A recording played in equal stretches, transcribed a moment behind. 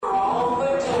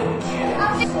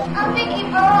I'm Vicky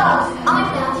Burrows. I'm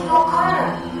Matthew O'Connor.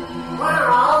 We're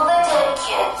all the dead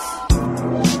kids.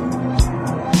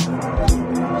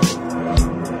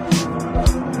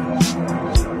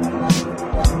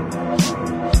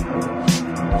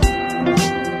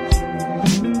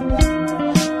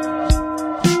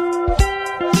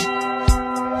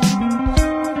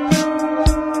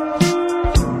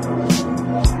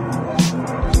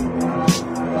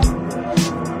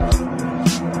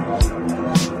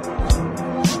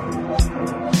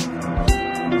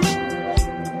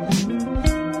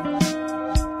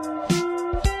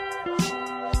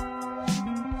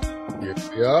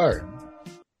 We are.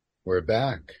 We're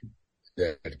back.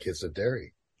 Dead Kids of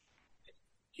Derry.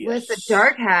 With the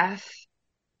dark half.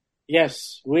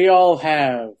 Yes, we all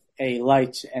have a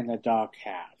light and a dark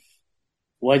half.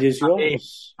 What is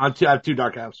yours? I have two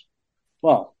dark halves.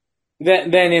 Well,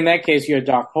 then in that case, you're a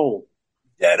dark hole.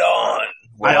 Dead on.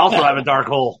 I also have a dark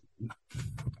hole.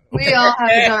 We all have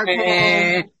a dark hole.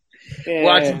 Yeah.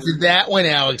 Watch it to that one,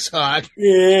 Alex Hawk.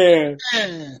 Yeah.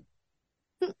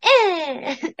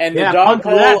 And the dark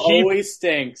hole always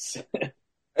stinks.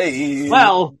 Hey.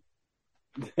 Well,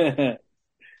 get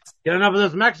enough of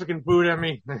this Mexican food in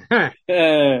me.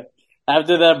 After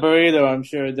that burrito, I'm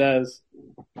sure it does.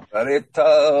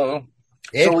 So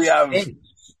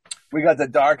we got the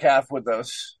dark half with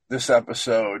us this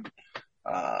episode.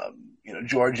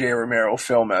 George A. Romero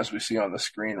film as we see on the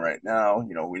screen right now.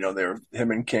 We know him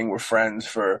and King were friends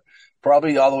for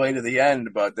probably all the way to the end,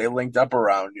 but they linked up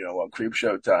around,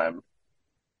 Creepshow time.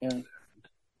 Yeah.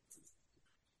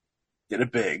 Did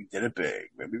it big.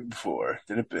 Maybe before.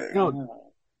 Did it big.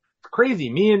 It's crazy.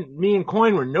 Me and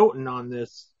Coin were noting on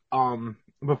this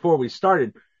before we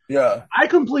started. Yeah. I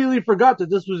completely forgot that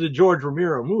this was a George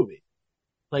Romero movie.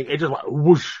 Like, it just went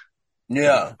whoosh.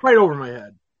 Yeah. Right over my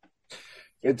head.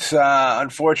 It's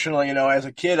unfortunately, as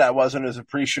a kid, I wasn't as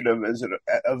appreciative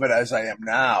of it as I am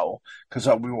now because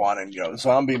we wanted,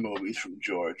 zombie movies from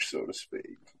George, so to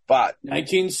speak. But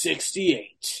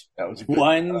 1968. that was a good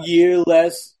 1 year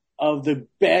less of the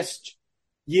best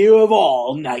year of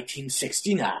all,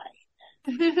 1969.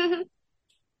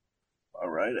 All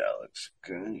right, Alex.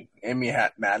 Good. Amy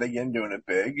Madigan doing it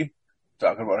big.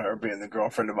 Talking about her being the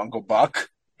girlfriend of Uncle Buck.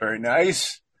 Very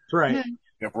nice. That's right. You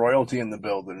have royalty in the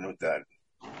building with that.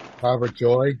 Robert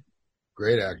Joy,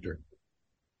 great actor.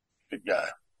 Good guy.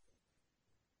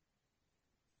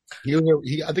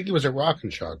 I think he was at Rock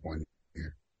and Shock one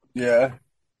year. Yeah.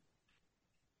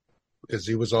 Because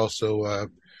he was also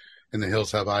in the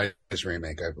Hills Have Eyes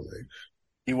remake, I believe.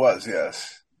 He was,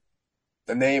 yes.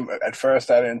 The name, at first,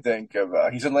 I didn't think of.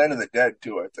 He's in Land of the Dead,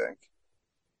 too, I think.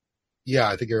 Yeah,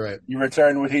 I think you're right. He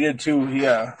returned with, he did two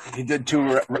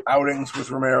outings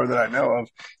with Romero that I know of.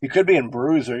 He could be in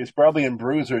Bruiser. He's probably in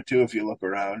Bruiser, too, if you look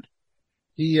around.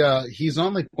 He's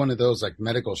on like one of those like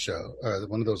medical show,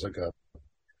 one of those like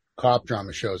cop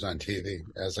drama shows on TV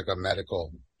as like a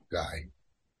medical guy.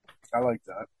 I like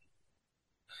that.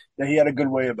 Yeah, he had a good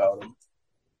way about him.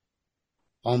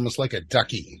 Almost like a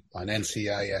ducky on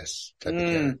NCIS type of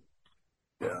character.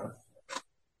 Yeah.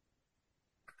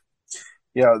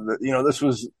 Yeah, this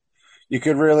was, you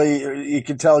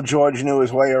could tell George knew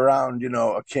his way around,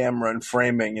 a camera and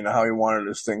framing, how he wanted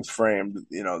his things framed.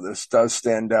 This does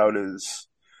stand out as,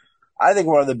 I think,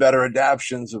 one of the better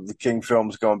adaptions of the King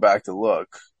films going back to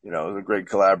look. It was a great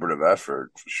collaborative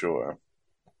effort, for sure.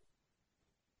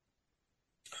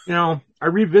 I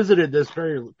revisited this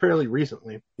fairly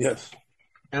recently. Yes.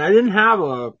 And I didn't have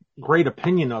a great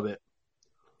opinion of it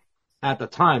at the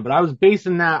time, but I was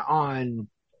basing that on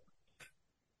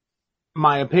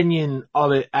my opinion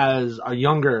of it as a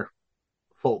younger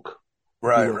folk.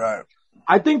 Right.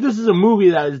 I think this is a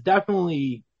movie that is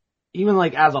definitely, even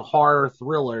like as a horror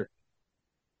thriller,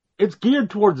 it's geared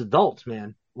towards adults,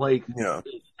 man. Like,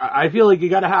 I feel like you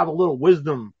got to have a little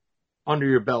wisdom under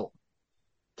your belt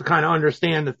to kind of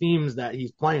understand the themes that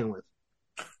he's playing with.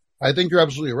 I think you're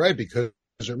absolutely right because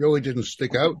it really didn't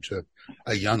stick out to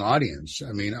a young audience.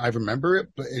 I mean, I remember it,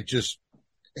 but it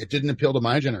didn't appeal to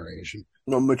my generation.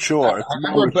 No, mature. I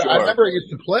remember it used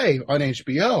to play on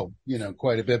HBO,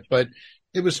 quite a bit, but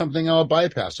it was something I'll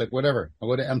bypass, like whatever. I'll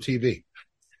go to MTV.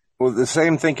 Well, the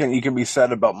same thing can be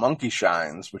said about Monkey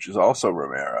Shines, which is also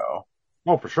Romero.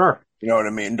 Oh, for sure. You know what I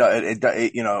mean?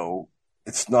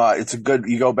 It's not, it's a good,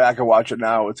 you go back and watch it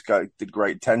now, it's got the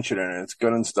great tension in it. It's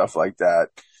good and stuff like that.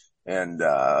 And,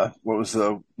 what was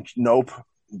the Nope?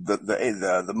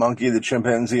 The monkey, the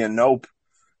chimpanzee and Nope.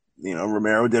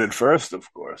 Romero did it first,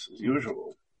 of course, as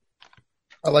usual.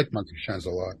 I like Monkey Shines a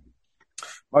lot.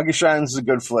 Monkey Shines is a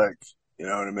good flick. You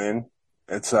know what I mean?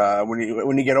 It's, when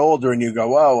you get older and you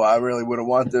go, oh, I really wouldn't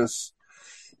want this,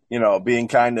 being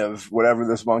kind of whatever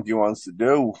this monkey wants to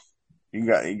do. You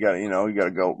got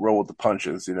to go roll with the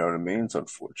punches. You know what I mean? It's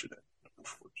unfortunate.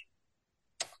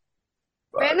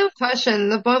 Random question.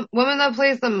 The woman that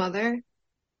plays the mother,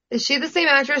 is she the same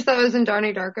actress that was in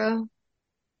Donnie Darko?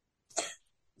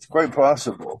 It's quite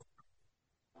possible.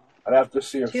 I'd have to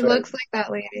see her She face. looks like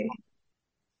that lady.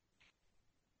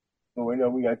 Well, we know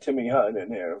we got Timmy Hutton in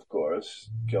here, of course,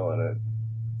 killing it.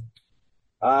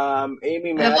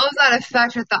 Amy I Matthews. love that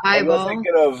effect with the eyeball.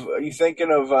 Are you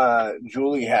thinking of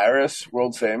Julie Harris,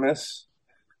 world famous?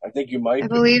 I think you might. I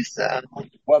believe so.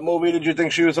 What movie did you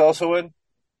think she was also in?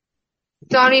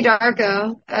 Donnie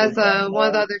Darko as one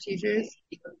of the other teachers.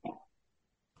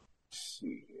 Let's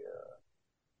see here.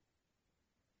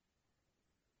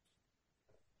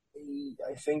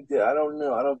 I think that I don't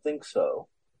know. I don't think so.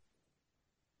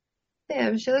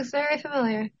 Damn, she looks very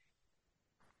familiar.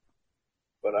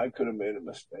 But I could have made a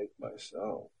mistake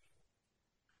myself.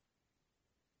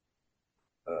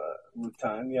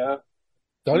 Rutanya.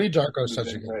 Donnie Darko is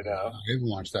such a good Right now. I haven't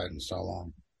watched that in so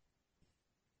long.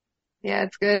 Yeah,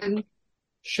 it's good.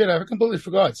 Shit, I completely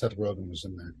forgot Seth Rogen was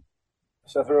in there.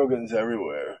 Seth Rogen's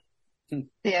everywhere. Yeah,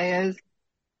 he is.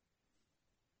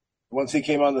 Once he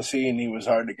came on the scene, he was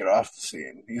hard to get off the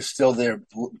scene. He's still there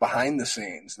behind the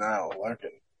scenes now,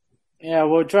 lurking. Yeah,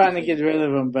 we're trying to get rid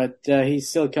of him, but he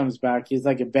still comes back. He's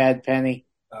like a bad penny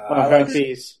or I like-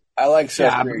 herpes. I like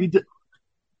Seth Yeah, Green. but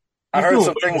I heard doing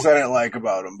some things I didn't like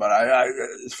about him, but I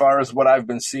as far as what I've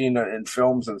been seeing in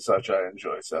films and such, I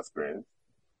enjoy Seth Green.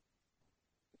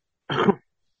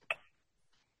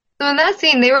 So in that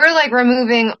scene, they were like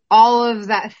removing all of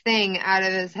that thing out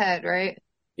of his head, right?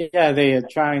 Yeah, they are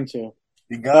trying to.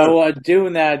 You But got while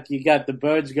doing that, you got the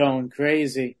birds going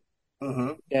crazy. Mm-hmm.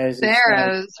 Guys, it's like,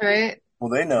 Sparrows, right? Well,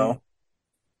 they know.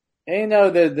 they know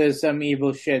that there's some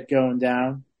evil shit going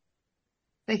down.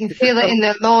 They can feel it in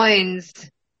their loins.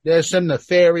 There's some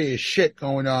nefarious shit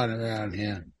going on around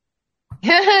here.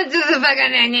 Just a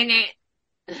fucking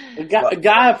A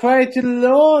guy pray to the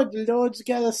Lord. The Lord's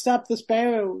got to stop the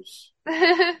sparrows.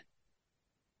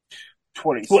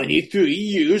 23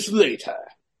 years later.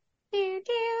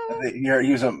 You're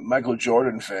a Michael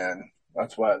Jordan fan.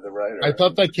 That's why the writer. I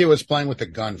thought that kid was playing with a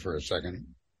gun for a second.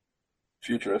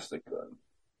 Futuristic gun.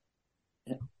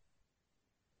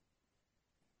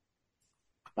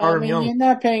 I mean, you're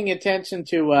not paying attention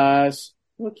to us.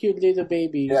 We're cute little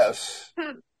babies. Yes.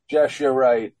 Jess, you're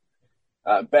right.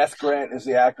 Beth Grant is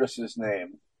the actress's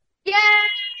name. Yeah.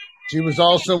 She was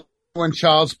also in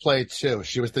Child's Play too.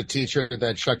 She was the teacher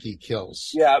that Chucky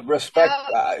kills. Yeah, respect.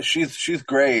 She's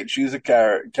great. She's a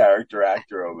character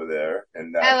actor over there,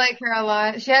 and I like her a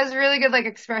lot. She has really good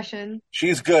expression.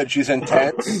 she's good. She's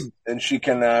intense, and she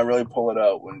can really pull it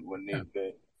out when need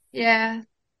be. Yeah.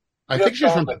 I think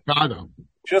she's from Chicago.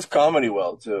 She does comedy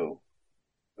well too.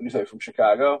 What do you say, from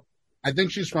Chicago? I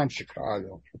think she's from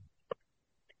Chicago.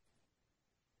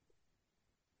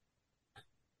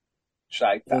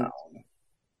 Chi-Town.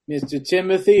 Mr.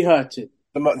 Timothy Hutton.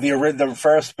 The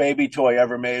first baby toy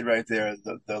ever made, right there.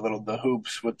 The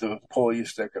hoops with the pull you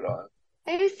stick it on.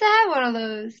 I used to have one of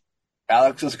those.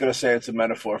 Alex is gonna say it's a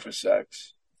metaphor for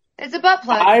sex. It's a butt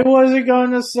plug. I wasn't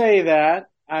going to say that.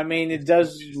 I mean, it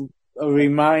does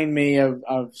remind me of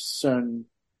certain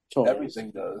toys.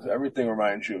 Everything does. Everything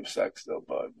reminds you of sex, though,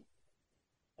 bud.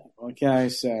 What can I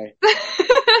say?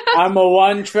 I'm a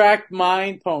one-track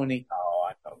mind pony. Oh,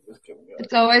 I know. Just kidding.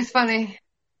 It's always funny.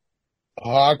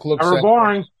 Hawk looks Never at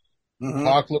boring. Mm-hmm.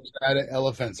 Hawk looks at an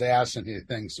elephant's ass and he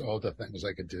thinks, "Oh, the things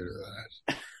I could do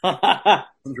to that."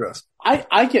 Interesting.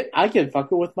 I can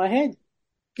fuck it with my head.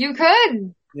 You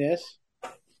could. Yes.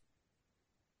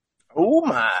 Oh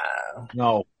my!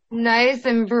 No. Nice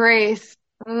embrace.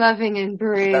 Loving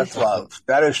embrace. That's love.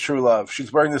 That is true love.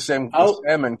 She's wearing the same Oh.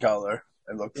 salmon color.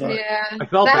 It looks like. Yeah. I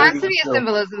felt That that has to be a too.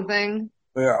 symbolism thing.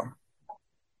 Yeah.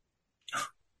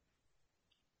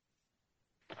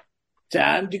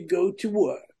 Time to go to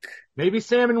work. Maybe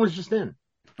salmon was just in.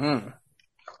 Mm.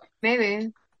 Maybe.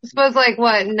 I suppose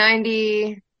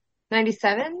 90,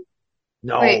 97?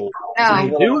 No. Wait, no.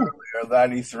 92? Or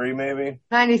 93, maybe.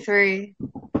 93.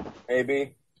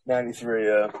 Maybe 93.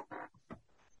 Yeah.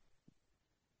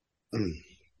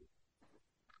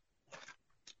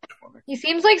 He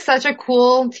seems like such a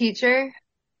cool teacher.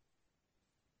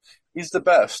 He's the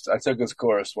best. I took his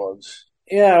course once.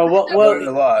 Yeah, I learned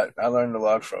a lot. I learned a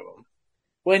lot from him.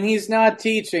 when he's not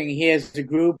teaching, he has a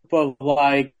group of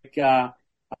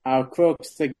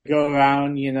crooks that go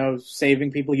around,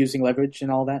 saving people using leverage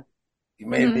and all that. He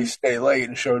made me stay late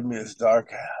and showed me his dark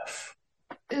half.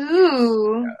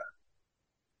 Ooh.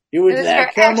 You would It was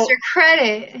for extra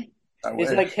credit. He's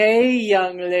wish. like, hey,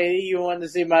 young lady, you want to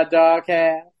see my dark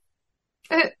hair?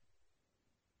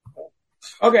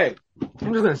 Okay,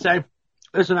 I'm just gonna say,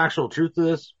 there's an actual truth to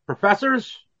this.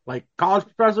 Professors, like college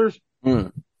professors,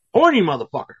 horny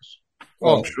motherfuckers.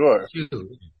 Oh, I'm sure.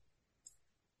 Dude.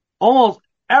 Almost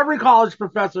every college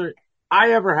professor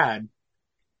I ever had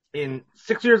in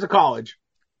 6 years of college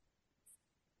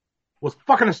was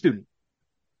fucking a student.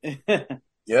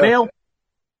 Yeah. Male.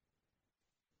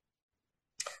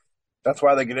 That's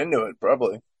why they get into it,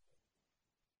 probably.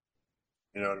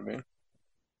 You know what I mean?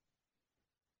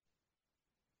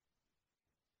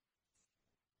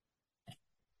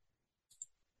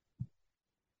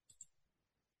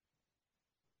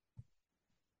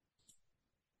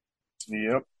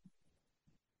 Yep.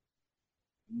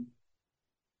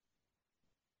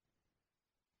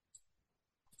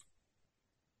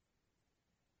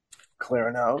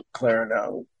 Clearing out.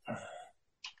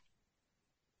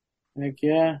 Like,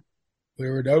 yeah.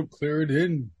 Clear it out, clear it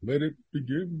in, let it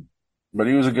begin. But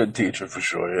he was a good teacher for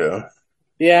sure,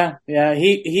 yeah. Yeah.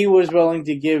 He was willing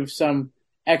to give some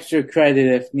extra credit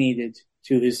if needed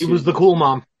to his He was students. the cool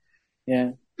mom.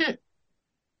 Yeah.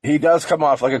 He does come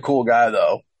off like a cool guy,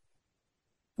 though.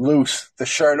 Loose. The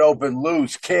shirt open,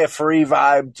 loose, carefree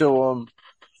vibe to him.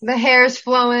 The hair's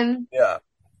flowing. Yeah.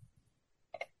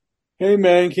 Hey,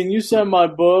 man, can you send my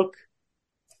book?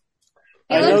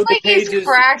 He I know looks the like he's pages-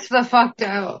 cracked the fuck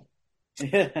out.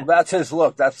 That's his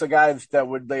look. That's the guy that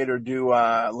would later do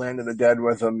Land of the Dead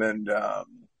with him and the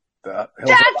Hills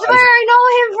That's where I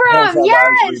know him from.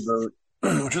 Yes,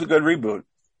 reboot, which is a good reboot.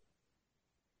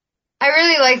 I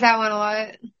really like that one a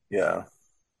lot. Yeah.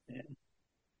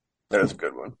 That is a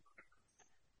good one.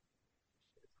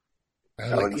 I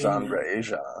like Alexandra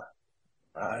Aja.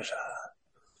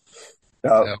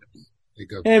 Yeah.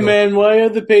 Hey, man, why are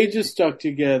the pages stuck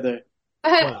together?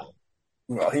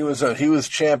 Well, he was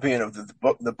champion of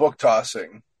the book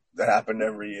tossing that happened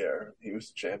every year. He was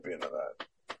the champion of that.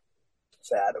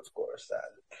 Sad, of course. Sad.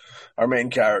 Our main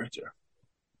character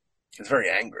is very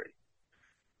angry.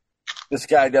 This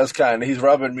guy does he's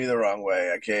rubbing me the wrong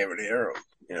way. I can't even hear him.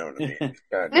 You know what I mean?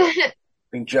 I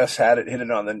think Jess hit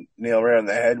it on the nail right on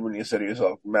the head when you said he was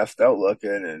all messed out looking,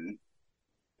 and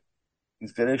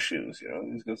he's got issues. You know,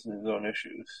 he's got his own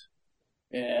issues.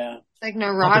 Yeah. Like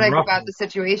neurotic rough. about the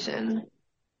situation.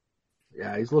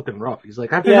 Yeah, he's looking rough. He's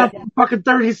like, I've been up for fucking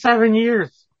 37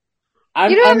 years. I'm,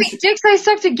 You know how I'm, many dicks I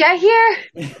sucked to get here?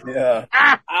 Yeah.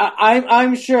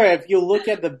 I'm sure if you look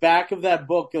at the back of that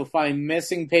book, you'll find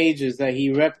missing pages that he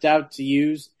ripped out to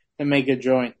use to make a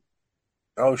joint.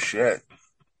 Oh shit.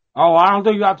 Oh, I don't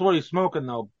think that's what he's smoking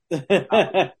though.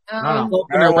 Um,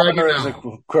 Marijuana is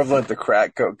equivalent to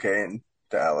crack cocaine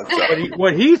to Alex.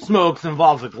 What he smokes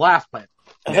involves a glass pipe.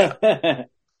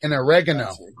 And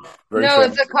oregano. Very No,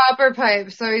 it's fancy. a copper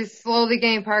pipe, so he's slowly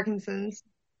getting Parkinson's.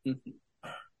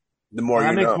 The more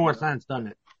That you makes know. more sense, doesn't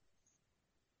it?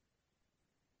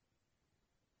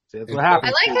 See, that's what It's-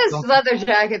 happens. I like his leather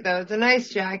jacket, though. It's a nice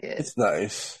jacket. It's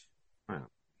nice.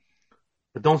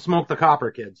 But don't smoke the copper,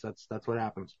 kids. That's what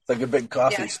happens. It's like a big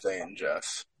coffee Yeah. stain,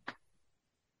 Jess.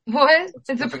 What? It's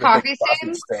a like coffee big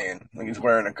stain? stain. Like he's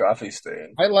wearing a coffee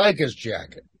stain. I like his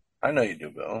jacket. I know you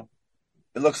do, Bill.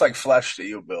 It looks like flesh to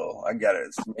you, Bill. I get it.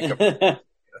 It's makeup.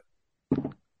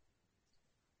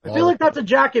 I feel like that's a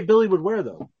jacket Billy would wear,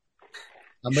 though.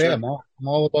 I'm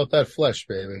all about that flesh,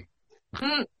 baby.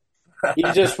 He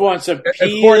just wants to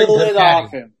According peel to it Patty.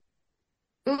 off him.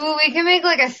 Ooh, we can make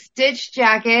like a stitch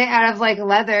jacket out of like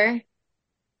leather.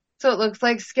 So it looks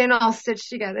like skin all stitched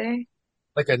together.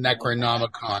 Like a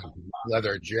Necronomicon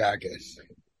leather jacket.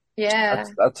 Yeah.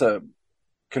 That's a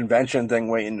convention thing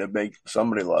waiting to make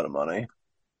somebody a lot of money.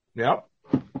 Yep.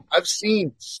 I've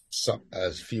seen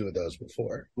a few of those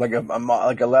before. Like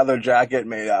a leather jacket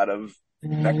made out of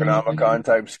Necronomicon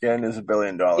type skin is $1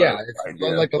 billion. Yeah, it's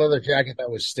idea. like a leather jacket that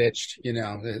was stitched. You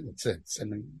know, it's a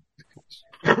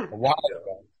while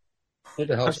ago. What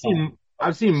the hell?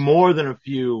 I've seen more than a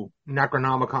few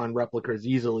Necronomicon replicas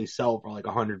easily sell for like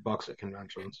 $100 at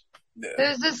conventions. Yeah.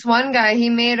 There's this one guy, he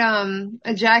made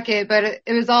a jacket, but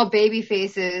it was all baby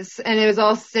faces and it was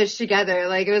all stitched together.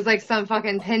 Like it was like some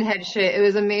fucking pinhead shit. It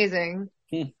was amazing.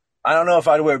 I don't know if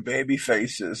I'd wear baby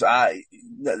faces.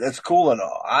 That's cool and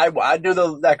all. I'd do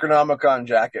the Necronomicon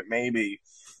jacket maybe,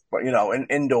 but you know,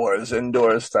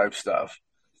 indoors type stuff.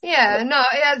 Yeah, no,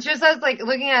 yeah, just as like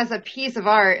looking at it as a piece of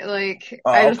art, like Oh,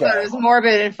 I just thought okay. it was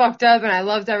morbid and fucked up and I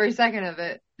loved every second of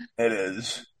it. It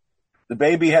is. The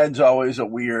baby head's always a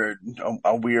weird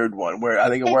one where I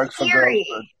think it It's works for scary.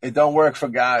 girls. It don't work for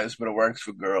guys, but it works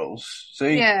for girls.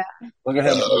 See? Yeah. Look at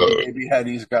him, the baby head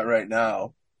he's got right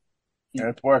now. And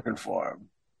it's working for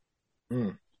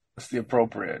him. It's the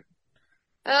appropriate.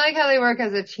 I like how they work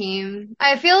as a team.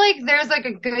 I feel like there's like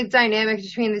a good dynamic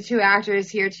between the two actors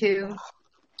here too.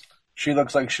 She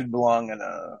looks like she'd belong in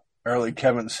a early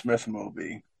Kevin Smith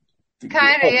movie.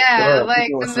 Kind of, yeah, Sure. like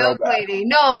Do a the milk throwback. lady.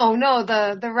 No,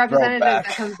 the representative Throwback.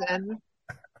 that comes in.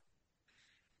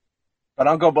 But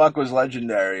Uncle Buck was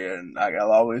legendary, and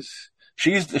I'll always.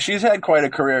 She's had quite a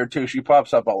career too. She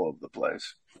pops up all over the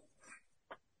place.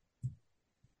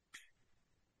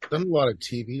 Done a lot of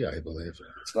TV, I believe.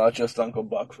 It's not just Uncle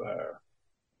Buck for her.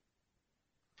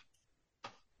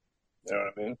 You know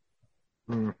what I mean?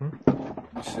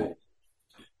 Mm-hmm. You see.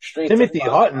 Straight Timothy to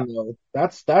the Hutton, though,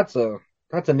 that's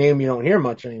a name you don't hear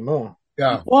much anymore.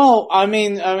 Yeah. Well, I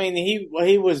mean,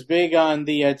 he was big on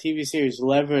the TV series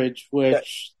Leverage,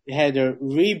 which had a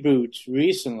reboot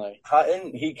recently.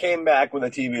 Hutton, he came back with a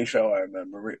TV show, I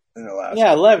remember, in the last.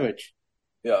 Yeah, Leverage.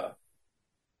 Yeah.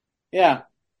 Yeah,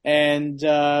 and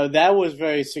that was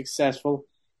very successful,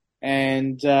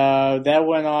 and that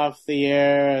went off the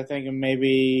air, I think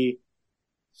maybe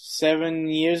 7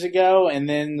 years ago, and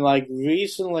then like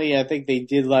recently, I think they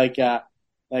did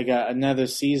another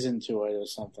season to it or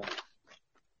something.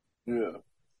 Yeah.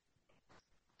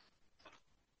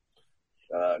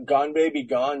 Gone Baby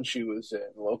Gone, she was in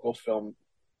local film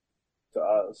to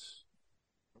us.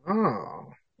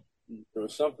 Oh. There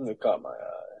was something that caught my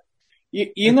eye.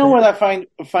 You know what I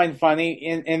find funny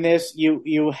in this?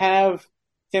 You have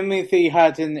Timothy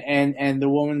Hutton and the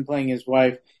woman playing his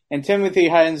wife, and Timothy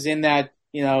Hutton's in that,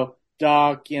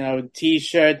 dark,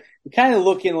 t-shirt, kind of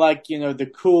looking like,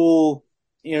 the cool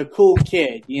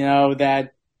kid,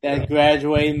 that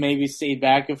graduated, maybe stayed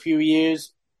back a few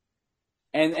years.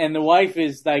 And the wife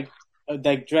is like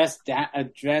dressed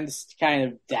kind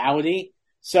of dowdy.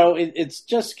 So it's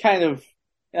just kind of,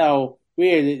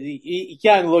 weird. He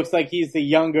kind of looks like he's the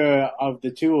younger of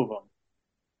the two of them.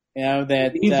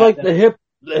 That He's like the hip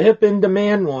in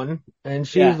demand one, and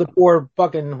she's the poor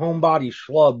fucking homebody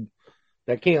schlub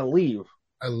that can't leave.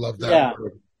 I love that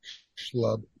word.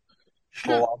 Schlub.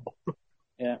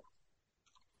 Yeah.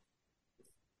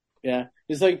 Yeah.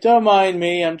 He's like, don't mind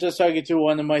me. I'm just talking to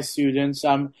one of my students.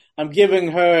 I'm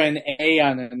giving her an A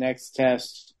on the next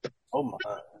test. Oh my.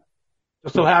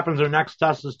 Just so happens her next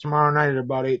test is tomorrow night at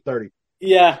about 8:30.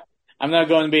 Yeah. I'm not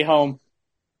going to be home.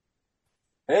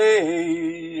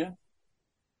 Hey.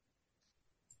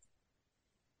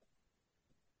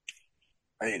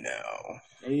 Hey now.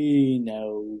 Hey,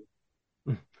 no.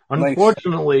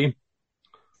 Unfortunately,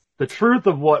 the truth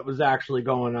of what was actually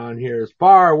going on here is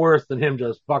far worse than him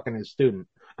just fucking his student.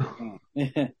 Heck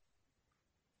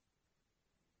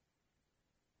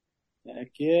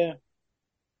yeah.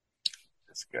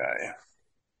 This guy.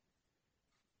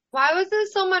 Why was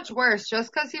this so much worse?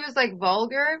 Just because he was like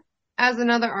vulgar as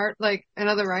another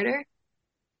writer?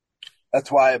 That's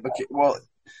why it became, well,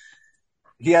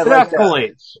 he had It like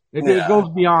escalates. It goes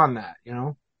beyond that,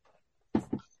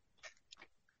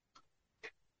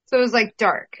 So it was like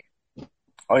dark.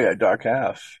 Oh yeah, Dark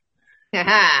Half.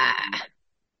 Haha.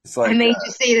 It's like I made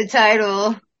you say the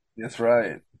title. That's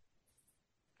right.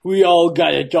 We all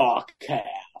got a dark half.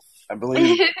 I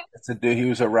believe it's a dude. He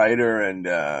was a writer, and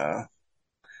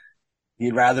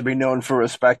he'd rather be known for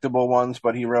respectable ones.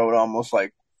 But he wrote almost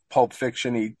like Pulp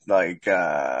Fiction. He like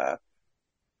hot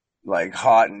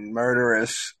and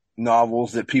murderous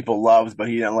novels that people loved, but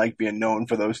he didn't like being known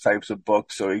for those types of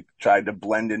books. So he tried to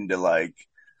blend into like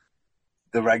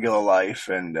the regular life,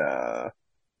 and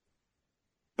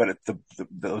but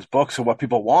those books are what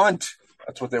people want.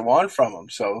 That's what they want from him.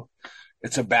 So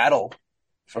it's a battle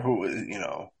for who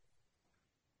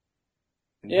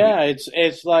Yeah,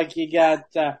 it's like you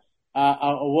got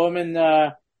a woman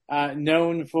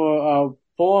known for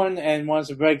porn and wants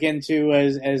to break into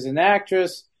as an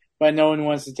actress, but no one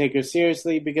wants to take her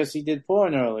seriously because she did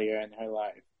porn earlier in her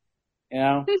life.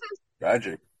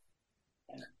 Tragic.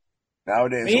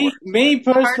 Nowadays, me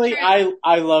personally,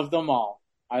 I love them all.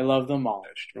 I love them all.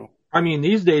 That's true. I mean,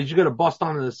 these days you got to bust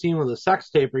onto the scene with a sex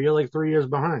tape, or you're like 3 years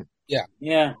behind. Yeah.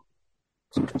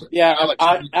 Alex,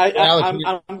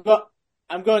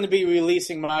 I'm going to be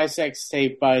releasing my sex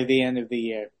tape by the end of the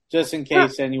year, just in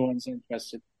case anyone's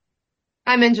interested.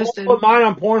 I'm interested. I'll put mine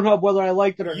on Pornhub whether I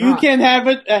liked it or not. You can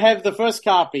have the first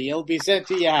copy. It'll be sent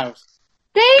to your house.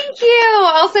 Thank you.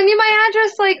 I'll send you my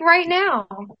address right now.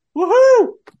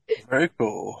 Woohoo! Very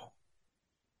cool.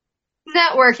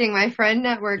 Networking, my friend,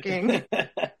 networking.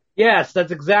 Yes,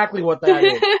 that's exactly what that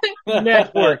is.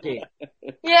 Networking.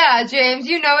 Yeah, James,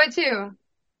 you know it too.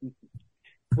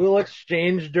 We'll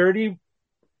exchange dirty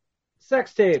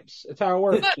sex tapes. It's how it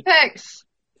works. Foot pics.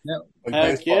 No.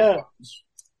 Heck yeah.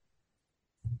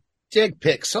 Dick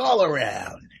pics all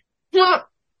around.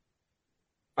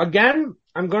 Again,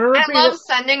 I'm going to I repeat love it.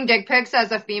 sending dick pics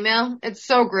as a female. It's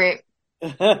so great.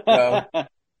 Have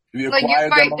you Like, you acquired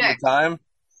fight them over dicks. time?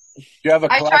 Do you have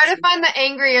a I collection? try to find the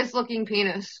angriest looking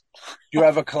penis. Do you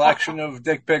have a collection of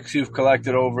dick pics you've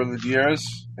collected over the years?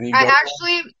 And you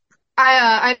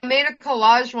I made a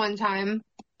collage one time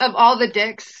of all the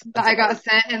dicks that I got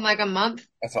sent in like a month.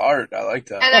 That's art. I like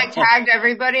that. And I tagged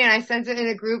everybody and I sent it in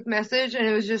a group message and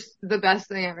it was just the best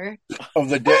thing ever. Of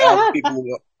the all the people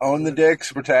who own the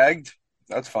dicks were tagged.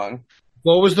 That's fun.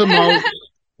 What was the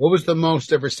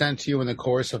most ever sent to you in the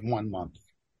course of 1 month?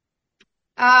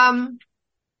 I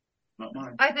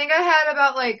think I had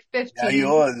about like 15. Yeah,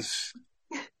 yours.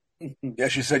 Yeah,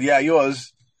 she said, yeah,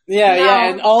 yours. Yeah, No, yeah,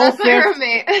 and all that's my 50,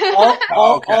 roommate.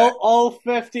 all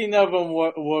 15 of them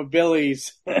were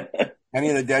Billy's. Any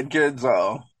of the dead kids?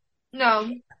 Oh, No,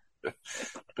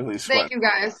 Billy's sweat. thank you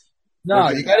guys. No,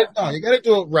 you gotta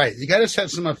do it right. You gotta set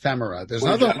some ephemera. There's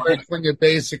Well, nothing yeah. worse when you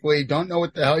basically don't know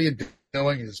what the hell you're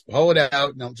doing. You just pull it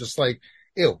out and I'm just like,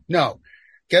 ew, no.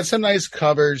 Get some nice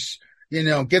covers,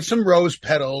 get some rose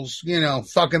petals,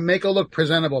 fucking make it look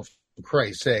presentable for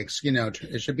Christ's sakes.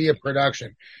 It should be a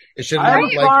production. It should I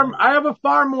look like have a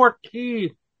far more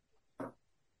key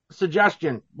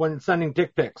suggestion when sending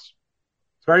dick pics.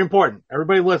 It's very important.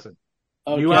 Everybody listen.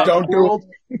 Okay. You out in Don't the do it. world,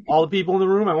 all the people in the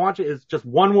room, I want you, it's just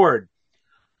one word.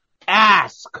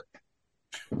 Ask.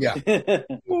 yeah.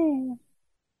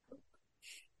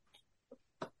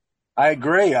 I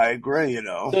agree,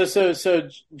 So,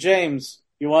 James,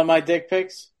 you want my dick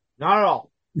pics? Not at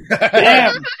all.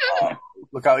 Damn.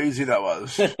 Look how easy that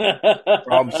was.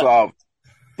 Problem solved.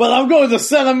 But I'm going to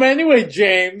send them anyway,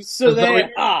 James. So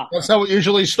That's how it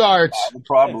usually starts. The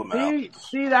problem out.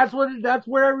 See, that's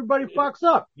where everybody fucks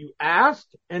up. You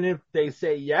asked, and if they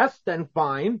say yes, then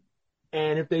fine.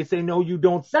 And if they say no, you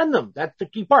don't send them. That's the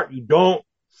key part. You don't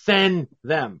send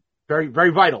them. Very,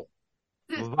 very vital.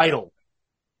 Vital.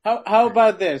 How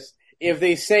about this? If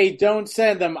they say don't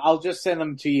send them, I'll just send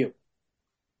them to you.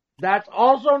 That's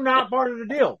also not part of the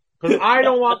deal. Because I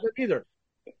don't want them either.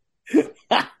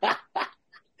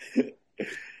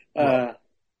 Mr.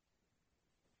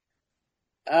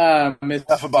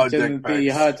 Enough about dick Timothy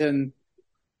pics. Hutton.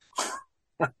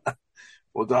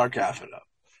 We'll dark half it up.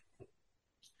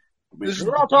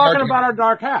 We're all talking about our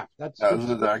dark half. That's That was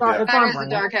the dark not- half. it's That not is the Brian.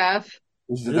 dark half.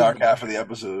 This is the dark half of the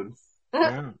episode.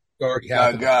 Yeah. Dark How half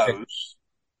it of the goes.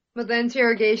 With the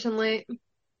interrogation late.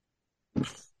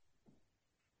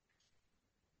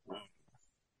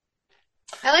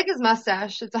 I like his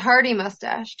mustache. It's a Hardy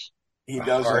mustache. He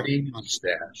does Hardy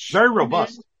mustache. Very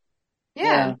robust.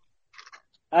 Yeah.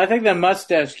 I think the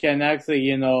mustache can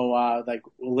actually, like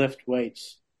lift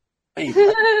weights.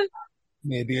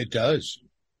 Maybe it does.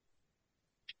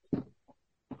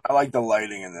 I like the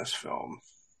lighting in this film.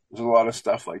 There's a lot of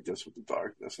stuff like this with the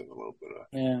darkness and a little bit of.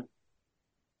 Yeah.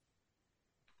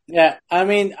 Yeah, I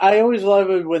mean, I always love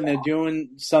it when they're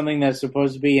doing something that's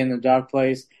supposed to be in a dark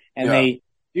place and Yeah. they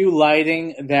do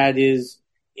lighting that is,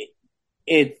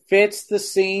 it fits the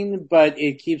scene, but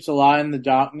it keeps a lot in the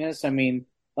darkness. I mean,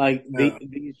 like, Yeah.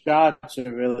 these shots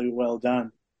are really well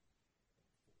done.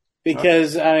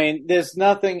 Because, I mean, there's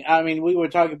nothing, I mean, we were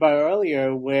talking about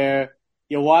earlier where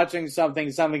you're watching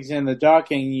something's in the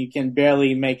dark and you can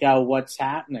barely make out what's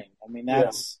happening. I mean,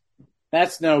 that's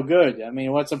no good. I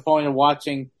mean, what's the point of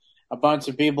watching a bunch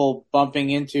of people bumping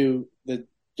into the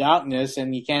darkness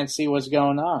and you can't see what's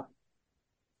going on?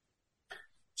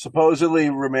 Supposedly,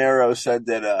 Romero said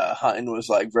that Hutton was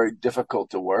like very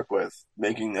difficult to work with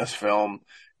making this film.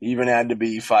 He even had to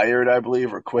be fired, I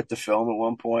believe, or quit the film at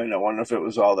one point. I wonder if it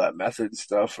was all that method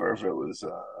stuff or if it was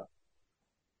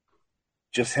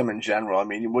just him in general. I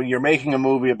mean, when you're making a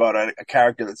movie about a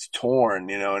character that's torn,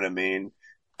 you know what I mean,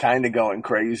 kind of going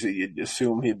crazy, you'd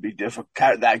assume he'd be difficult.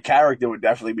 That character would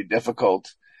definitely be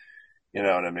difficult. You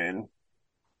know what I mean?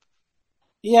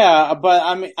 Yeah,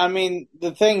 but I mean,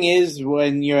 the thing is,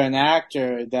 when you're an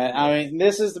actor,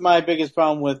 this is my biggest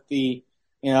problem with the,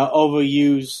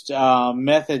 overused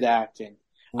method acting.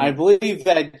 I believe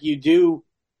that you do.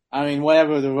 I mean,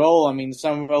 whatever the role. I mean,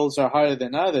 some roles are harder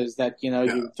than others. That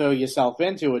you throw yourself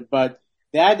into it, but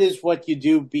that is what you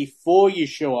do before you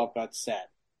show up at set.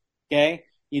 Okay,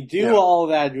 you do all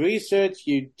that research.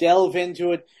 You delve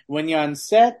into it. When you're on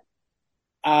set,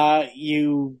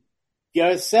 you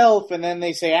yourself, and then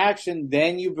they say action,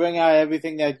 then you bring out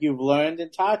everything that you've learned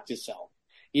and taught yourself.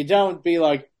 You don't be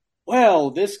like,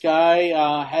 well, this guy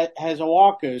has a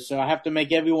walker, so I have to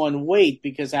make everyone wait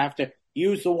because I have to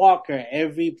use the walker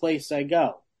every place I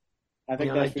go. I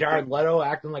think that's like Jared Leto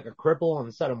acting like a cripple on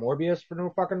the set of Morbius for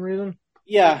no fucking reason.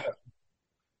 Yeah.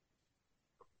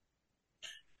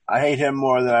 I hate him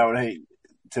more than I would hate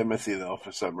Timothy though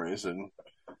for some reason.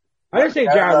 I just hate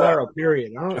Jared Leto,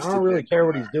 period. I don't really care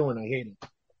what he's doing. I hate him.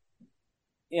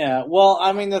 Yeah, well,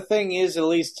 I mean, the thing is, at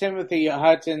least Timothy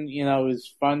Hutton,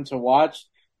 is fun to watch.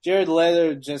 Jared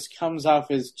Leto just comes off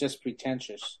as just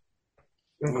pretentious.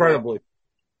 Incredibly.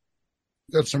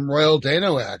 Got some Royal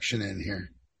Dano action in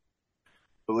here.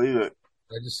 Believe it.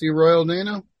 Did you see Royal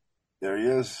Dano? There he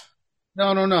is.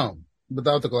 No.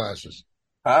 Without the glasses.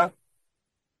 Huh?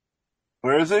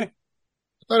 Where is he? I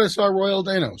thought I saw Royal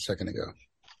Dano a second ago.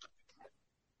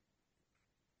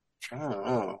 I don't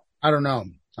know. I don't know.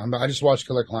 I just watched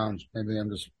Killer Clowns. Maybe I'm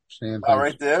just saying things. Oh,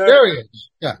 right there? There he is.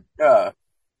 Yeah. Yeah.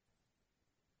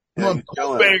 Come on,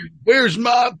 Pooh Bear. Where's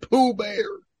my Pooh Bear?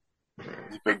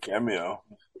 It's a big cameo.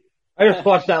 I just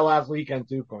watched that last weekend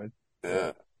too, Coin.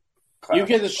 Yeah. You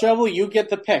get the shovel, you get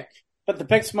the pick. But the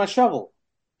pick's my shovel.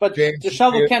 But James, the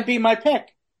shovel can't be my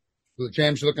pick.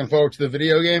 James, you looking forward to the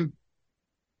video game?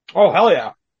 Oh, hell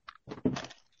yeah.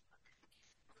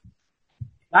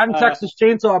 Madden Texas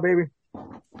Chainsaw, baby.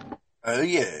 Oh,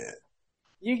 yeah.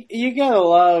 You gotta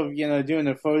love, doing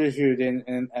a photo shoot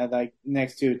in like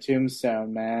next to a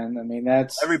tombstone, man. I mean,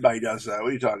 that's Everybody does that. What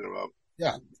are you talking about?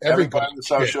 Yeah. Everybody is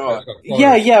so sure.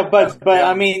 Yeah, but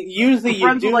I mean, usually you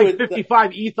Friends do with like it.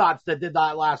 55 e-thoughts that did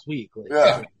that last week. Like,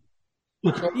 Yeah.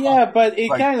 Yeah, but it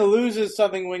Like- kind of loses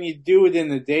something when you do it in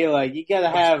the daylight. You gotta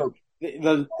have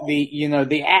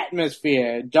the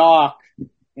atmosphere, dark,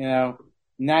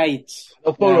 night.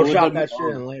 they'll Photoshop that shit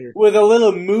in later. With a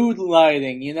little mood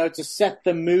lighting, to set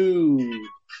the mood.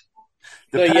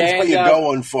 Depends you what end you're up-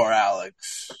 going for,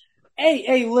 Alex.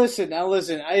 Hey, listen.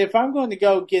 If I'm going to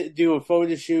go do a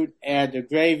photo shoot at the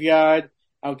graveyard,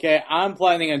 okay, I'm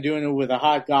planning on doing it with a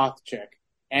hot goth chick.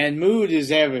 And mood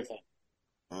is everything.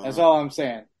 That's all I'm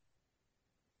saying.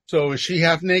 So is she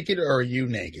half naked or are you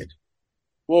naked?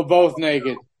 We're both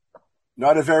naked.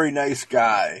 Not a very nice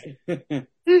guy.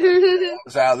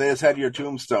 Al, there's head of your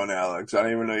tombstone, Alex. I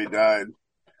don't even know you died.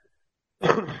 You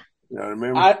know what I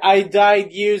mean? I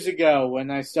died years ago when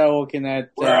I started looking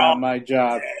at my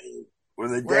job. We're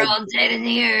the We're dead. all dead in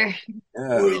here.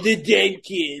 Yeah. We're the dead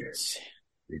kids.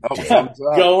 Oh, fun's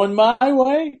up. Going my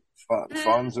way.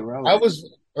 Fun's around.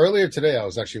 Earlier today, I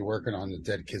was actually working on the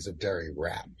Dead Kids of Derry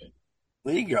rap.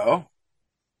 There you go.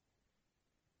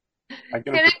 Can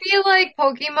it be like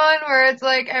Pokemon where it's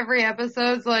like every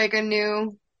episode's like a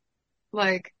new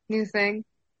thing?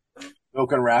 Bill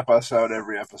can wrap us out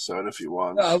every episode if you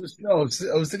want. I was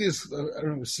thinking,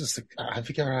 it was just, I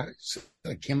think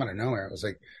it came out of nowhere. I was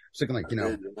thinking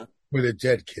we're the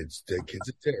dead kids of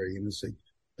Derry. And it's like,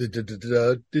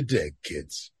 the dead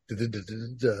kids.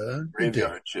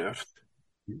 Graveyard shift.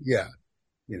 Yeah.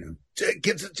 Dead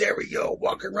kids of Derry, yo,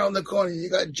 walking around the corner. You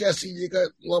got Jesse, you got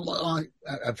Lamar.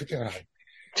 I forget how.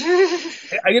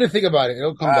 I got to think about it.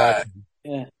 It'll come back.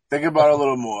 Yeah. Think about it a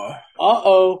little more.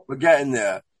 Uh-oh. We're getting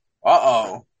there.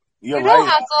 Uh-oh. You're Don't right.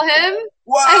 hustle him.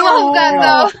 Wow. I love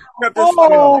that though. Rip this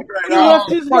fucking leg right He off.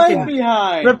 left his Fucking leg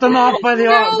behind. Ripped them off by the No,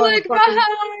 by like, the fucking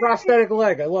behind. prosthetic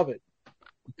leg. I love it.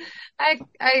 I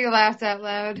laughed out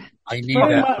loud. I need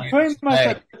Pretty that. much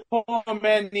Hey, the poor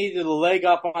man needed a leg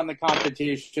up on the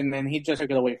competition, and he just took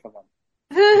it away from him.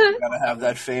 You gotta have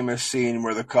that famous scene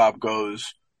where the cop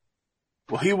goes,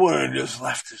 well, he wouldn't have just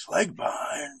left his leg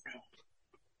behind.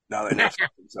 Now they know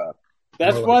something's up.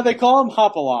 That's Well, why they call him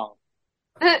Hopalong.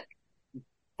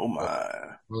 Oh my.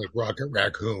 we're like Rocket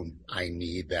Raccoon. I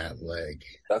need that leg.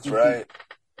 That's right.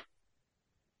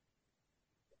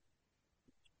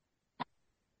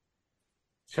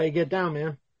 That's how you get down,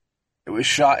 man. It was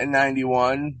shot in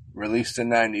 91, released in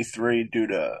 93 due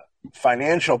to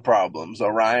financial problems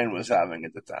Orion was having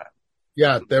at the time.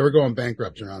 Yeah, they were going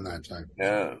bankrupt around that time.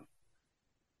 Yeah.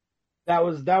 That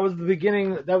was the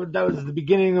beginning. That was the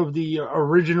beginning of the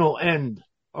original end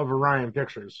of Orion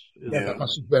Pictures. Yeah. That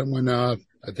must have been when I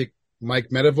think Mike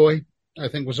Medavoy,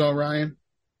 was Orion.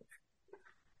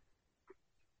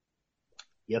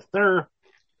 Yes, sir.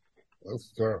 Yes,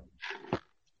 sir.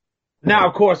 Now,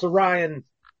 of course, Orion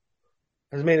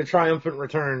has made a triumphant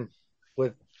return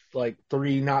with like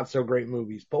 3 not so great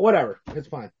movies, but whatever, it's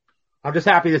fine. I'm just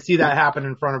happy to see that happen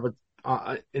in front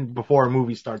of before a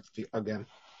movie starts again.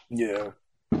 Yeah.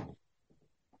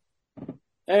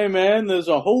 Hey, man, there's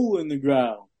a hole in the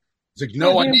ground. It's like,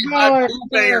 no, I need my Pooh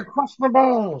Bear. Crush my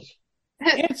balls.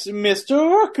 It's Mr.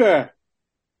 Rooker.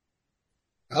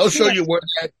 I'll show you where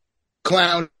that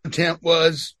clown tent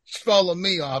was. Just follow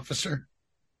me, officer.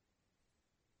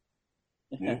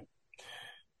 Yeah.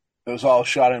 It was all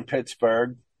shot in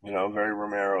Pittsburgh, very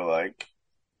Romero-like.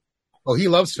 Oh, he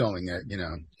loves filming it.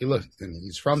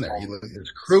 He's from there.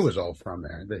 His crew is all from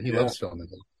there. He loves filming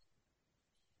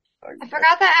it. I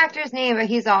forgot that actor's name, but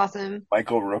he's awesome.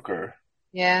 Michael Rooker.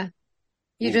 Yeah.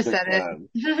 You He's just said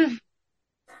big it.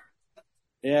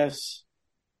 Yes.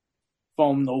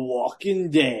 From The Walking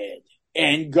Dead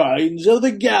and Guardians of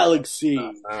the Galaxy.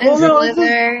 And Well, no,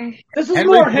 Slither. This is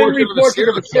Henry more Henry Portrait Portrait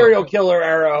of a Serial Killer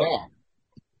era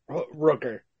Yeah.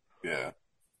 Rooker. Yeah.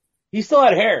 He still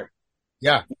had hair.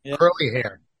 Yeah. Yeah. Curly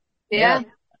hair. Yeah.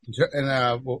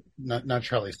 And well, not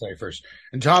Charlie Cyphers.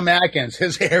 And Tom Atkins,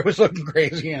 his hair was looking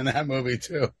crazy in that movie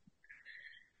too.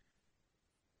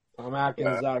 Tom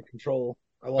Atkins is out of control.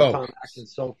 I love Oh. Tom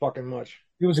Atkins so fucking much.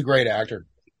 He was a great actor.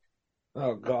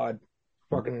 Oh God,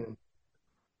 fucking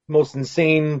most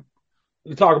insane.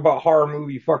 You talk about horror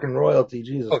movie fucking royalty,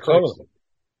 Jesus Oh, Christ.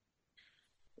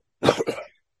 totally.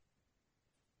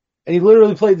 And he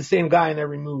literally played the same guy in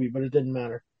every movie, but it didn't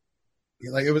matter.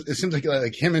 Like it seems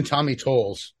like him and Tommy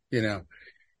Tolles, Yeah.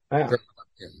 kind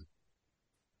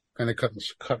of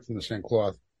cut from the same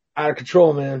cloth. Out of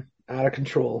control, man. Out of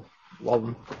control. Love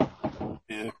him.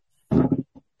 Yeah.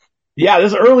 Yeah,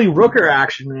 this early Rooker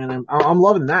action, man. I'm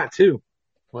loving that too.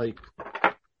 Like,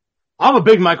 I'm a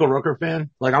big Michael Rooker fan.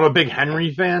 Like, I'm a big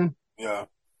Henry fan. Yeah.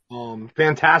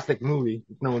 Fantastic movie.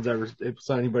 If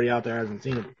anybody out there hasn't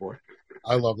seen it before.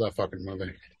 I love that fucking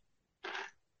movie.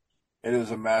 It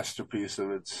is a masterpiece of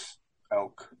its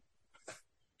ilk.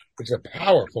 It's a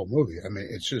powerful movie. I mean,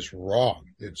 it's just raw.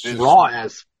 It's just Raw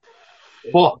as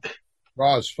fuck.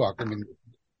 raw as fuck. I mean,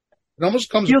 it almost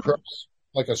comes Feels- across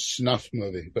like a snuff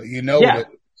movie, but you know Yeah. that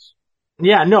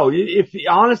Yeah, no, if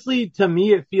honestly, to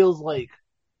me, it feels like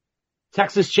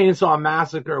Texas Chainsaw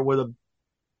Massacre with a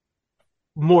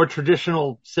more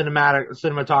traditional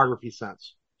cinematography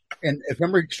sense. and if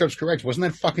memory serves correct, wasn't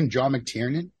that fucking John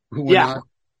McTiernan who went Yeah. on?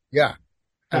 Yeah.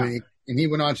 I Yeah. mean, and he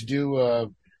went on to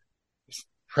do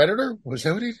Predator? Was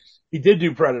that what he did? He did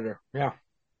do Predator, yeah.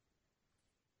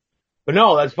 But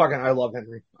no, that's fucking. I love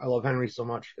Henry. I love Henry so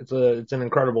much. It's an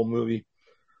incredible movie,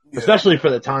 Yeah. especially for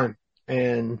the time.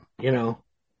 And you know,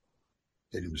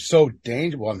 It was so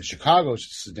dangerous. Well, I mean, Chicago's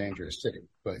just a dangerous city,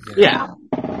 but you know,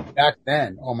 yeah, back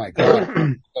then, oh my God,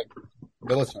 like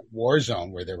militant war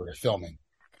zone where they were filming.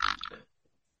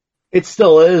 it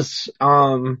still is.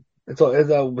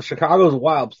 Chicago's a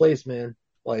wild place, man.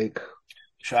 Like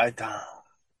Chi-Town.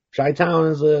 Chi-Town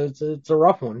is it's a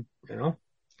rough one, you know.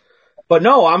 But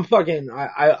no,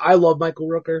 I love Michael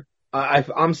Rooker.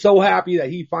 I'm so happy that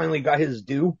he finally got his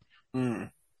due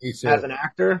He's as an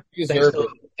actor. He Thanks deserved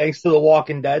to The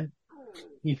Walking Dead,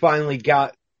 he finally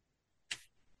got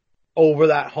over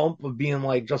that hump of being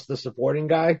like just the supporting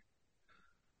guy,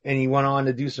 and he went on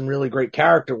to do some really great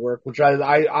character work, which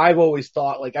I've always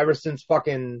thought, like ever since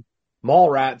fucking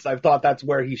Mallrats, I've thought that's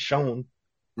where he's shown.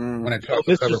 when I So talk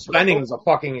Mr. Spending is a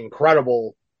fucking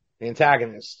incredible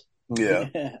antagonist. Yeah.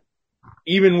 Yeah.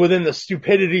 Even within the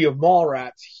stupidity of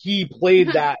Mallrats, he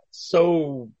played that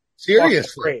so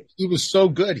seriously, great. he was so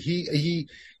good. He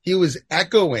was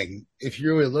echoing. If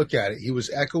you really look at it, he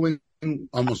was echoing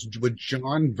almost what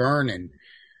John Vernon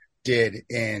did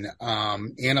in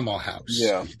Animal House.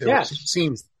 Yeah. There Yeah. were some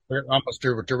scenes where almost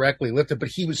directly lifted, but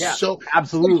he was Yeah, so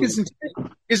absolutely.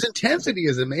 his intensity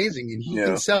is amazing, and he Yeah.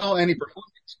 can sell any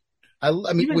performance. I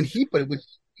mean, Even- when he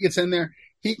gets in there,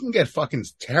 he can get fucking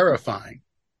terrifying.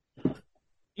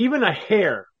 Even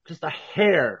just a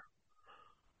hair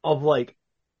of like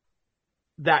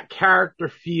that character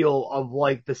feel of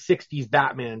like the 60s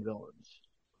Batman villains.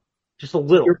 Just a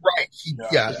little. You're right.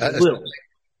 Yeah. Just a little.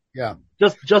 Yeah.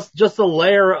 Just a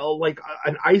layer of like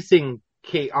an icing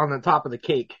cake on the top of the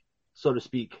cake, so to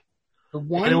speak. The And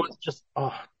one it was just,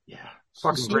 oh yeah,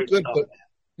 fucking so great good, stuff. but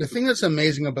the thing that's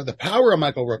amazing about the power of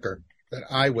Michael Rooker that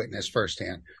I witnessed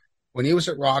firsthand, when he was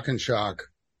at Rock and Shock,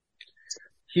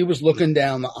 he was looking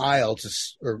down the aisle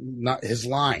or not his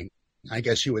line, I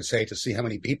guess you would say, to see how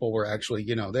many people were actually,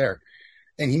 there.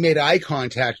 And he made eye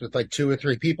contact with like 2 or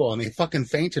 3 people, and they fucking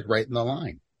fainted right in the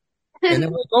line. And they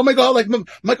were like, "Oh my God!" Like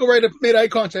Michael Wright made eye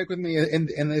contact with me, and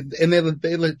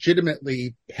they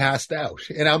legitimately passed out.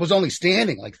 And I was only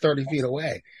standing like 30 feet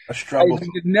away. A I struggle. had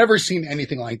never seen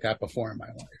anything like that before in my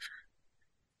life.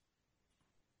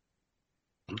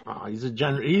 Oh, he's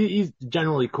he's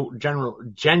generally cool,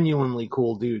 genuinely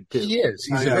cool dude too. He is.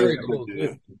 He's a Yeah, very yeah, cool yeah.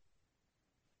 dude.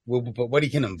 Well, but what he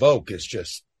can invoke is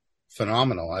just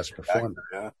phenomenal as a performer.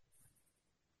 Yeah.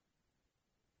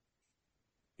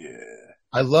 Yeah.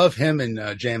 I love him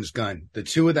and James Gunn. The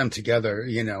two of them together,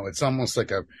 it's almost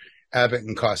like a Abbott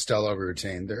and Costello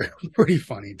routine. They're pretty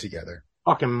funny together.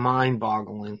 Fucking mind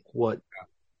boggling. What?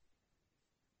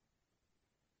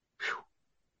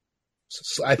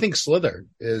 I think Slither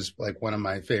is like one of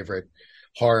my favorite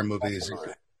horror movies.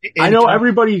 I know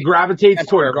everybody gravitates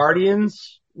toward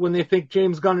Guardians, when they think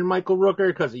James Gunn and Michael Rooker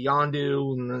because of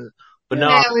Yondu, but no,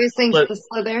 I always think but- the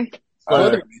Slither.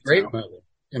 Slither, great movie.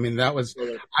 I mean,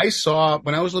 I saw,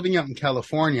 when I was living out in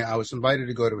California, I was invited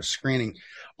to go to a screening.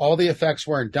 All the effects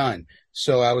weren't done.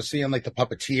 So I was seeing like the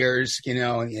puppeteers,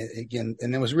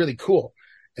 and it was really cool.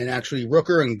 And actually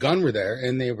Rooker and Gunn were there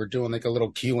and they were doing like a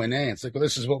little Q&A. It's like, well,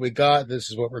 this is what we got. This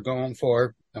is what we're going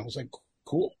for. I was like,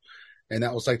 cool. And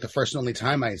that was like the first and only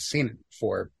time I had seen it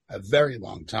for a very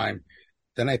long time.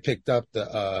 Then I picked up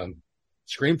the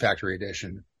Scream Factory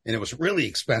edition. And it was really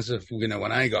expensive,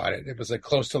 when I got it. It was like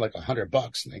close to like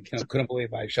 $100, and I couldn't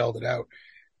believe I shelled it out.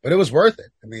 But it was worth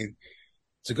it. I mean,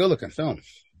 it's a good-looking film.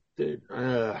 Dude,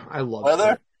 I love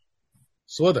Slither.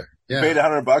 Slither, yeah. You paid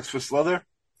 $100 for Slither?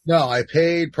 No, I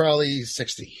paid probably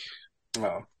 $60.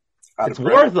 No, it's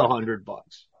worth $100.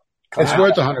 It's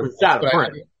worth $100. It's out of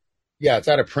print. Yeah, it's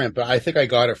out of print. But I think I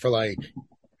got it for it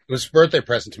was a birthday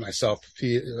present to myself,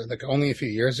 only a few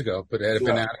years ago. But it had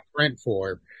been out of print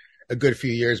for a good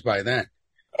few years by then.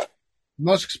 The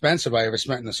most expensive I ever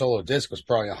spent in the solo disc was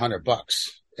probably $100,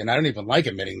 and I don't even like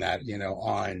admitting that,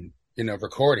 on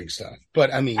recording stuff.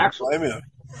 But I mean, actually,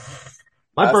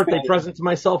 my birthday present to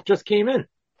myself just came in.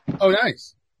 Oh,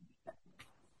 nice!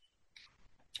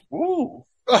 Ooh!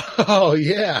 Oh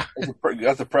yeah,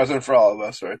 that's a present for all of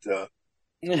us, right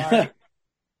there.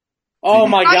 Oh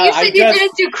my God! You said you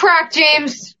didn't do crack,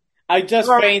 James. I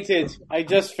just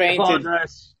fainted.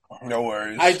 No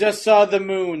worries. I just saw the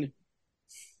moon.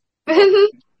 Nice.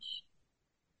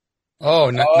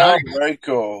 Very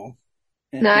cool.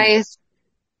 Nice.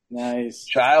 Nice.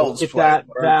 Child's Look play. at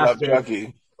that bastard.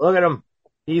 Chucky. Look at him.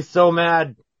 He's so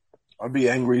mad. I'd be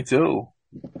angry too.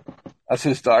 That's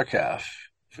his dark half,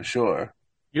 for sure.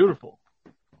 Beautiful.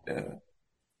 Yeah.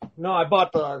 No, I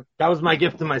bought that was my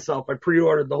gift to myself. I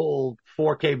pre-ordered the whole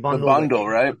 4K bundle. The bundle,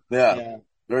 right? Yeah.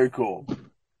 Very cool.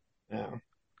 Yeah.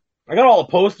 I got all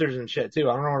the posters and shit too.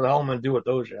 I don't know what the hell I'm gonna do with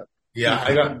those yet. Yeah,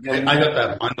 I got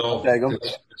that bundle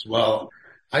as well.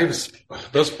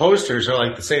 Those posters are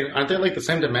like the same. Aren't they like the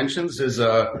same dimensions as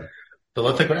the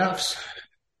lithographs?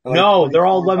 No, they're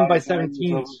all 11 by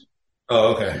 17s.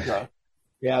 Oh, okay.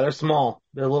 Yeah, they're small.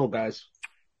 They're little guys.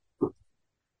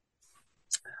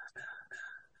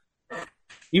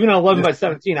 Even at 11 by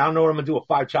 17, I don't know what I'm gonna do with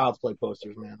 5 Child's Play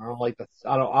posters, man. I don't like that.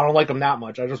 I don't like them that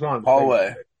much. I just want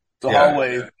hallway.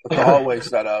 The hallway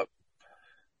setup.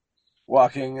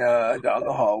 Walking down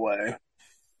the hallway.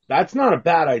 That's not a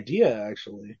bad idea,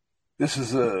 actually. This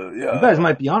is You guys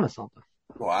might be onto something.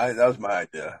 Well, that was my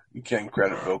idea. You can't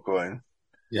credit Bill Coyne.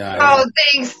 Yeah. Oh,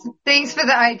 thanks. Thanks for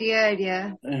the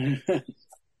idea.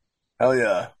 Hell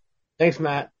yeah. Thanks,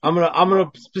 Matt. I'm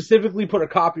gonna specifically put a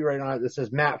copyright on it that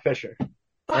says Matt Fisher.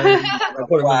 A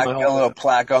little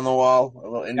plaque on the wall, a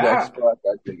little index plaque.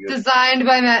 I think designed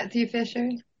by Matthew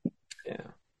Fisher. Yeah,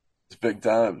 it's big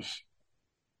times.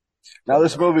 Now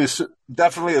this movie is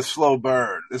definitely a slow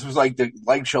burn. This was like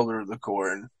Children of the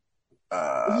Corn.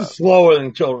 This is slower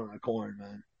than Children of the Corn,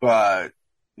 man. But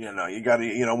you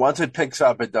gotta, once it picks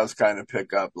up, it does kind of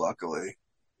pick up. Luckily,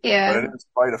 yeah. But it is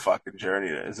quite a fucking journey.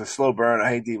 It's a slow burn. I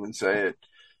hate to even say it.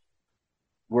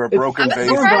 We're a broken base. I'm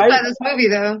surprised by this movie,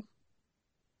 though.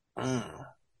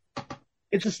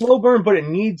 It's a slow burn, but it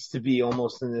needs to be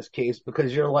almost in this case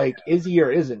because you're like, is he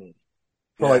or isn't he?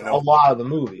 For a lot of the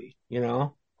movie,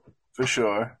 For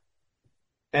sure.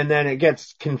 And then it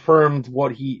gets confirmed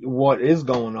what is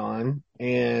going on,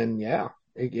 and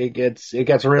it gets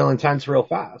real intense real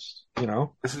fast,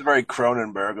 This is very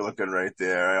Cronenberg looking right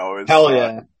there. I always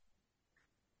yeah.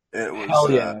 It was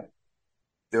hell yeah.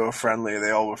 They were friendly.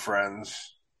 They all were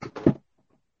friends.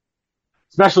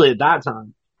 Especially at that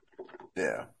time.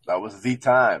 Yeah, that was the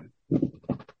time. He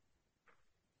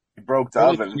broke the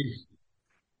oven.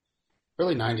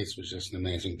 Early 90s was just an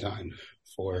amazing time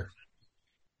for,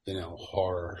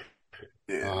 horror.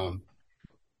 Yeah.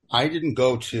 I didn't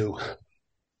go to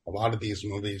a lot of these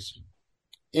movies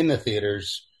in the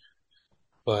theaters,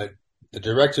 but the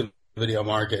direct-to-video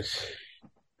market,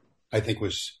 I think,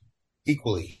 was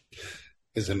equally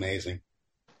as amazing.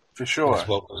 For sure. As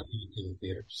well in the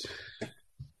theaters.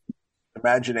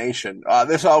 Imagination.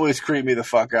 This always creeped me the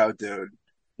fuck out, dude.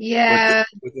 Yeah.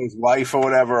 With his wife or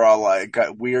whatever, all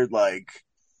got weird,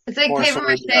 it's like paper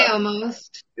mache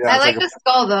almost. Yeah, I like the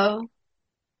skull, though.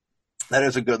 That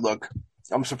is a good look.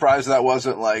 I'm surprised that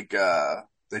wasn't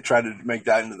they tried to make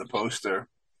that into the poster.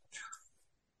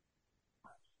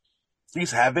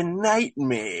 He's having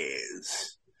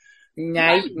nightmares.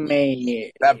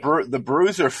 Nightmare. The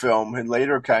Bruiser film had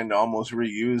later kind of almost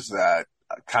reused that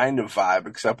kind of vibe,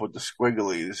 except with the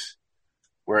squigglies,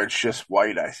 where it's just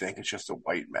white. I think it's just a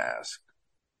white mask.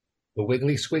 The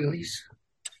Wiggly Squigglies?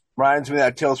 Reminds me of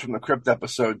that Tales from the Crypt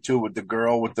episode, too, with the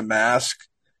girl with the mask.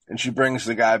 And she brings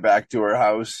the guy back to her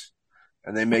house.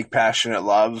 And they make passionate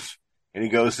love. And he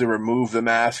goes to remove the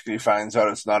mask. And he finds out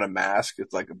it's not a mask.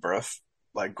 It's like a birth,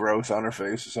 like growth on her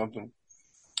face or something.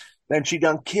 Then she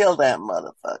done kill that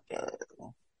motherfucker.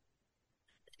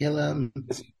 Kill him.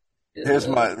 This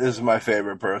is my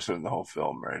favorite person in the whole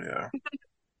film right here.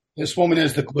 This woman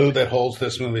is the glue that holds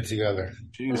this movie together.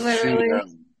 Literally.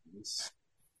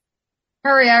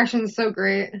 Her reaction is so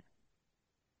great.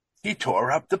 He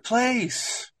tore up the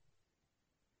place.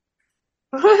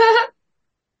 Like,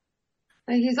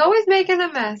 he's always making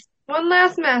a mess. One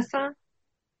last mess, huh?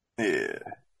 Yeah.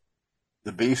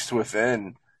 The Beast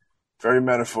Within. Very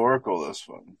metaphorical, this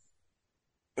one.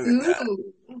 Look at that.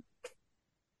 Ooh.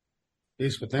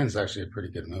 Beast Within is actually a pretty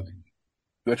good movie.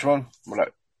 Which one?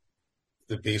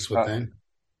 The Beast Within.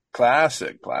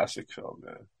 Classic film,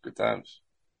 man. Good times.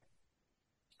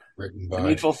 Written by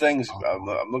Needful Things.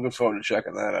 I'm looking forward to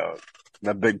checking that out.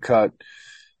 That big cut.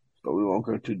 But we won't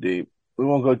go too deep.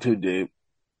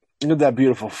 Look at that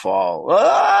beautiful fall.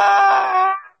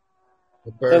 Ah!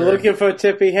 They're looking for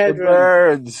Tippy The Hedren.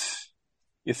 birds.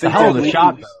 You The think hell they're of a leaves.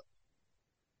 shot, though.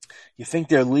 You think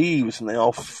they're leaves, and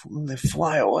they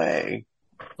fly away.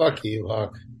 Fuck you,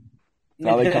 Hawk.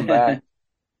 Now they come back.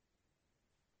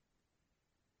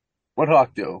 What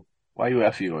Hawk do? Why you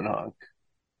F-ing Hawk?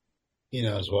 He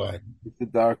knows why. It's the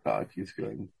Dark Hawk. He's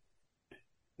good.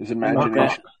 His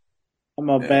imagination. I'm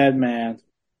a bad man.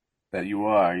 That you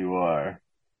are. Are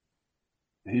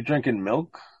you drinking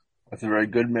milk? That's a very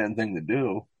good man thing to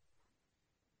do.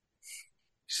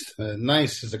 It's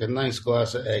like a nice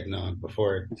glass of eggnog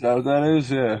before it. Is that what that is?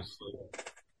 Yeah.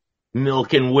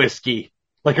 Milk and whiskey.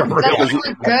 Like a It real. doesn't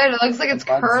look good. It looks like it's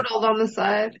curdled on the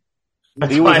side.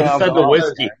 That's He why was I an said the alcoholic.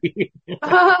 whiskey.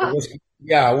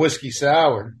 Yeah, whiskey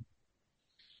sour.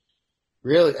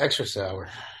 Really extra sour.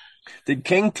 Did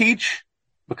King teach?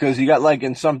 Because he got like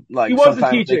in some like He was a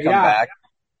sometimes teacher, they come yeah. back.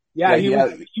 Yeah,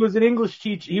 Yeah, he was an English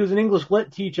teacher. He was an English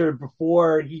lit teacher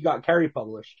before he got Carrie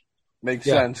published. Makes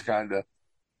Yeah. sense, kind of.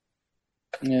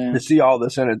 Yeah. To see all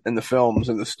this in the films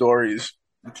and the stories,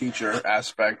 the teacher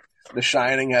aspect. The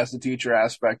Shining has the teacher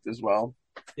aspect as well.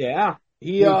 Yeah,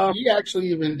 He actually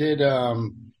even did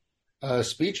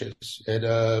speeches at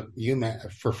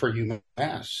UMass for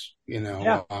UMass.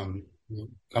 Yeah.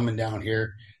 Coming down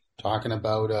here talking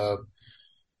about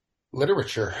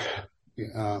literature.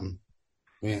 And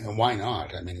why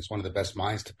not? I mean, he's one of the best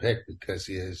minds to pick because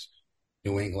he is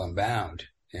New England bound,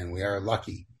 and we are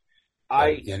lucky.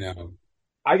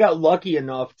 I got lucky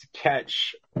enough to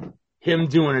catch him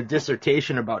doing a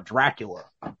dissertation about Dracula.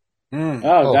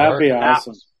 Oh, that'd be That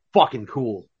awesome. was fucking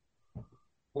cool.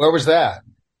 Where was that?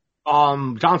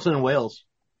 Johnson and Wales.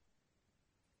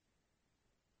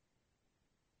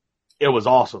 It was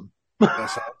awesome.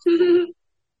 That's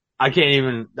I can't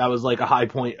even. That was like a high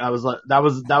point. I was like, that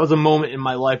was a moment in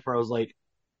my life where I was like,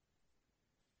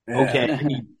 okay,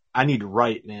 I need to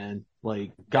write, man.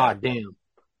 Like, goddamn,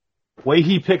 way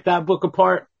he picked that book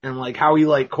apart and like how he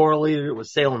like correlated it with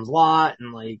Salem's Lot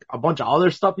and like a bunch of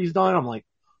other stuff he's done. I'm like,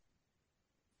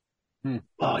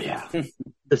 oh yeah,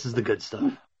 this is the good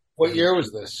stuff. What year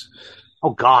was this?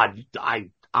 Oh God,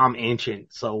 I'm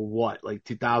ancient. So what? Like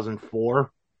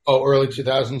 2004? Oh, early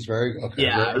 2000s. Very okay.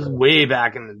 Yeah, it was way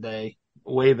back in the day.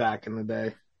 Way back in the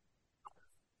day.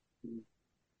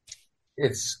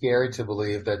 It's scary to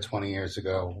believe that 20 years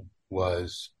ago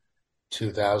was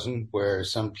 2000, where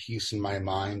some piece in my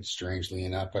mind, strangely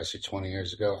enough, I said 20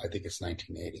 years ago, I think it's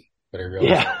 1980. But I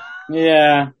realize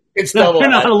Yeah. it's No, double. you're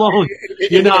not alone.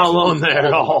 You're not alone there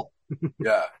at all.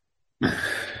 Yeah.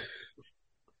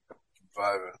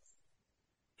 Surviving.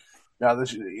 Now,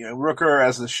 Rooker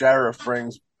as the sheriff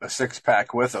brings a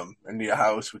 6-pack with him into your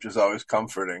house, which is always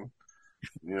comforting.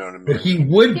 You know what I mean? But he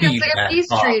would Yeah, be it's like a that peace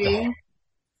cop, treaty.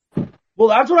 though. Well,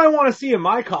 that's what I want to see in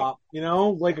my cop. You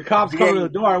know, like a cop's coming to the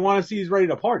door. I want to see he's ready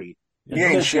to party. He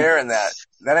ain't sharing that.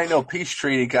 That ain't no peace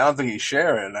treaty. I don't think he's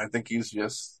sharing. I think he's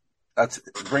just that's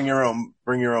bring your own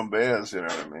beers. You know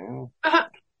what I mean?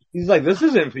 He's like, this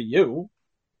isn't for you.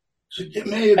 It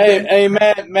may have been- Hey,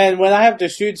 man, when I have to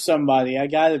shoot somebody, I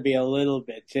gotta be a little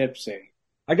bit tipsy.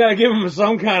 I gotta give him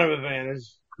some kind of advantage.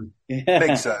 Yeah.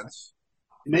 Makes sense.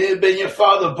 May have been your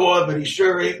father, boy, but he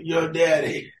sure ain't your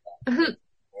daddy.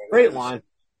 Great line.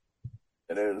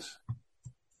 It is.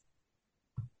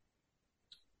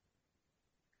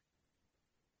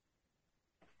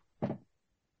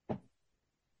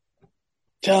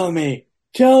 Tell me,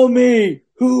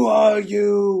 who are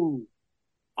you?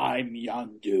 I'm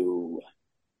Yondu.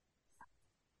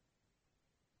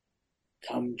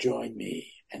 Come join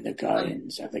me in the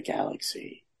Guardians of the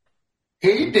Galaxy.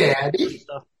 Hey, Daddy.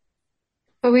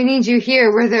 But we need you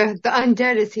here where the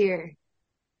undead is here.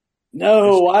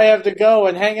 No, I have to go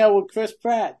and hang out with Chris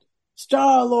Pratt.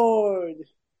 Star-Lord.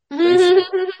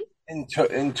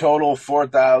 In total,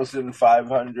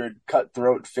 4,500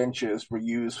 cutthroat finches were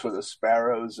used for the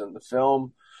sparrows in the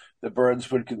film. The birds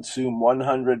would consume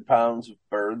 100 pounds of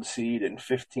bird seed and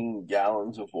 15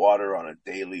 gallons of water on a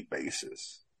daily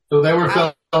basis. So they were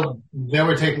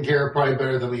taken care of probably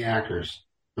better than the actors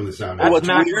from the sound. That's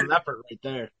maximum effort right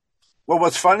there. Well,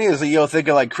 what's funny is that you'll think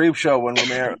of like Creepshow when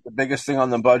the biggest thing on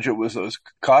the budget was those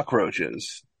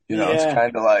cockroaches. You know, It's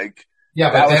kind of like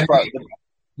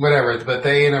whatever. But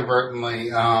they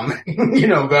inadvertently,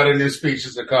 got a new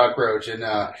species of cockroach in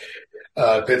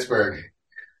Pittsburgh.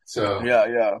 So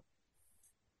yeah.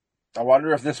 I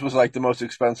wonder if this was like the most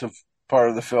expensive part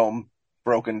of the film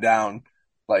broken down,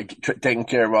 like taking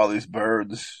care of all these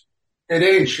birds. It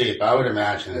ain't cheap, I would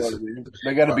imagine.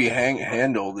 They got to be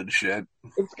handled and shit.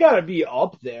 It's got to be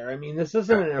up there. I mean, this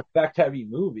isn't an effect-heavy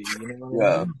movie. You know what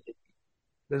I mean?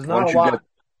 There's not a lot.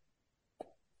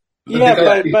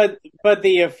 But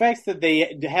the effects that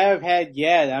they have had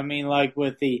yet, I mean, like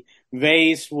with the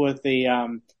vase, with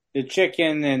the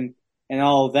chicken and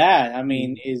all that, I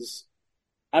mean,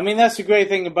 that's the great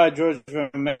thing about George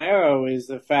Romero is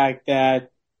the fact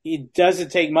that it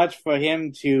doesn't take much for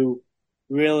him to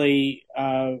really,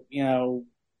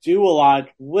 do a lot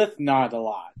with not a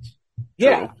lot.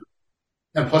 Yeah.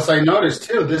 And plus I noticed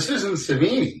too, this isn't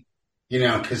Savini,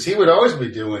 because he would always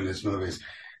be doing his movies.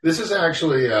 This is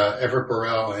actually Everett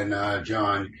Burrell and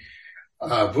John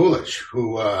Vulich,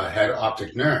 who had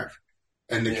Optic Nerve.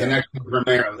 And the connection with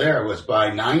Romero there was by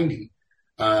 90.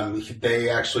 They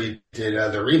actually did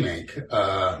the remake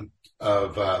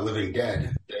of Living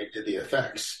Dead. They did the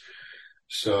effects.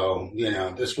 So,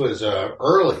 this was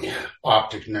early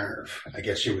Optic Nerve, I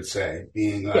guess you would say,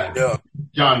 being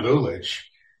John Vulich.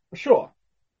 Sure.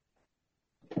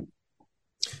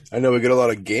 I know we get a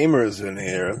lot of gamers in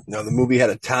here. Now, the movie had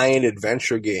a tie-in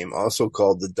adventure game, also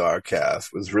called The Dark Half.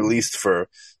 It was released for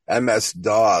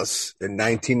MS-DOS in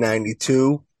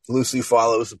 1992. Loosely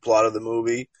follows the plot of the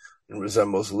movie and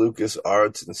resembles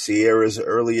LucasArts and Sierra's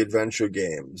early adventure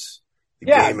games.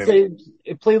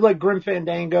 It played like Grim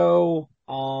Fandango.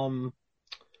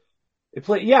 It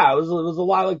was a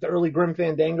lot like the early Grim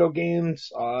Fandango games.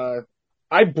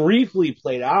 I briefly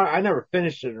played it. I never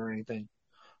finished it or anything.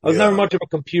 I was never much of a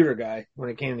computer guy when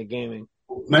it came to gaming.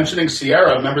 Mentioning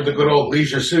Sierra, remember the good old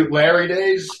Leisure Suit Larry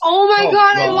days? Oh my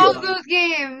God, I love those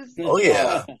games. Oh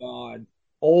yeah. Oh, God.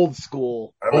 Old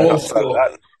school. Old school.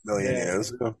 That million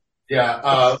years.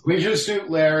 Yeah. Leisure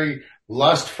Suit Larry,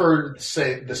 Lust for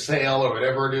the Sale or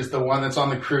whatever it is, the one that's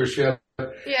on the cruise ship.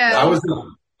 Yeah.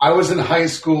 I was in high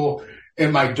school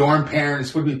and my dorm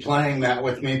parents would be playing that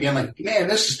with me, being like, man,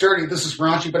 this is dirty, this is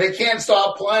raunchy, but I can't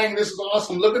stop playing. This is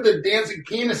awesome. Look at the dancing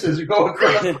penises that go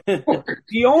across the board.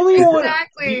 The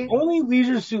only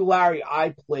Leisure Suit Larry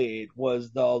I played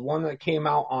was the one that came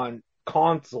out on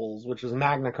consoles, which was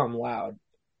Magna Cum Laude.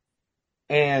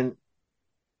 And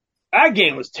that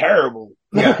game was terrible.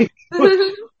 Yeah.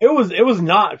 It was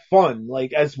not fun.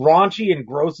 Like, as raunchy and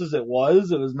gross as it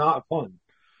was not fun.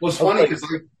 What's funny is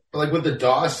like with the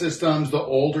DOS systems, the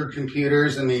older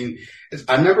computers. I mean,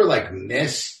 I remember like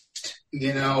Myst.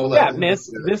 Myst.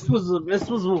 This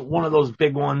was one of those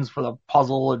big ones for the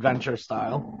puzzle adventure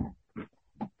style.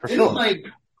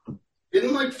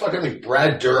 Didn't fucking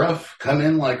Brad Dourif come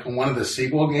in like one of the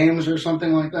sequel games or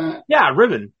something like that? Yeah,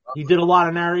 Riven. He did a lot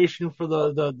of narration for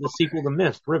the sequel to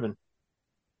Myst, Riven.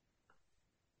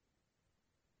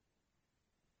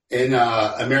 And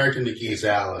American McGee's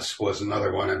Alice was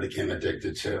another one I became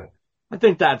addicted to. I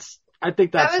think that's that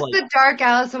was the Dark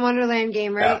Alice in Wonderland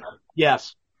game, right? Yeah.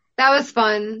 Yes. That was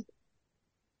fun.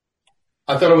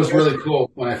 I thought it was really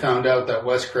cool when I found out that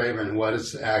Wes Craven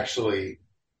was actually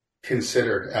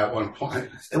considered at one point.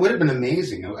 It would have been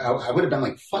amazing. I would have been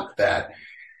like, fuck that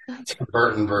Tim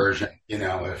Burton version, if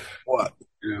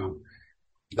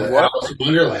the Alice in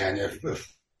Wonderland, if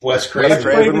Wes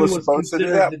Craven was supposed to do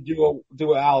that.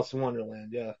 Do Alice in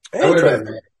Wonderland, yeah. That would have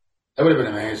been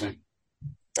amazing.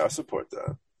 I support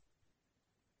that.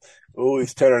 Oh,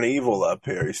 he's turning evil up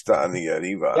here. He's starting to get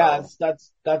evil. Yeah,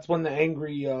 that's when the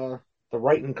angry the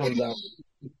writing comes out.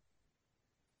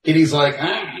 Kitty's like,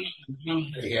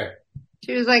 here.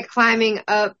 She was like climbing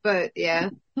up, but yeah.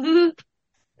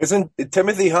 Isn't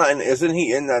Timothy Hutton? Isn't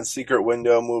he in that Secret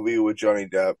Window movie with Johnny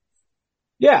Depp?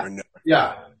 Yeah.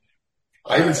 Yeah.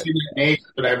 I haven't seen that name,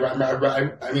 but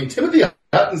I mean, Timothy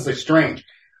Hutton's like strange.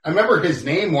 I remember his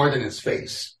name more than his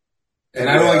face. And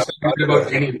I don't like talking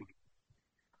about anyone.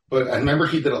 But I remember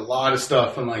he did a lot of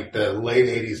stuff in like the late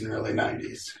 80s and early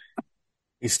 90s.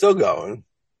 He's still going.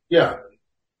 Yeah.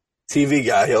 TV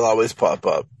guy, he'll always pop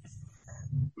up.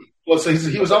 Well, so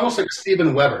he was almost like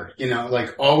Steven Weber, you know,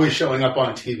 like always showing up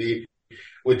on TV,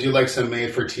 would do like some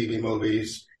made-for-TV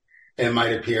movies and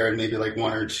might appear in maybe like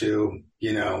one or two,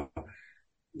 you know,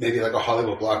 maybe like a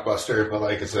Hollywood blockbuster, but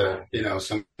like it's a, you know,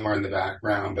 somewhere in the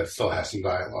background, but still has some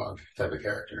dialogue type of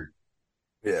character.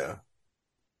 Yeah.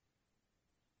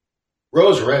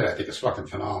 Rose Red, I think, is fucking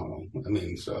phenomenal. I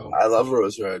mean, so. I love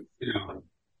Rose Red. You know, I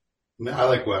mean, I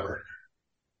like Weber.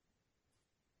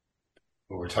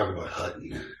 But we're talking about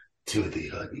Hutton. Timothy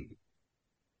Hutton.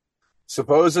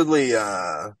 Supposedly,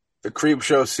 the creep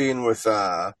show scene with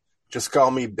Just Call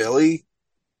Me Billy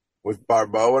with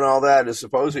Barbeau and all that is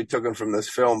supposedly taken from this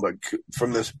film, but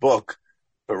from this book,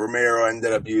 but Romero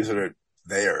ended up using it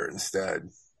there instead.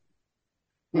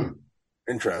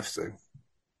 Interesting.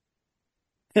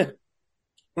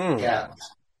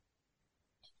 Cats.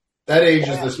 That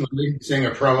ages this movie, seeing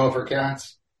a promo for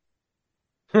Cats.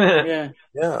 Yeah.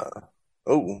 Yeah.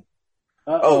 Oh.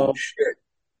 Uh-oh. Oh, shit.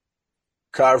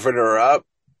 Carving her up.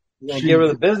 Gonna give her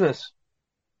the business.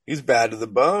 He's bad to the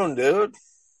bone, dude.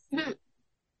 He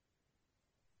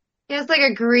has like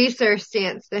a greaser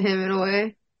stance to him in a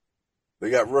way. They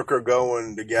got Rooker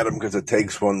going to get him because it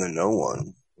takes one to know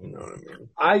one. You know what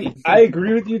I mean? I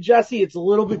agree with you, Jesse. It's a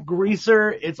little bit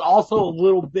greaser. It's also a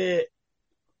little bit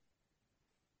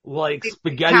like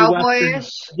spaghetti Cowboyish.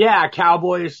 western. Yeah,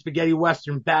 cowboyish, spaghetti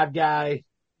western, bad guy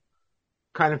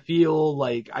kind of feel.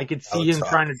 Like I could see him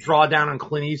trying to draw down on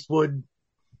Clint Eastwood.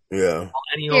 Yeah.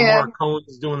 Ennio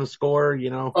Morricone's doing the score, you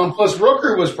know. Plus,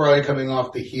 Rooker was probably coming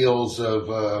off the heels of,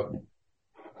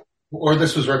 or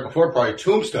this was right before, probably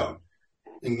Tombstone.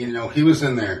 And, you know, he was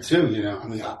in there too, you know. I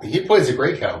mean, he plays a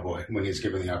great cowboy when he's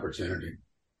given the opportunity.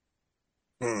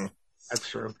 That's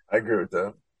true. I agree with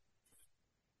that.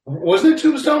 Wasn't it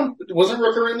Tombstone? Wasn't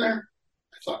Rooker in there?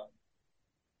 I thought.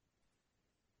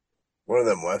 One of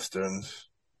them westerns.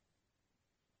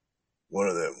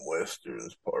 Partner.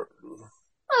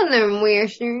 On them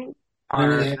weird.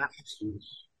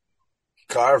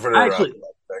 Carving her up like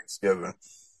Thanksgiving.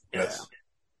 Yeah. Yes.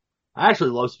 I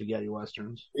actually love spaghetti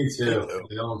westerns. Me too.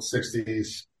 The old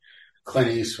 60s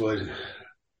Clint Eastwood.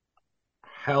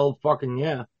 Hell fucking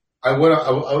yeah. I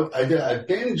did a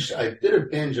binge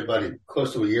about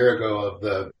close to a year ago of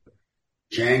the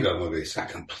Django movies. I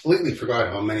completely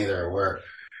forgot how many there were.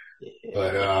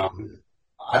 But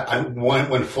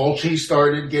when Fulci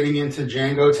started getting into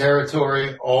Django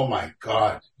territory, oh my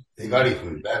God, they got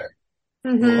even better.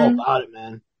 Mm-hmm. All about it,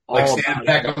 man. Like Sam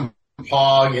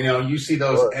Peckinpah, you know, you see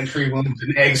those entry wounds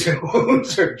and exit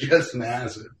wounds are just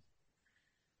massive.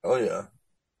 Oh yeah.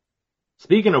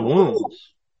 Speaking of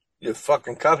wounds, you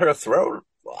fucking cut her throat.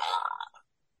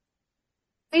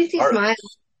 At least he smiled.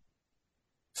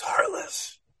 It's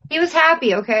heartless. He was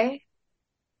happy, okay?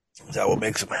 Is that what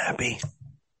makes him happy?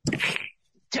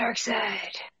 Dark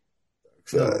side.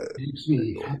 Makes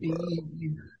me happy.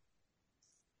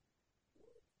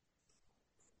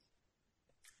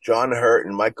 John Hurt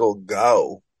and Michael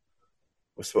Gough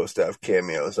were supposed to have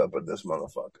cameos up in this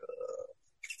motherfucker.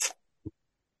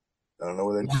 I don't know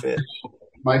where they'd fit.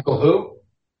 Michael who?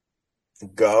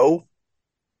 Gough.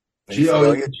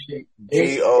 Gough.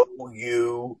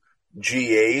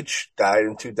 Died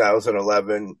in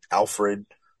 2011. Alfred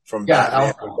from Batman.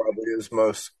 Alfred. Probably his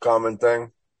most common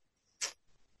thing.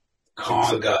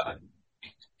 Conga.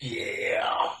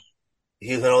 Yeah.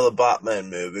 He's in all the Batman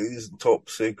movies. Top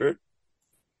secret.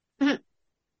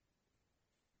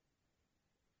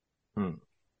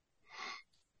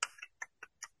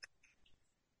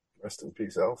 Rest in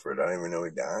peace, Alfred. I didn't even know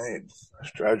he died.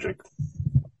 That's tragic.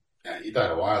 Yeah, he died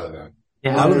a while ago.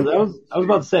 yeah, I was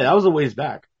about to say that was a ways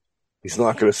back. He's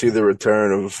not going to see the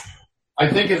return of. I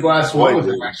think his last one was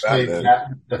actually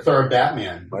Batman. the third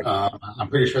Batman. I'm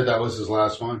pretty sure that was his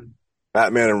last one.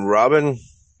 Batman and Robin?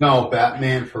 No,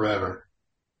 Batman Forever.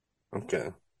 Okay.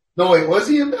 No, wait, was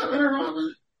he in Batman and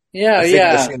Robin? Yeah, I think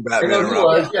yeah. I've seen Batman and He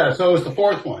Robin. was, yeah, so it was the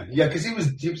fourth one. Yeah, because he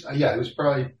was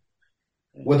probably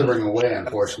withering away,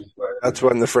 unfortunately. That's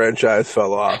when the franchise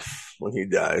fell off, when he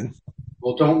died.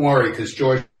 Well, don't worry, because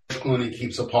George Clooney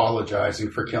keeps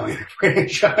apologizing for killing the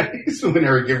franchise when they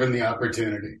were given the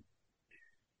opportunity.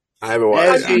 I haven't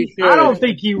watched Yes, it. I don't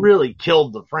think he really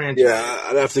killed the franchise. Yeah,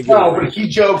 I'd have to give No, him but he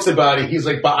jokes about it. He's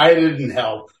like, but I didn't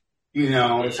help. You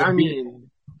know, it's I mean,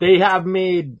 they have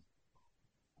made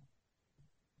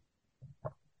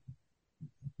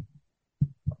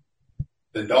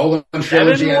the Nolan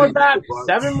trilogy.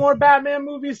 seven more Batman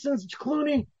movies since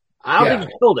Clooney. I don't think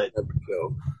he killed it.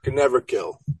 Can never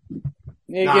kill.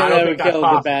 You Nah, I can don't never think that's kill the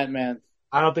possible. Batman.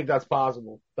 I don't think that's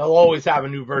possible. They'll always have a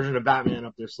new version of Batman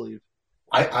up their sleeve.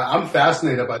 I'm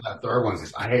fascinated by that third one.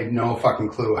 I had no fucking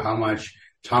clue how much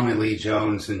Tommy Lee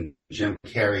Jones and Jim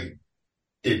Carrey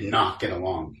did not get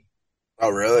along. Oh,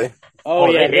 really? Oh,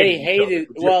 Oh, yeah, they they hated hated.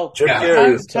 Well, Jim Yeah.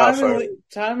 Carrey is tough.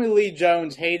 Tommy Lee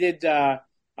Jones hated Jim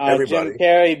Everybody.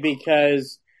 Carrey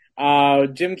because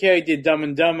Jim Carrey did Dumb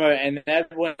and Dumber, and that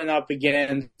went up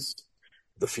against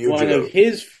The one of Fugitive.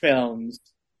 his films.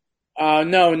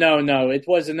 No. It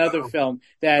was another film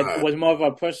that was more of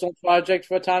a personal project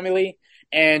for Tommy Lee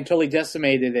and totally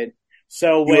decimated it.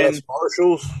 So when U.S.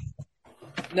 Marshals.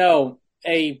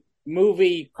 a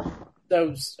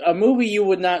movie you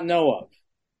would not know of.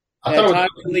 I That thought Tommy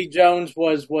it was, Lee Jones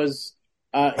was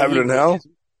Heaven and Hell?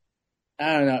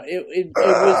 I don't know.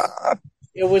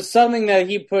 It was something that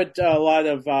he put a lot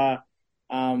of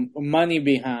money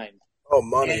behind. Oh,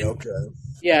 money. And- Okay.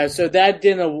 Yeah, so that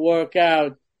didn't work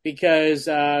out because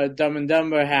Dumb and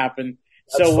Dumber happened.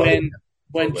 That's So funny.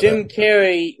 when Jim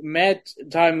Carrey met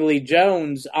Tommy Lee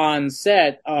Jones on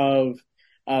set of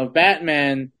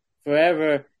Batman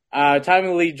Forever, Tommy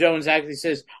Lee Jones actually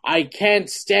says, "I can't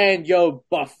stand your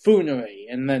buffoonery,"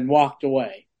 and then walked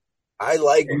away. I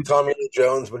like Tommy Lee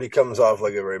Jones, but he comes off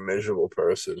like a very miserable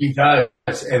person. he does.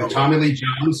 And Tommy Lee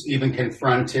Jones even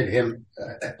confronted him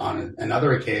on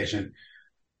another occasion.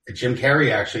 Jim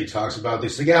Carrey actually talks about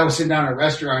this. Like, yeah, I was sitting down at a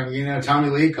restaurant, Tommy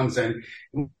Lee comes in,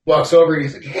 walks over, and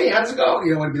he's like, "Hey, how's it going?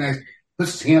 It'd be nice."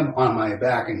 Puts his hand on my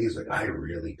back, and he's like, "I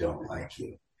really don't like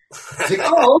you." It's like,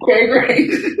 "Oh, okay,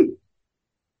 great."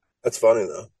 That's funny,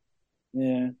 though.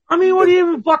 Yeah. I mean, what do you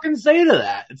even fucking say to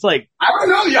that? It's like, I don't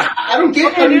know. Yeah, I don't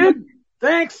get okay, dude,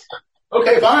 thanks.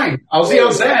 Okay, fine. I'll see you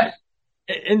on set.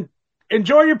 And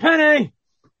enjoy your penne.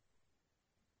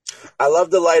 I love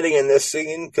the lighting in this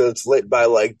scene because it's lit by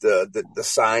like the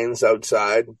signs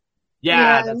outside.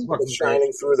 Yeah, that's fucking It's great.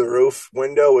 shining through the roof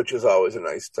window, which is always a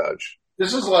nice touch.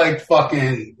 This is like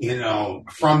fucking,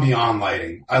 from beyond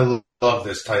lighting. I love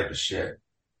this type of shit.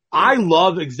 I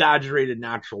love exaggerated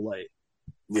natural light.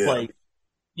 Yeah. Like,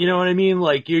 you know what I mean?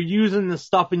 Like, you're using the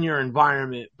stuff in your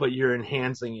environment, but you're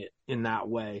enhancing it in that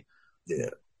way. Yeah.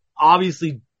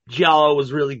 Obviously, Jello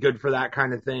was really good for that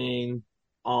kind of thing.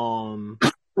 And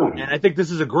I think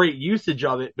this is a great usage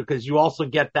of it because you also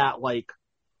get that, like,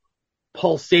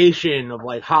 pulsation of,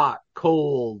 like, hot,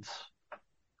 cold,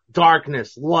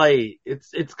 darkness, light.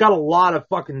 It's got a lot of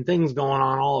fucking things going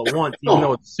on all at once, even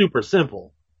though it's super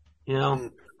simple. You know?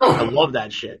 I love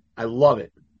that shit. I love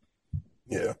it.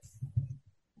 Yeah.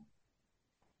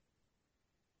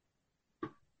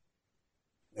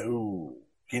 Ooh,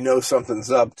 he knows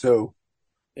something's up too.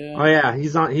 Yeah. Oh yeah,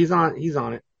 he's on it.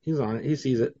 He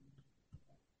sees it.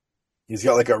 He's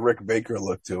got like a Rick Baker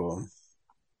look to him.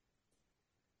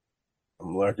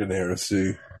 I'm lurking here to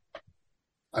see.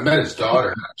 I met his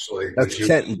daughter, actually. That's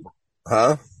Kent.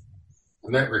 Huh? I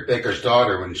met Rick Baker's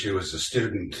daughter when she was a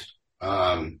student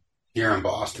here in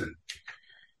Boston.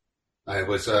 I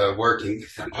was working,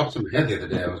 I popped in my head the other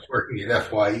day, I was working at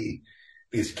FYE.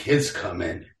 These kids come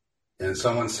in, and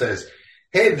someone says,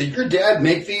 "Hey, did your dad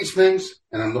make these things?"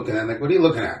 And I'm looking at him like, "What are you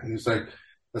looking at?" And he's like,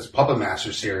 "This Puppet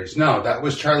Master series." "No, that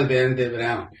was Charlie Band and David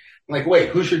Allen." I'm like, "Wait,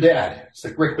 who's your dad?" It's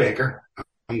like, "Rick Baker."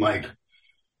 I'm like,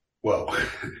 whoa.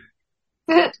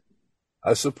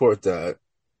 I support that.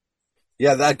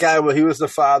 Yeah, that guy, he was the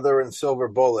father in Silver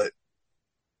Bullet,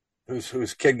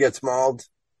 whose kid gets mauled.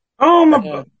 Oh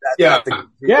my! Yeah. Yeah.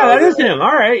 Yeah, that is him.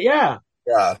 All right, yeah.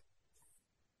 Yeah,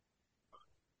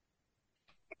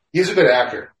 He's a good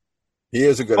actor. he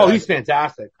is a good Oh, actor. he's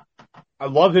fantastic. I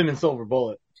love him in Silver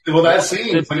Bullet. Well, that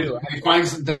scene, It's when too. he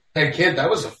finds that kid, that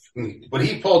was, what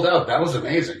he pulled out, that was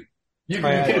amazing. You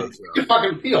can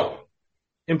fucking feel.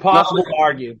 Impossible to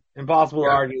argue. Impossible to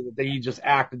argue that he just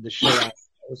acted the shit out.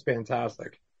 It was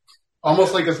fantastic.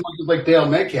 Almost like as much as like Dale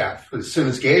Metcalf, as soon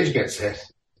as Gage gets hit.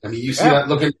 I mean, you see Yeah. that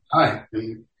look in the eye. I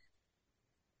mean,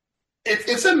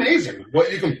 it's amazing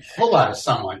what you can pull out of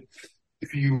someone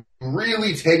if you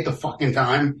really take the fucking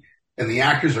time and the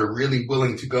actors are really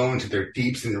willing to go into their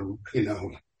deeps and,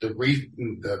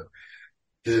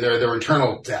 their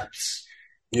internal depths.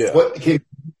 Yeah, What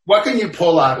can you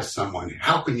pull out of someone?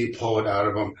 How can you pull it out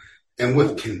of them? And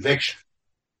with conviction.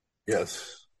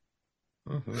 yes.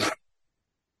 Mm-hmm.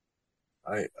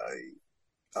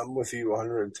 I'm with you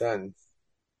 110.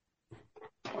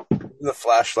 The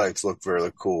flashlights look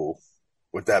really cool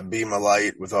with that beam of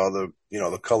light with all the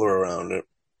the color around it.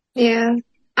 Yeah.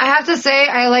 I have to say,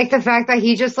 I like the fact that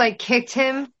he just like kicked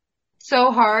him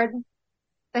so hard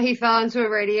that he fell into a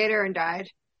radiator and died.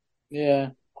 Yeah.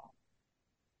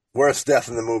 Worst death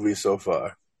in the movie so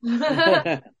far.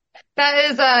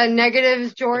 That is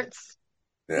negative jorts.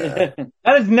 Yeah.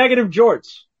 That is negative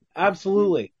jorts.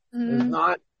 Absolutely. Mhm.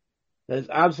 That is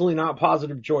absolutely not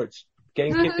positive jorts.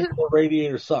 Getting kicked into a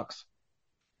radiator sucks.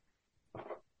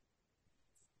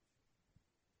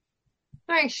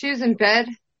 Wearing shoes in bed.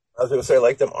 I was gonna say,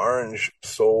 like them orange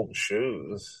soled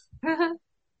shoes. It's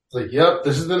like, yep,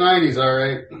 this is the 90s, all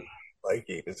right.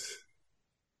 Nikes.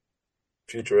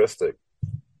 Futuristic.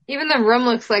 Even the room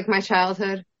looks like my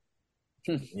childhood.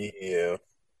 Yeah.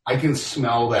 I can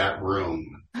smell that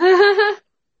room.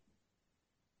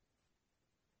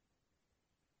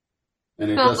 And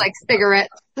it Smells doesn't, like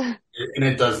cigarettes. and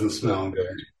it doesn't smell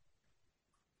good.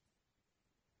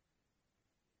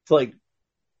 It's like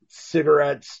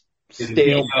cigarettes, And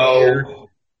stale beer,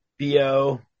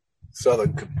 BO,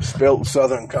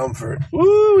 Southern comfort.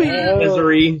 woo, Oh.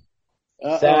 misery,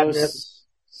 Uh-oh. sadness,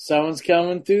 Someone's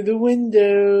coming through the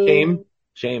window.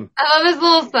 shame. I love his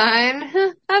little sign.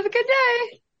 Have a good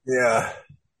day. Yeah.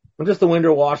 I'm just a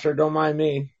window washer. Don't mind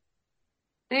me.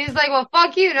 And he's like, well,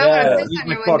 fuck you. Now I'm going to piss eat on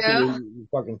my your fucking, window. you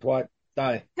fucking twat.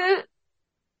 Die.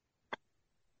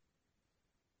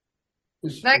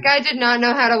 That guy did not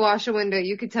know how to wash a window.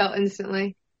 You could tell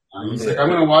instantly. He's like, I'm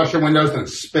going to wash your windows and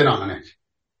spit on it.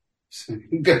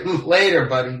 Good later,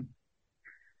 buddy.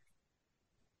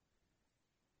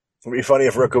 It'd be funny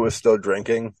if Rooker was still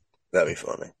drinking. That'd be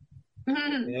funny.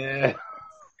 Yeah.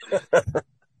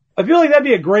 I feel like that'd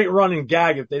be a great running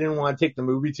gag if they didn't want to take the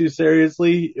movie too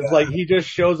seriously. If like he just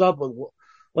shows up with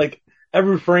like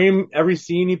every frame, every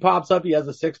scene he pops up, he has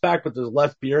a 6-pack, but there's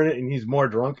less beer in it and he's more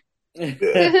drunk.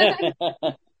 Yeah.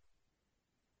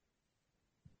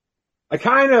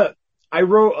 I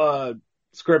wrote a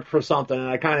script for something and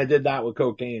I kind of did that with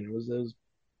cocaine.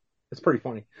 It's pretty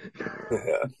funny.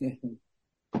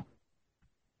 Yeah.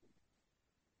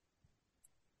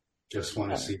 Just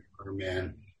want to see her,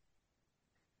 man.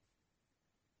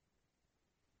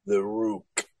 The Rook.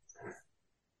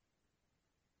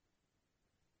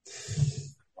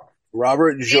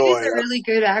 Robert Joy. These are really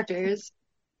good actors.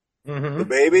 Mm-hmm. The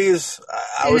babies?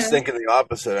 I was Yeah. thinking the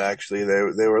opposite, actually.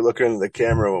 They were looking at the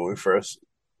camera when we first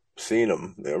seen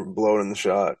them. They were blown in the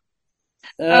shot.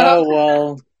 Oh,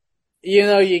 well. You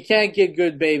know, you can't get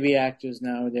good baby actors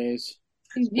nowadays.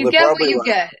 You Well, get what probably you like-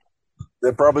 get.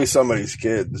 They're probably somebody's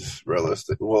kids,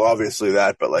 realistic. Well, obviously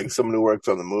that, but like someone who works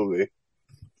on the movie.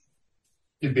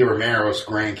 It'd be Romero's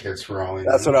grandkids for all we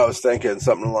know. That's what I was thinking,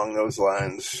 something along those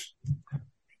lines.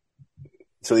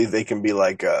 So they can be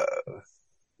like,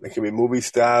 they can be movie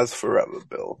stars forever,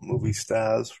 Bill. Movie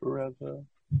stars forever.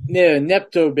 Yeah,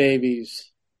 Nepto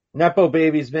babies. Nepo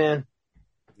babies, man.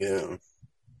 Yeah.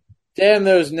 Damn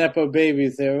those Nepo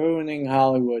babies. They're ruining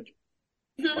Hollywood.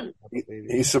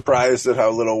 He's surprised at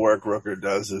how little work Rooker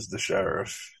does as the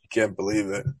sheriff. He can't believe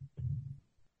it.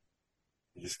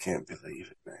 You just can't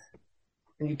believe it, man.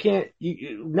 And you can't,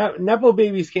 Nepo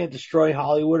babies can't destroy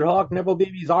Hollywood, Hawk. Nepo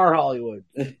babies are Hollywood.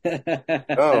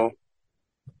 Oh.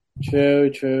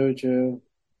 True.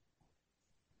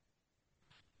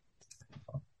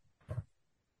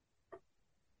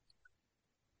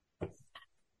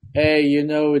 Hey, you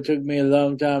know, it took me a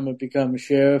long time to become a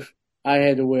sheriff. I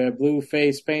had to wear blue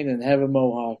face paint and have a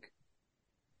mohawk.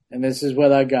 And this is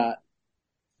what I got.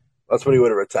 That's what he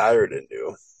would have retired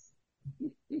into.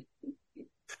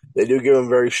 They do give him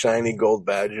very shiny gold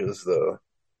badges, though.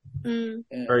 Mm.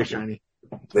 Yeah. Very shiny.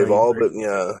 They've Very, all very been,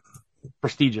 yeah.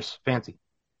 prestigious, fancy.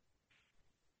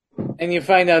 And you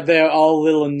find out they're all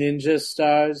little ninja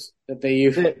stars that they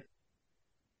use.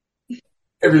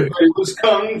 Everybody was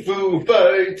kung fu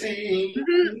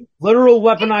fighting. Literal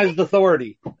weaponized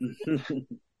authority.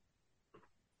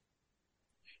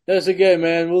 That's okay,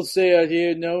 man. We'll stay out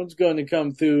here. No one's going to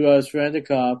come through us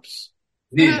rent-a-cops.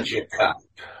 Ninja cop.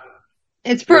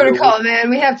 It's protocol,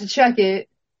 man. We have to check it.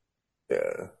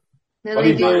 Yeah. Then What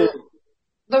they do you do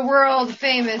the world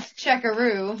famous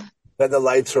checkaroo. Then the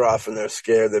lights are off and they're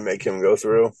scared. They make him go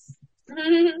through.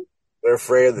 They're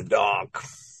afraid of the dark.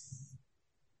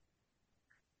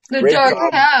 The Great dark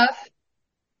job. half.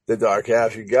 The dark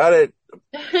half. You got it.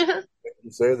 You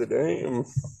say the name.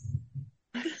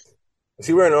 Is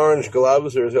he wearing orange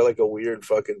gloves or is there like a weird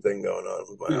fucking thing going on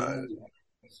with my eyes?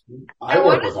 I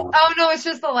work with them. Oh no, it's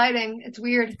just the lighting. It's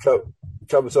weird.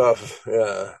 Comes off.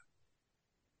 Yeah.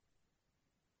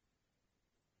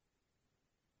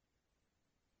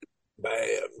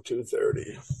 Bam.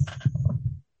 2:30.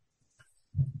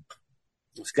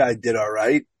 This guy did all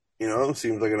right. You know,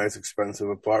 seems like a nice expensive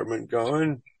apartment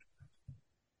going.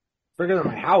 Bigger than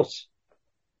my house.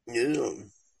 Yeah.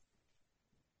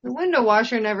 The window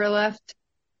washer never left.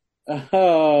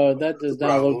 Oh, that does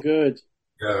not look good.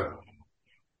 Yeah.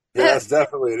 Yeah, that's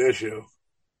definitely an issue.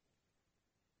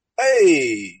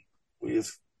 Hey, we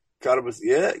just cut him.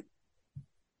 Yeah,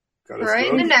 cut his Right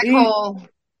in the throat. neck hole.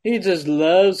 He just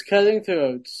loves cutting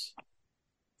throats.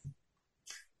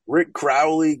 Rick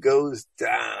Crowley goes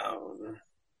down.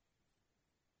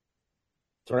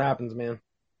 That's what happens, man.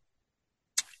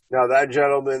 Now that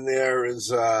gentleman there is,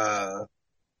 for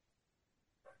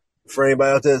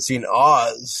anybody out there that's seen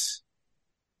Oz,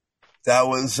 that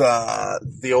was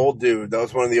the old dude. That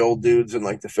was one of the old dudes in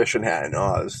like the fishing hat in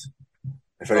Oz.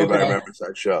 If anybody remembers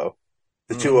that show,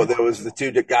 there was the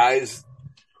two guys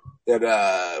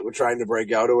that were trying to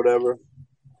break out or whatever.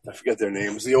 I forget their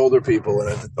names. The older people in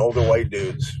it, the older white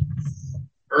dudes.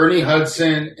 Ernie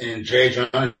Hudson and J.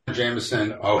 Jonah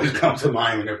Jameson always come to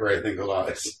mind whenever I think of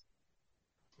Oz.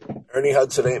 Ernie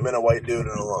Hudson ain't been a white dude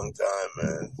in a long time,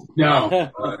 man.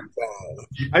 No.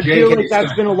 I feel like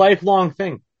that's been a lifelong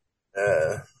thing.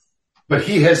 Yeah. But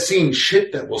he has seen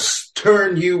shit that will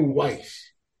turn you white.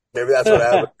 Maybe that's what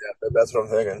happened. Yeah, maybe that's what I'm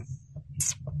thinking.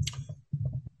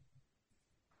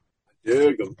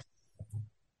 Dig him.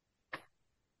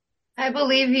 I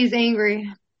believe he's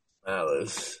angry.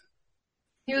 Alice.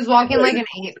 He was walking like an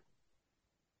ape.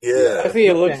 Yeah. I think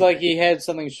it looked like he had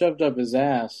something shoved up his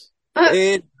ass.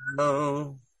 You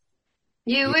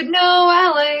would know,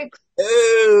 Alex.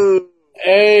 Ew.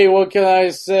 Hey, what can I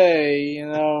say? You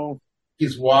know,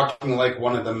 He's walking like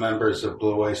one of the members of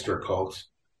Blue Oyster Cult.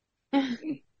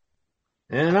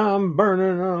 And I'm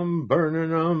burning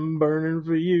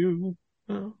for you.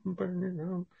 I'm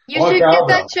burning. You should get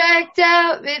that checked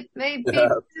out. It may be.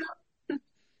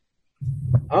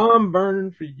 I'm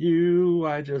burning for you.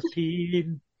 I just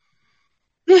peed.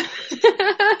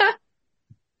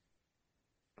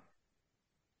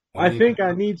 I think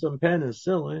I need some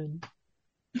penicillin.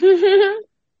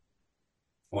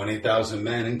 20,000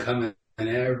 men coming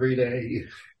every day.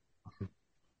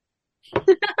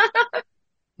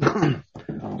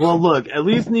 Well, look, at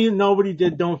least nobody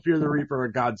did Don't Fear the Reaper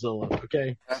or Godzilla,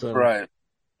 okay? That's right.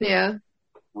 Yeah.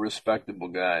 Respectable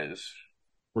guys.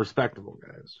 Respectable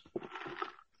guys.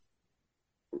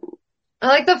 I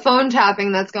like the phone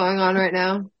tapping that's going on right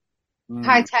now.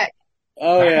 High tech.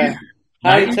 oh yeah,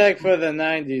 high tech for the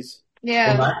 90s.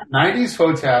 Yeah. The 90s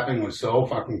phone tapping was so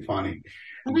fucking funny.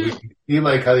 You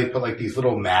like how they put like these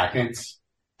little magnets.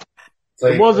 It's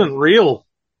like, It wasn't real.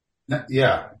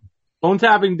 Yeah. Phone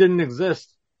tapping didn't exist.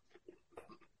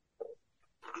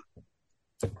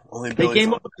 They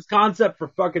came up with this concept for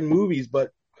fucking movies, but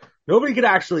nobody could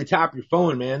actually tap your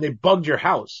phone, man. They bugged your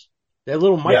house. They had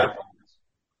little microphones.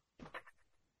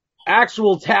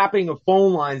 Actual tapping of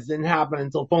phone lines didn't happen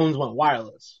until phones went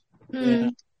wireless. Yeah,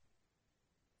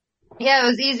 it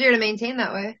was easier to maintain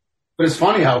that way. But it's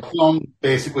funny how film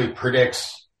basically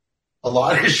predicts a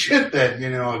lot of shit that, you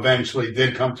know, eventually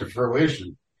did come to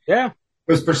fruition. Yeah.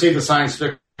 It was perceived as science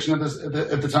fiction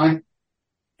at the time.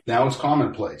 Now it's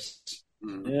commonplace.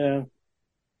 Yeah.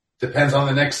 Depends on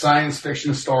the next science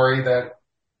fiction story that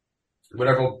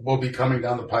whatever will be coming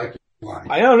down the pipeline.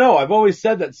 I don't know. I've always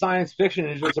said that science fiction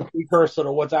is just a precursor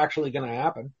to what's actually going to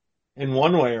happen in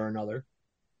one way or another.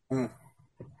 Yeah,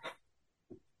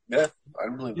 I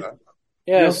believe that.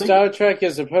 Yeah, Star Trek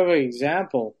is a perfect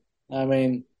example. I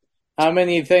mean, how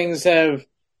many things have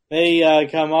they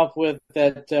come up with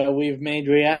that we've made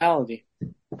reality?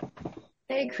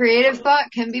 Hey, creative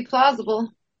thought can be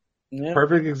plausible. Yeah.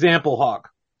 Perfect example, Hawk.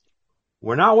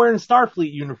 We're not wearing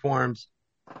Starfleet uniforms,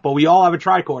 but we all have a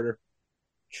tricorder.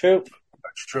 True.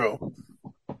 That's true.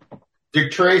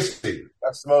 Dick Tracy.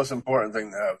 That's the most important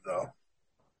thing to have, though.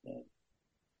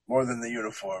 More than the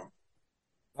uniform.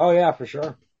 Oh, yeah, for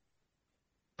sure.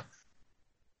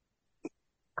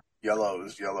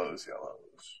 Yellows.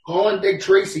 Call in Dick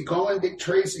Tracy.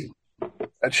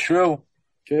 That's true.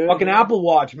 True. Fucking Apple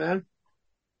Watch, man.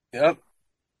 Yep.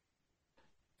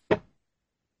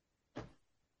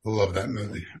 I love that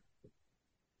movie.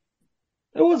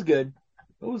 It was good.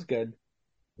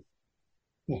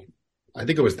 I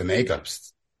think it was the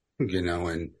makeups, you know,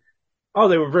 and Oh,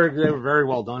 they were very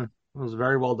well done. It was a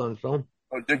very well done film.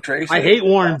 Oh, Dick Tracy. I hate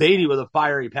Warren Beatty with a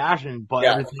fiery passion, but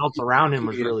everything else around him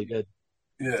was really good.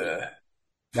 Yeah.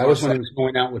 that was when he was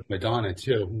going out with Madonna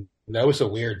too. That was a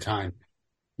weird time,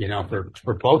 you know,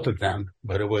 for both of them.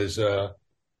 But it was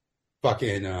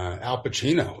fucking Al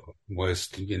Pacino was,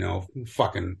 you know,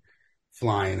 fucking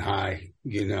flying high,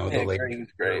 you know, the late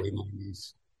early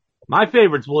 90s. My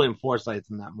favorite's William Forsythe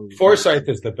in that movie. Forsythe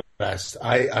is the best.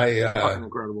 Fucking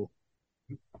incredible.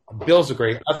 Bill's a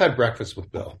great. I've had breakfast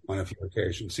with Bill on a few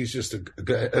occasions. He's just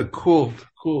a cool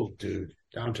dude,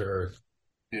 down to earth.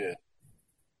 Yeah.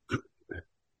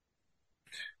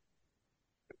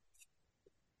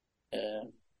 Yeah.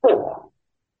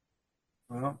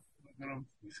 Well, him.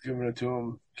 He's giving it to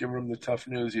him, giving him the tough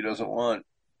news he doesn't want.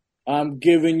 I'm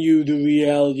giving you the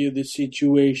reality of the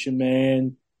situation,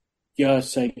 man. You're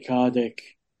psychotic.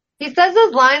 He says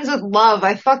those lines with love.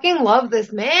 I fucking love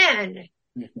this man.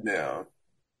 Yeah.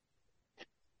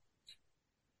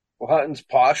 Well, Hutton's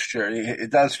posture,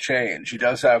 it does change. He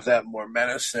does have that more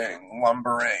menacing,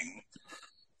 lumbering,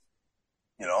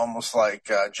 almost like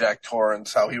Jack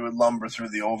Torrance, how he would lumber through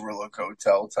the Overlook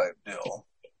Hotel type deal.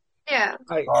 Yeah.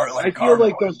 I feel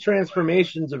like those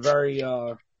transformations are very,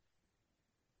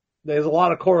 there's a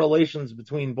lot of correlations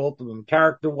between both of them,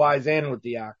 character-wise and with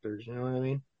the actors, you know what I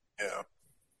mean? Yeah.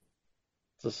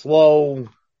 It's a slow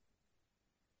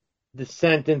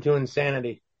descent into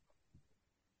insanity.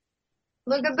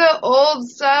 Look at the old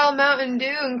style Mountain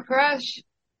Dew and Crush.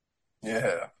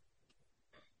 Yeah.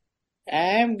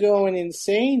 I'm going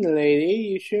insane, lady.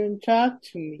 You shouldn't talk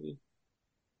to me.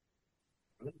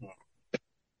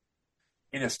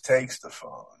 He just takes the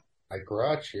phone. My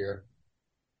garage here.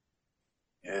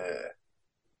 Yeah.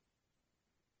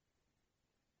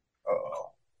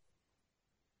 Uh-oh.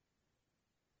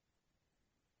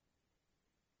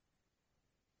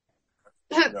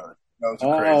 That was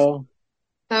crazy. Uh-oh.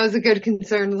 That was a good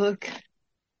concerned look.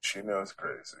 She knows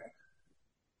crazy.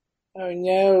 Oh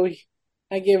no,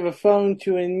 I gave a phone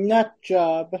to a nut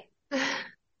job.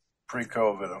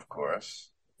 Pre-COVID, of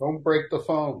course. Don't break the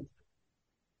phone.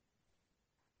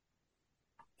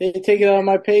 They take it out of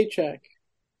my paycheck.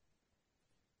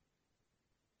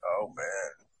 Oh,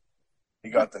 man. He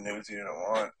got the news he didn't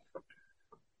want.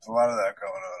 There's a lot of that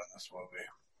going on in this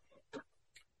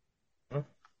movie.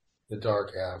 The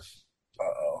dark half.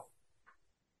 Uh-oh.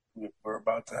 We're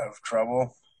about to have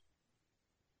trouble.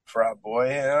 Frat boy,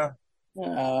 yeah?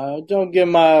 Don't give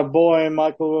my boy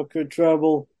Michael Rooker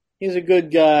trouble. He's a good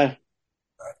guy.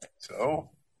 I think so.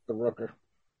 The Rooker.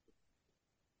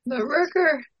 The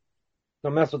Rooker.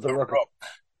 Don't mess with the Rooker.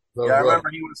 Yeah, I remember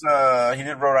he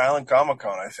did Rhode Island Comic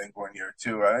Con, I think, one year,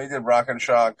 too. He did Rock and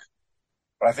Shock,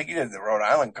 but I think he did the Rhode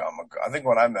Island Comic Con. I think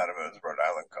when I met him, it was Rhode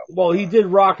Island Comic Con. Well, he did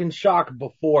Rock and Shock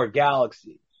before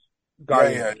Galaxy.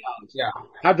 Guardians of the Galaxy. Yeah.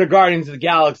 After Guardians of the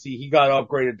Galaxy, he got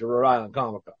upgraded to Rhode Island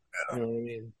Comic Con. Yeah. You know what I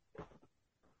mean?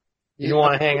 You don't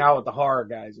want to hang out with the horror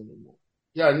guys anymore.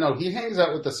 Yeah, no, he hangs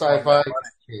out with the sci-fi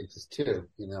kids too,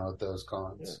 at those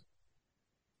cons.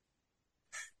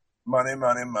 Money,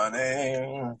 money,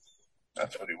 money.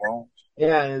 That's what he wants.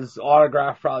 Yeah, and his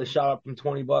autograph probably shot up from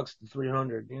 $20 to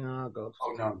 $300. You know how it goes.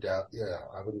 Oh, no doubt. Yeah,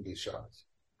 I wouldn't be shocked.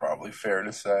 Probably fair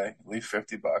to say. At least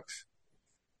 $50.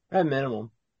 At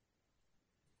minimum.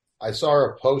 I saw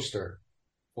a poster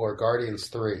for Guardians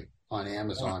 3 on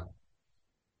Amazon,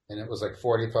 and it was like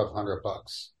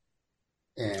 $4,500.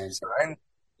 And Signed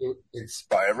it's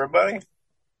by everybody?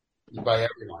 by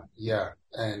everyone. Yeah.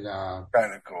 And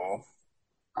Kind of cool.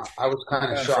 I was kind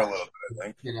of For a shocked, little bit, I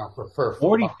think. for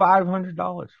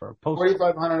 $4,500 for a poster.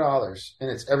 $4,500, and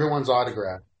it's everyone's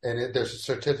autograph, and there's a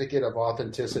certificate of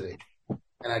authenticity.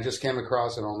 And I just came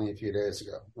across it only a few days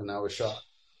ago, and I was shocked.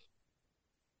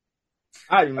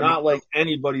 I do not like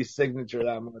anybody's signature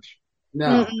that much.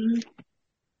 No, Mm-mm.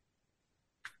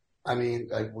 I mean,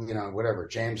 whatever.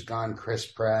 James Gunn, Chris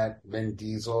Pratt, Vin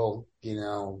Diesel,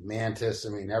 Mantis. I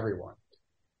mean, everyone.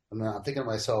 I mean, I'm thinking to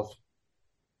myself,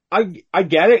 I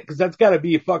get it, because that's got to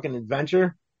be a fucking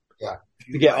adventure. Yeah.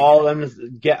 To get all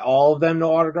of them to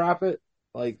autograph it.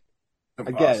 Like,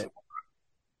 I get it.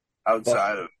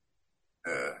 Outside of,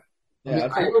 Yeah,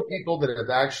 I know people that have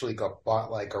actually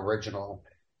bought like original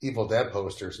Evil Dead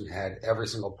posters and had every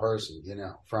single person,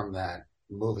 from that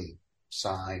movie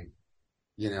sign.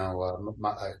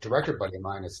 A director buddy of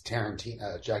mine is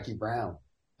Tarantino, Jackie Brown,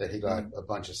 that he got a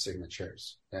bunch of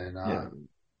signatures. And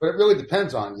but it really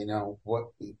depends on, what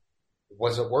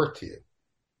was it worth to you?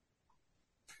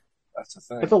 that's the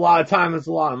thing. it's a lot of time. It's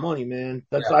a lot of money, man.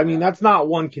 That's not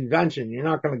one convention. You're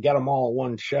not going to get them all at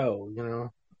one show,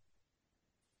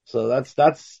 So that's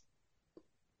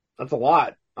a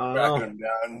lot. Tracking them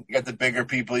down. You got the bigger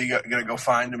people. You got to go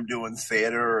find them doing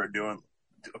theater or doing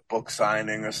a book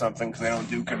signing or something because they don't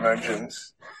do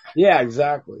conventions. Yeah,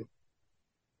 exactly.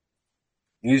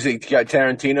 Usually, you got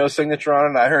Tarantino's signature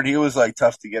on it. I heard he was like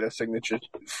tough to get a signature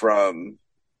from.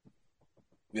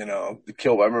 The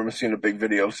Kill. I remember seeing a big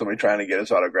video of somebody trying to get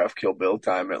his autograph Kill Bill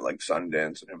time at like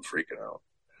Sundance and him freaking out.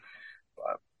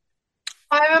 But,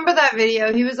 I remember that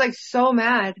video. He was like so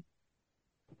mad.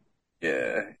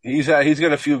 yeah, he's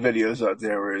got a few videos out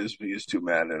there where he's too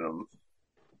mad at him.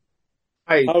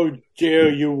 How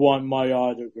dare you want my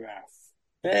autograph?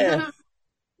 Yeah.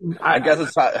 I guess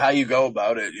it's how you go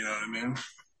about it. You know what I mean?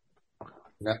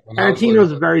 When I was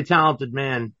Tarantino's a very talented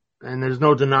man, and there's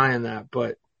no denying that.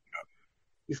 But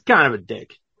He's kind of a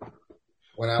dick.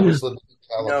 When I was living in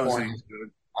He knows California, he's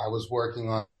good. I was working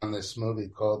on this movie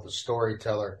called The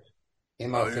Storyteller.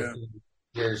 Came out 15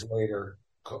 years later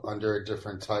under a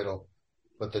different title,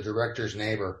 but the director's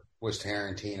neighbor was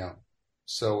Tarantino.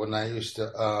 So when I used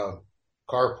to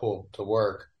carpool to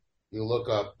work, you look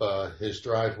up his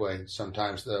driveway.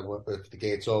 Sometimes if the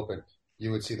gate's open,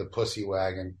 you would see the pussy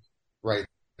wagon right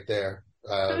there.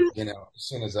 As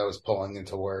soon as I was pulling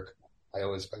into work, I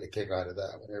always got a kick out of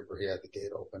that whenever he had the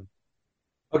gate open.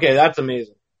 Okay, that's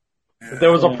amazing. If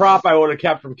there was a prop I would have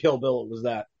kept from Kill Bill, it was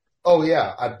that. Oh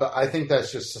yeah, I think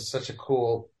that's just such a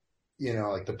cool,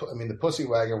 the pussy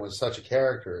wagon was such a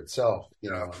character itself,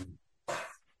 Yeah.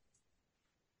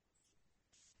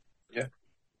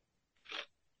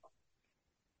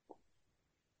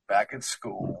 Back at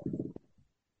school,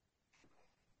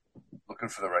 looking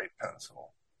for the right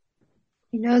pencil.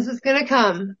 He knows it's gonna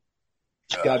come.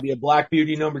 It's got to be a Black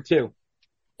Beauty #2.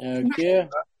 Okay.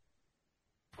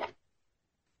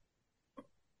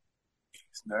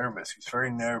 He's nervous. He's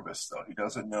very nervous, though. He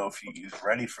doesn't know if he's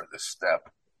ready for this step.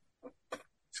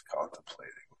 He's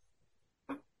contemplating.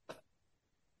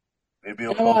 Maybe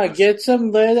he'll Come on, get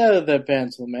some lead out of the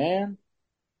pencil, man.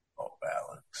 Oh,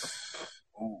 Alex.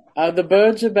 Ooh. The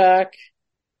birds are back.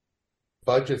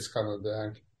 Budget's coming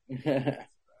back.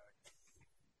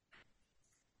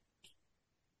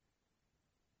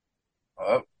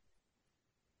 Oh.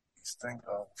 He's thinking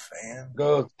on the fan.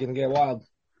 Go, it's gonna get wild.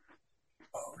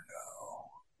 Oh,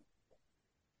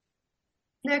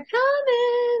 They're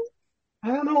coming. I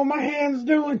don't know what my hand's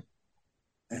doing.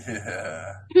 no.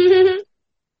 Yeah.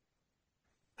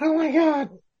 Oh my god.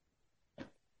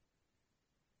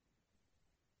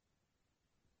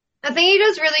 I think he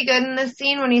does really good in this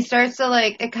scene when he starts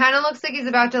to it kind of looks like he's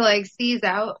about to seize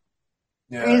out.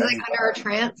 Yeah. Or he's under a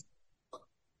trance.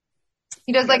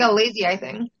 He does a lazy eye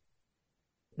thing.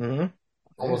 Mm-hmm.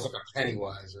 Almost like a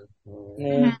Pennywise.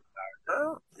 Yeah.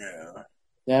 Yeah.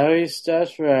 Now he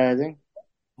starts riding.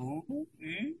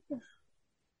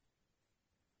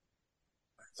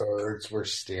 Birds were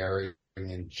staring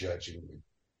and judging me.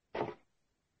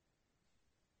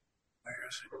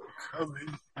 Where's it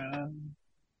coming from?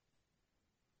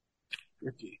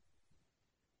 Ricky.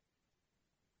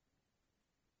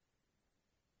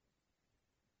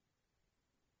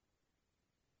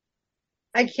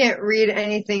 I can't read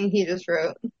anything he just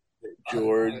wrote.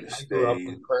 George I grew up stays.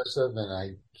 in cursive, and I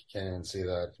can't even see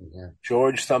that from here.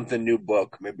 George something new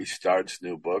book. Maybe Stark's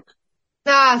new book.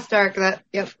 Stark,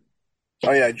 yep.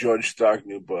 Oh yeah, George Stark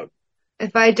new book.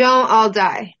 If I don't, I'll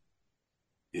die.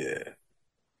 Yeah.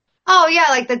 Oh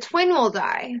yeah, the twin will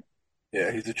die.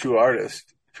 Yeah, he's a true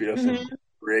artist. If he doesn't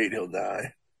create, he'll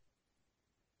die.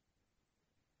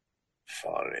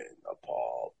 Funny,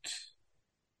 appalled.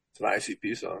 It's an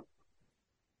ICP song.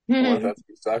 I wonder if that's what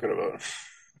he's talking about.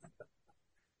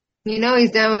 You know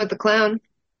he's down with the clown.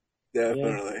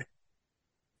 Definitely.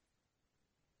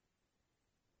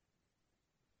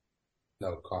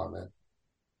 No comment.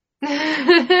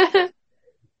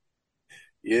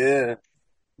 Yeah.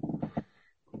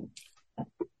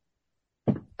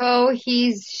 Oh,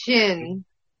 he's Shin.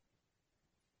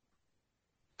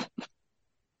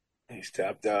 He's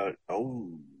tapped out.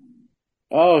 Oh.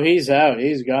 Oh, he's out.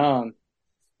 He's gone.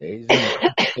 He's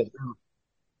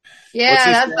Yeah, What's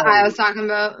his that's what name? I was talking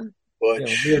about.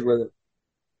 Butch. weird with it.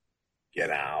 Get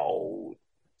out.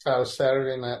 That's how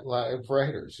Saturday Night Live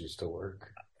writers used to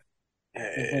work.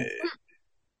 Hey.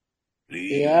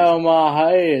 Please. Get out of my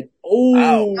head.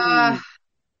 Oh, Uh,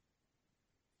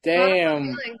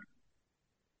 damn.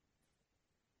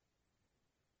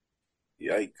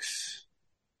 Yikes.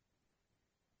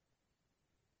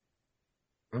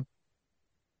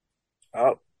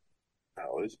 Oh.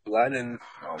 Now it's blooding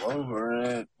all over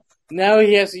it. Now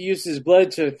he has to use his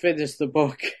blood to finish the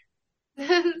book.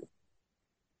 Good.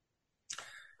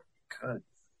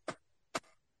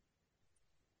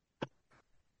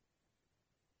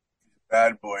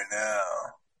 Bad boy now.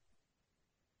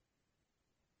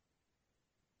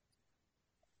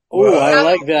 Oh, I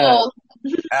like that.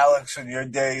 Alex, in your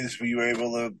days, were you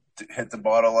able to hit the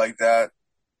bottle like that?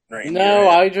 Right in No,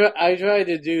 your head? I tried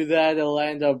to do that. It'll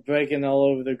end up breaking all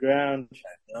over the ground.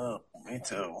 Oh, me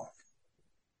too.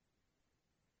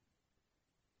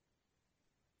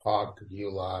 Hawk,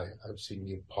 you lie. I've seen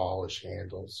you polish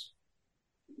handles.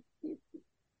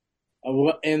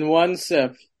 In one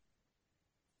sip.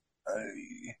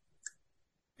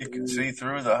 You can see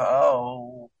through the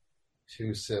hole.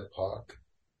 2-sip Hawk.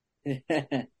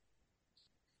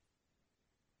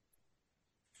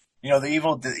 You know,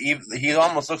 he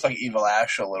almost looks like Evil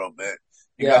Ash a little bit.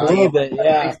 You Yeah, got a little bit,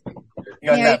 yeah. You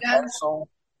got Yeah, that he does. pencil.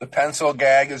 The pencil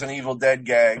gag is an Evil Dead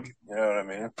gag. You know what I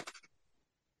mean?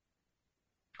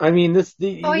 I mean,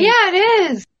 Oh yeah,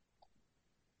 it is.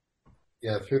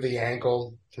 Yeah, through the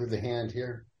ankle, through the hand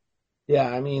here. Yeah,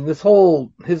 I mean, his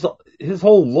whole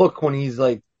look when he's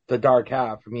like the dark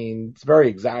half. I mean, it's very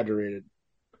exaggerated.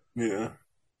 Yeah.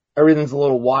 Everything's a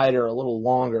little wider, a little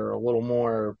longer, a little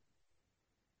more.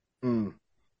 Definitely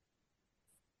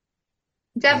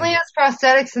has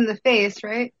prosthetics in the face,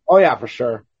 right? Oh yeah, for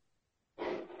sure.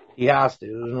 He has to.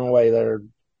 There's no way they're.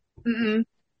 Mm-mm.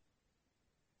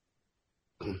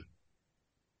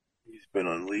 He's been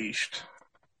unleashed.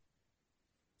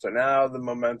 So now the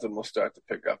momentum will start to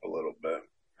pick up a little bit.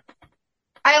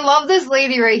 I love this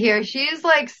lady right here. She's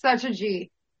like such a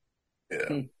G.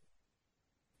 Yeah.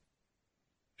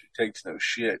 She takes no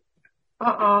shit.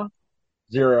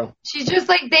 Zero. She's just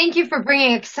like, thank you for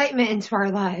bringing excitement into our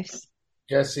lives.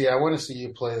 Jesse, I want to see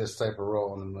you play this type of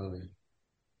role in the movie.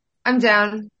 I'm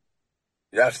down.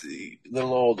 You have to be a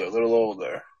little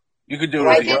older. You could do it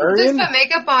I as a can young. just put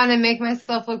makeup on and make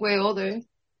myself look way older.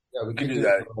 Yeah, we You could could do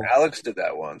that. Alex did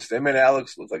that once. They made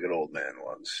Alex look like an old man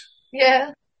once.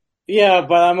 Yeah. Yeah,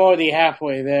 but I'm already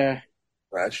halfway there.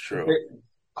 That's true.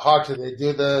 Hawk, did they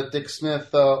do the Dick Smith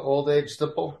old age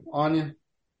stipple on you?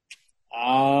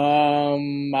 I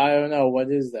don't know.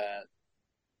 What is that?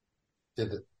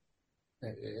 Did it?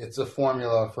 It's a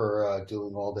formula for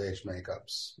doing old age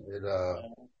makeups. It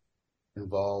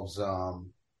involves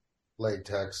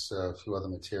latex, a few other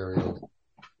materials.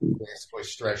 Basically,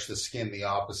 stretch the skin the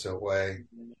opposite way,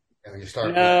 and you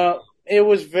start. No, it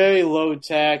was very low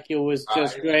tech. It was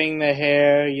just graying the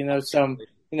hair.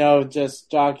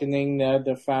 Just darkening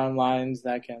the frown lines,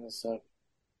 that kind of stuff.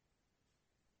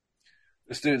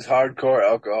 This dude's hardcore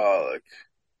alcoholic.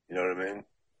 You know what I mean?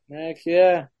 Heck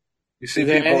yeah. You see Is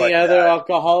there people any like other that.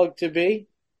 alcoholic to be?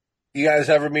 You guys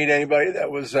ever meet anybody that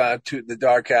was to the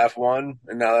dark half one,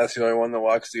 and now that's the only one that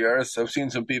walks the earth? I've seen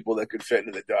some people that could fit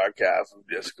into the dark half of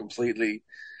just completely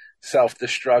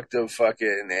self-destructive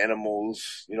fucking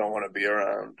animals you don't want to be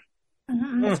around.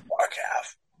 Mm-hmm. That's the dark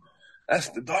half. That's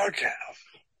the dark half.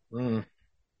 Mm.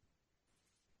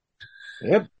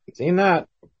 Yep, seen that.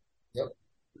 Yep.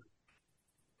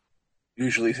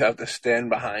 Usually have to stand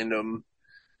behind them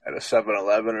at a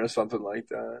 7-Eleven or something like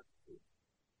that.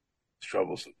 It's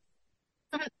troublesome.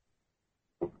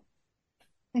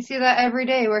 I see that every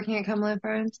day working at Cumberland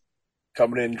Farms.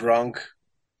 Coming in drunk,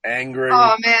 angry.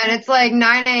 Oh man, it's like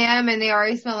 9 a.m. and they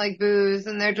already smell like booze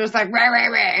and they're just like rah rah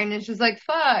rah, and it's just like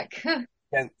fuck.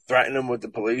 And threaten them with the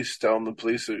police. Tell them the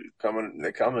police are coming.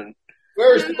 They're coming.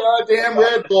 Where's the goddamn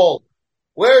Red Bull?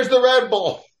 Where's the Red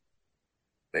Bull?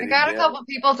 I got a couple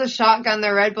people to shotgun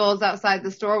their Red Bulls outside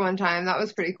the store one time. That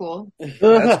was pretty cool.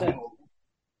 That's cool.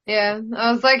 Yeah,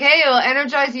 I was like, hey, it'll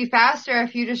energize you faster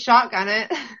if you just shotgun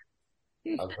it.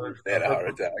 I've heard They had a heart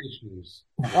attack. issues.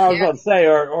 I was about to say,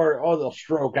 or they'll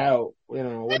stroke out,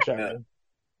 whichever.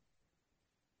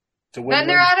 To Then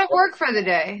they're out of work for the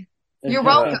day. You're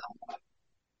welcome.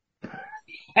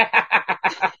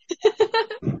 I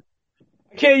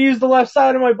can't use the left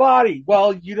side of my body.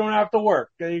 Well, you don't have to work.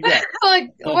 There you go. Like,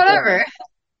 whatever.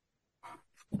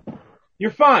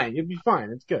 You're fine. You'll be fine.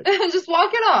 It's good. Just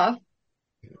walk it off.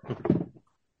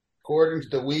 According to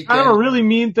the weekend. Kind of a really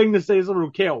mean thing to say to someone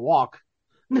who can't walk.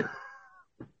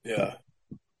 Yeah.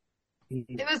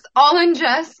 It was all in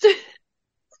jest.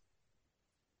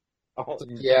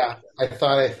 Yeah, I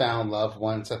thought I found love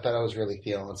once. I thought I was really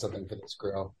feeling something for this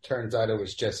girl. Turns out it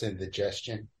was just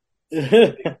indigestion.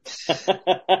 Been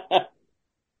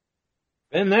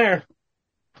there.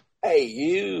 Hey,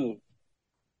 you.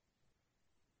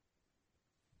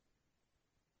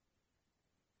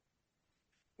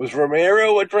 Was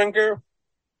Romero a drinker?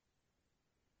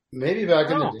 Maybe back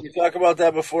in the day. You talk about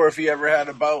that before if he ever had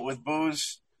a bout with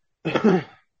booze. I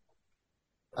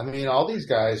mean, all these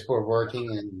guys were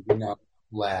working in,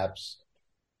 labs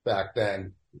back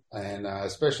then. And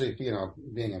especially,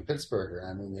 being in Pittsburgh.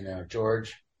 I mean,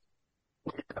 George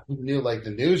knew like the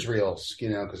newsreels,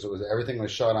 because everything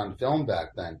was shot on film back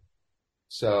then.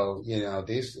 So,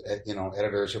 these,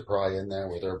 editors are probably in there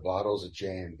with their bottles of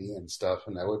J&B and stuff,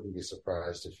 and I wouldn't be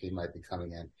surprised if he might be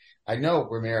coming in. I know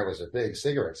Romero was a big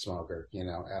cigarette smoker,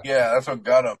 Yeah, that's what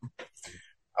got him.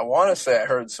 I want to say I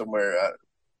heard somewhere,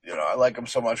 I like him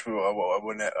so much, I don't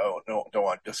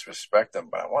want to disrespect him,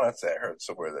 but I want to say I heard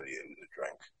somewhere that he was a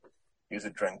drink. He was a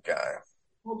drink guy.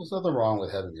 Well, there's nothing wrong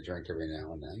with having a drink every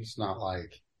now and then. It's not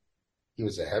like he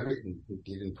was he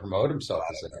didn't promote himself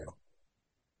as a heavy.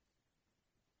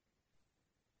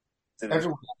 Did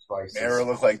Everyone has Romero vices.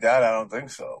 look like that? I don't think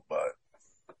so, but,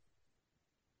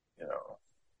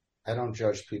 I don't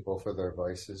judge people for their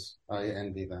vices. I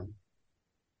envy them.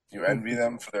 You envy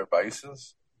them for their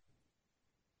vices?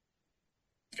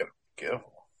 You gotta be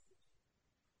careful.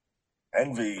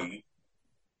 Envy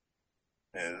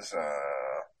is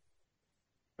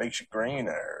makes you green,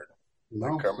 I heard.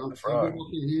 No, Like Kermit some the Frog. people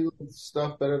can handle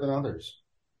stuff better than others.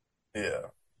 Yeah.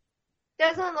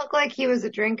 Doesn't look like he was a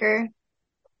drinker.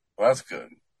 Well, that's good.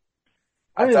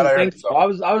 I thought didn't I think heard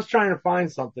so. I was trying to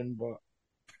find something, but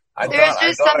There's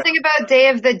just something about Day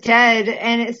of the Dead,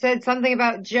 and it said something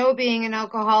about Joe being an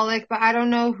alcoholic, but I don't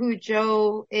know who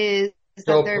Joe is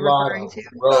Joe that they're referring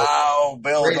Pilato. to. Oh,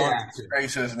 Bill, Great don't actor.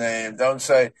 disgrace his name. Don't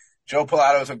say Joe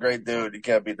Pilato's a great dude. You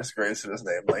can't be disgracing his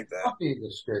name like that. Not being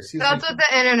disgraced. He's That's like, what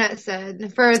the internet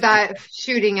said, for that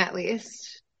shooting at least.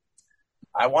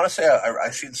 I want to say I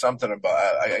seen something about.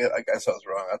 I guess I was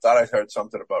wrong. I thought I heard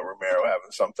something about Romero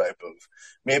having some type of.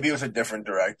 Maybe it was a different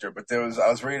director, but I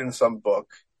was reading some book.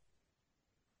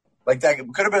 Like that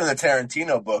could have been in the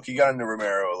Tarantino book. He got into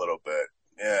Romero a little bit.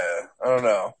 Yeah, I don't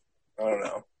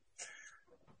know.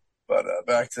 But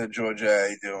back to George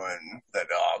A. doing the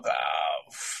dog.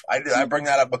 I bring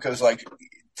that up because, like,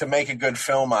 to make a good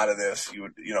film out of this, you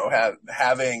would,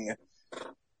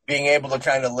 being able to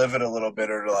kind of live it a little bit,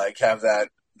 or to like have that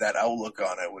outlook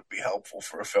on it would be helpful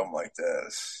for a film like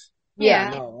this.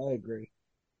 Yeah. no, I agree.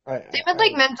 Same with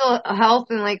like mental health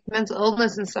and like mental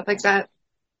illness and stuff like that.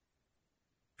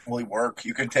 Really work.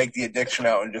 You could take the addiction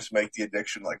out and just make the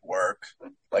addiction like work,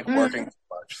 like working too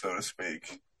much, so to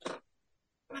speak.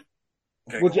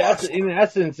 Which, in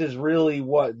essence, is really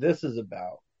what this is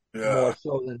about. Yeah. More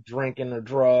so than drinking or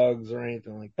drugs or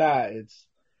anything like that.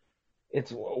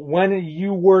 It's when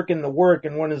you work in the work,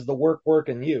 and when is the work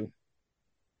working you?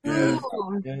 Yeah.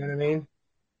 Ooh. You know what I mean?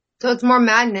 So it's more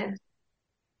madness.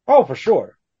 Oh, for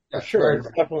sure. Yeah, For sure. very It's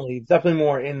definitely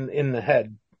more in the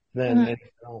head than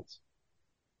anything else.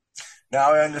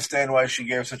 Now I understand why she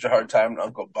gave such a hard time to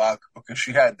Uncle Buck, because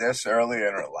she had this early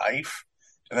in her life,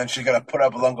 and then she got to put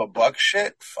up with Uncle Buck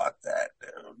shit. Fuck that,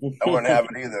 dude. I wouldn't have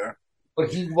it either. but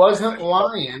he wasn't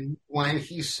lying when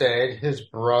he said his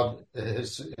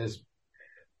brother-in-law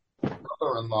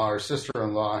or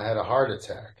sister-in-law had a heart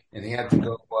attack, and he had to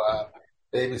go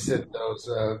babysit those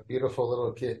beautiful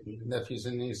little nephews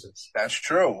and nieces. That's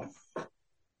true.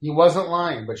 He wasn't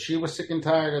lying, but she was sick and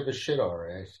tired of his shit, all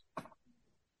right.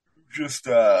 Just,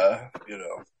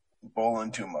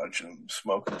 bowling too much and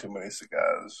smoking too many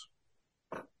cigars.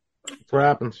 That's what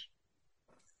happens.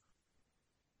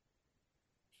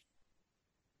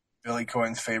 Billy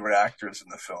Cohen's favorite actors in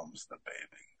the films, the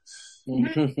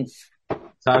babies.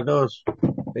 That's how it goes.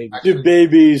 Baby. The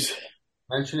babies.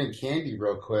 Mentioning candy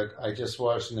real quick, I just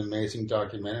watched an amazing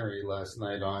documentary last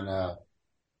night on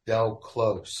Del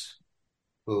Close,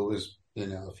 who was,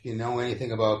 if you know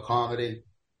anything about comedy,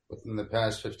 within the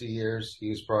past 50 years, he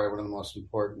was probably one of the most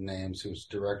important names. He was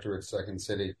director at Second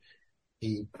City.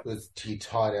 He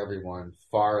taught everyone,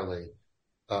 Farley,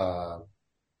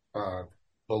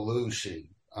 Belushi,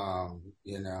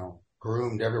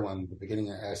 groomed everyone at the beginning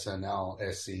of SNL,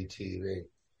 SCTV.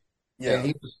 Yeah.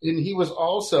 And he was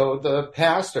also the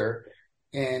pastor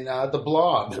in The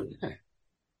Blob.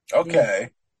 Okay.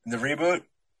 The reboot?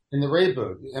 In the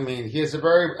reboot. I mean, he has a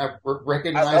very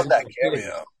recognizable. I love that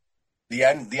cameo. The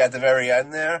end, at the very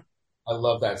end there. I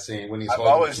love that scene when he's. I've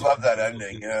always loved that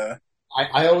ending. Yeah.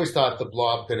 I always thought The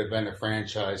Blob could have been a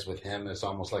franchise with him as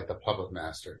almost like the puppet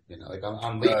master. Like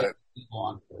I'm leaving people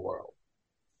on the world.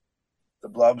 The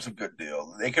Blob's a good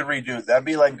deal. They could redo. That'd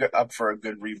be like up for a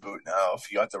good reboot now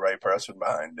if you got the right person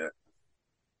behind it.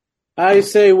 I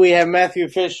say we have Matthew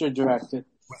Fisher directed.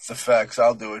 With the effects,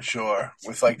 I'll do it. Sure.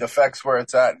 With like the effects where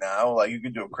it's at now, like you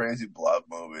could do a crazy Blob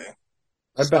movie.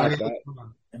 I back that.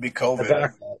 It'd be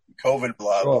COVID. COVID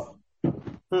Blob. Oh.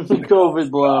 COVID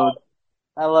blood.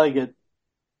 I like it.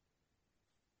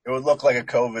 It would look like a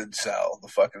COVID cell, the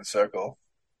fucking circle.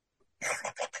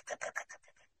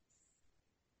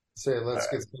 Say, let's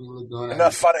get something going.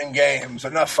 Enough fun and games.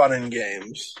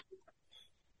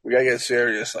 We gotta get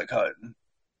serious like Hutton.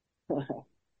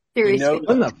 Seriously.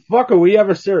 When the fuck are we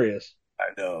ever serious?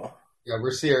 I know. Yeah,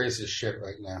 we're serious as shit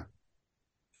right now.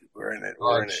 We're in it.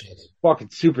 Shit. Fucking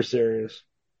super serious.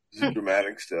 This is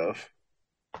dramatic stuff.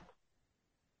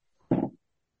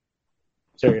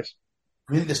 Serious.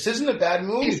 I mean, this isn't a bad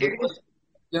movie.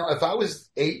 If I was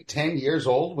 8-10 years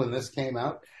old when this came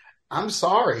out, I'm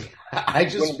sorry. I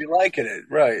just wouldn't be liking it,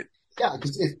 right? Yeah,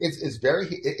 because it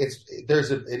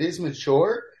is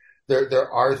mature. There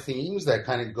are themes that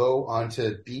kind of go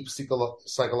onto deep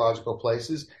psychological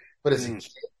places, but as a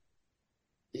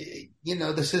kid,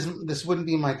 this wouldn't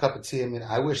be my cup of tea. I mean,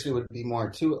 I wish there would be more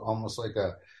to it, almost like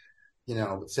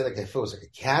say like if it was like a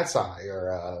Cat's Eye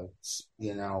or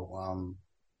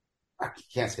I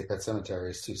can't say Pet Sematary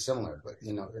is too similar, but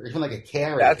or even like a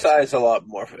Carrie. Cat's Eye is a lot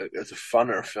more. It's a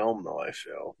funner film, though. I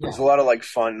feel there's a lot of like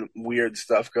fun, weird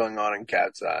stuff going on in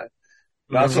Cat's Eye.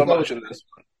 Not so much in this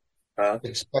one. Huh?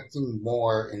 Expecting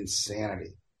more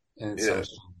insanity in some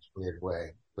weird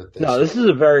way. With this. No, this is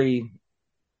a very,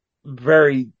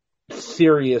 very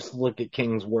serious look at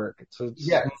King's work. It's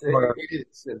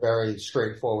a very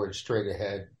straightforward, straight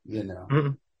ahead. Mm-hmm.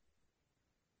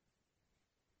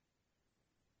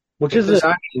 Which is,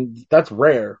 that's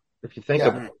rare if you think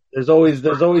about it. There's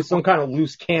always some kind of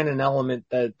loose cannon element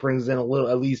that brings in at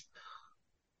least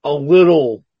a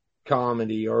little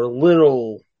comedy or a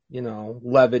little,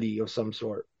 levity of some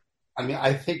sort. I mean,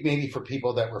 I think maybe for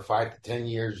people that were 5 to 10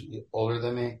 years older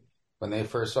than me, when they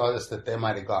first saw this, that they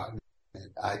might have gotten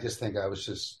it. I just think I was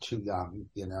just too young,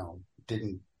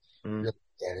 didn't really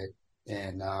get it.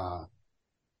 And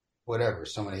whatever,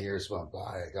 so many years went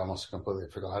by, I almost completely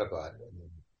forgot about it. I mean,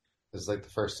 this is like the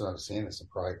first time I've seen this. I'm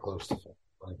probably close to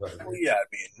 25 years. Well, yeah, I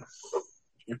mean,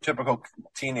 your typical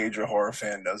teenager horror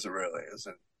fan does it really,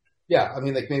 isn't it? Yeah, I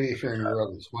mean, like maybe if you're in your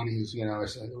early 20s,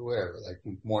 or whatever, like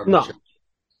more. No.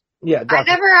 Yeah, definitely.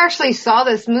 I never actually saw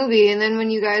this movie, and then when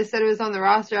you guys said it was on the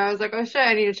roster, I was like, oh shit,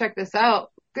 I need to check this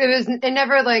out. It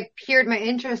never like piqued my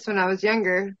interest when I was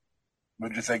younger.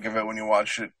 What'd you think of it when you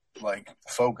watched it? Like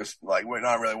focused, like we're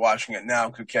not really watching it now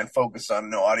because we can't focus on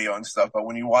no audio and stuff. But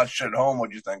when you watched it at home,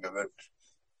 what'd you think of it?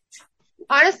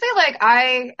 Honestly, like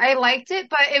I liked it,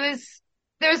 but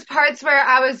there was parts where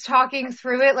I was talking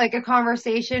through it, like a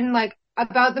conversation, like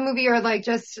about the movie or like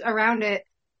just around it.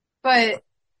 But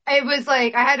it was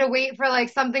like I had to wait for like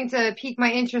something to pique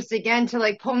my interest again to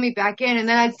like pull me back in, and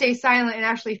then I'd stay silent and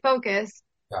actually focus.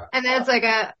 Yeah. And then it's like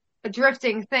a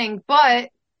drifting thing. But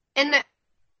in the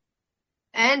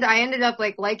end, I ended up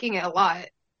like liking it a lot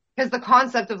because the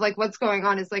concept of like what's going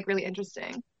on is like really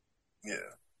interesting. Yeah.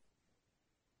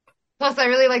 Plus, I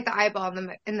really like the eyeball in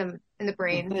the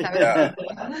brain. That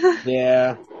was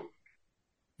yeah.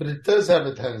 But it does have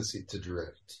a tendency to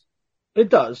drift. It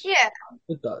does. Yeah.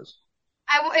 It does.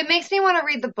 It makes me want to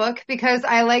read the book because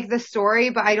I like the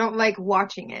story, but I don't like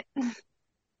watching it.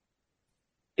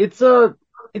 It's a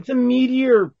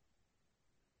meatier.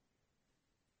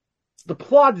 The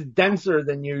plot's denser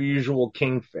than your usual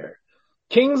King fare.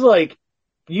 King's like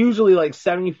usually like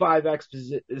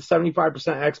 75%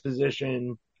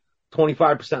 exposition,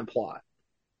 25% plot.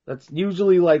 That's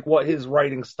usually like what his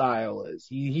writing style is.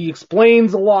 He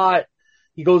explains a lot.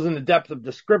 He goes into depth of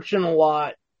description a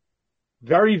lot.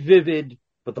 Very vivid,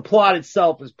 but the plot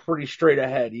itself is pretty straight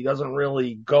ahead. He doesn't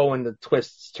really go into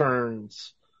twists,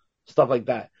 turns, stuff like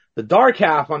that. The Dark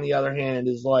Half, on the other hand,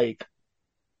 is like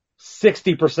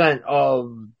 60%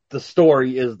 of the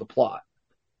story is the plot.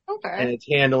 Okay. And it's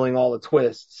handling all the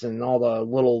twists and all the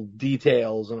little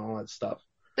details and all that stuff.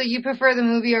 So you prefer the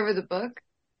movie over the book?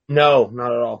 No,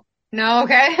 not at all. No,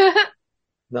 okay.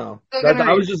 No.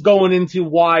 I was just going into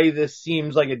why this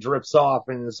seems like it drifts off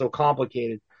and is so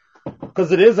complicated.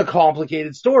 Because it is a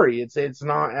complicated story. It's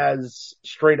not as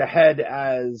straight ahead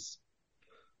as,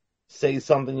 say,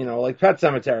 something, like Pet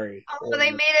Sematary. Oh, they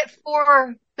made it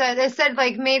it said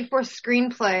like made for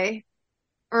screenplay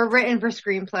or written for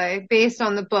screenplay based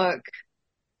on the book.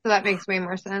 So that makes way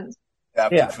more sense.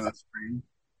 Adapted for the screen.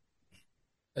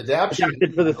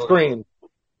 Adapted for the screen.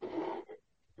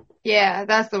 Yeah,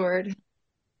 that's the word.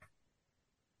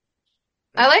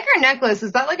 I like her necklace.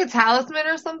 Is that like a talisman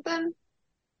or something?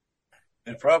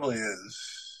 It probably is.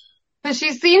 But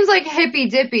she seems like hippy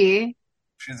dippy.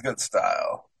 She's got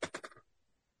style.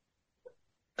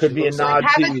 Could be a nod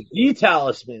to the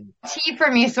talisman. T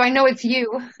for me, so I know it's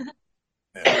you.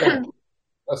 Yeah.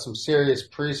 Got some serious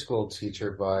preschool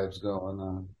teacher vibes going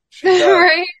on.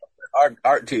 Right?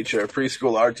 Art teacher,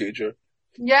 preschool art teacher.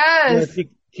 Yes.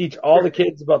 Teach all the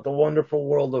kids about the wonderful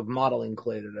world of modeling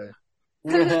clay today.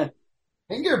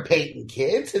 Finger painting,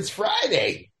 kids. It's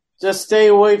Friday. Just stay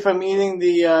away from eating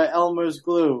the Elmer's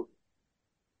glue.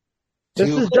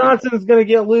 Mrs. Johnson's going to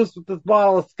get loose with this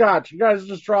bottle of scotch. You guys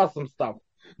just draw some stuff.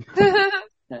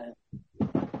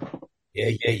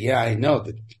 Yeah. I know.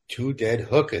 The 2 dead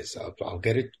hookers. I'll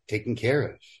get it taken care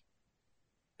of.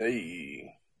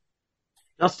 Hey.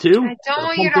 Us too? I don't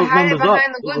want you to hide it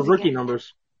behind the woods. Those are rookie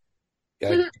numbers.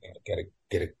 Gotta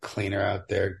get a cleaner out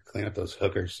there, clean up those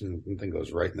hookers, and nothing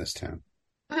goes right in this town.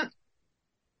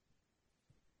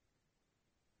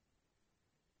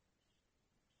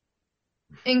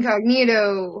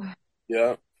 Incognito.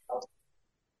 Yeah.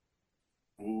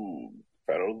 Ooh,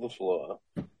 pedal to the floor.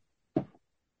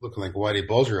 Looking like Whitey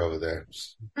Bulger over there.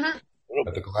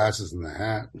 Got the glasses and the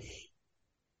hat.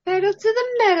 Pedal to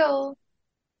the metal.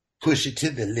 Push it to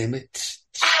the limit.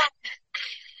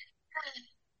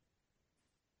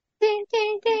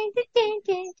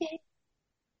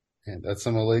 And that's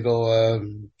some illegal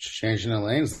changing the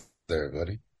lanes there,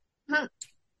 buddy.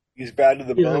 He's bad to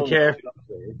the He doesn't bone. care.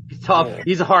 He's tough. Yeah.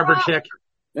 He's a harbor chick.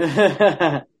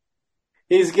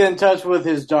 He's getting in touch with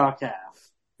his dark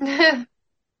half.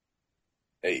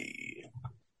 Hey.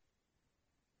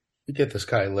 You get this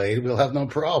guy laid, we'll have no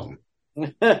problem.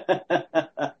 It's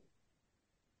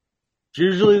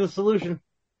usually the solution.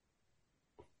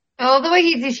 I love the way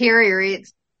he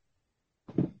deteriorates.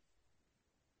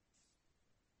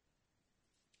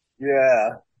 Yeah.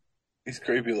 He's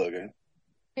creepy looking.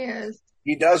 Yes.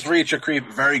 He does reach a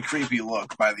very creepy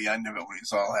look by the end of it when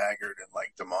he's all haggard and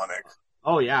like demonic.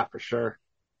 Oh yeah, for sure.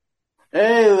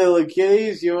 Hey, little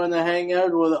kitties, you want to hang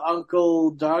out with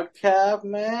Uncle Dark Half,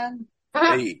 man?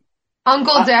 Hey.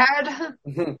 Uncle Dad.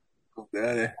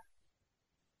 Daddy.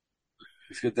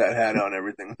 He's got that hat on,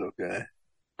 everything's okay.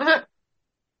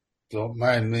 Don't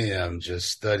mind me, I'm just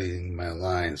studying my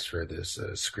lines for this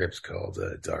script called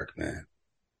Dark Man.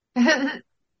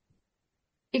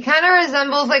 He kind of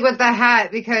resembles like with the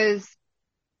hat because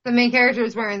the main character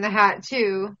is wearing the hat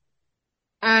too.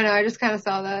 I don't know. I just kind of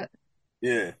saw that.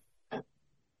 Yeah.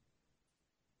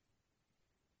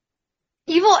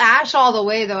 Evil Ash all the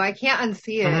way though. I can't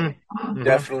unsee it. Mm-hmm.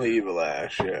 Definitely Evil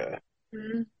Ash, yeah.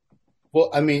 Mhm. Well,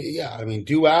 I mean,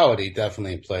 duality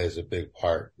definitely plays a big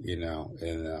part, you know,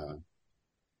 in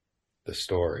the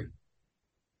story.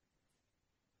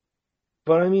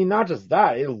 But I mean, not just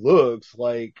that. It looks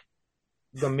like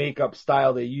the makeup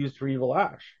style they used for Evil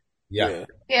Ash. Yeah.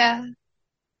 Yeah.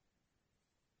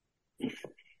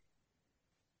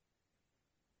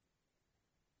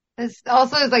 It's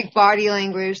also his like body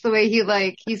language, the way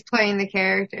he's playing the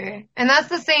character. And that's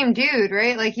the same dude,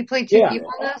 right? Like he played two Yeah.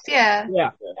 people in this? Yeah.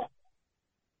 Yeah.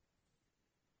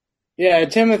 Yeah,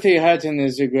 Timothy Hutton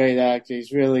is a great actor.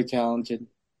 He's really talented.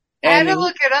 I had to And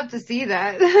look it up to see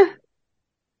that.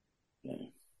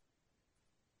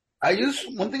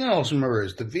 One thing I also remember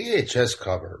is the VHS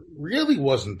cover really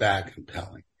wasn't that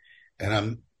compelling. And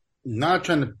I'm not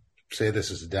trying to say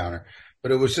this is a downer,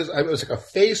 but it was like a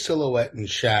face silhouette in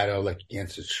shadow, like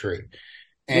against a tree.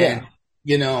 And,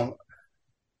 you know,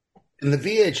 in the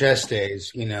VHS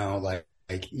days, you know, like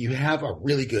you have a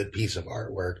really good piece of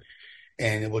artwork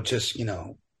and it will just, you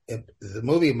know, the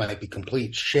movie might be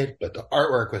complete shit, but the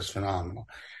artwork was phenomenal.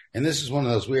 And this is one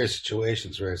of those weird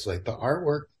situations where it's like the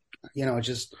artwork, you know,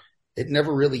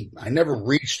 I never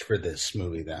reached for this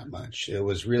movie that much. It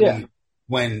was really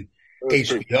when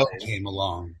HBO came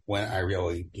along when I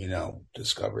really, you know,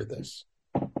 discovered this.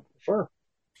 Sure.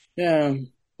 yeah.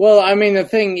 Well, I mean, the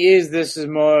thing is, this is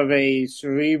more of a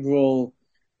cerebral,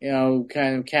 you know,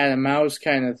 kind of cat and mouse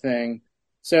kind of thing.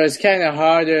 So it's kind of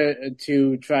harder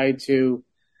to try to,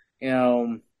 you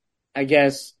know, I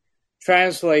guess,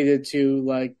 translate it to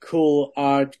like cool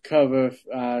art cover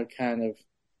kind of.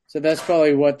 So that's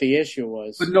probably what the issue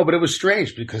was. But it was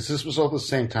strange because this was all the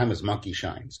same time as Monkey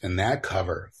Shines, and that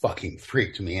cover fucking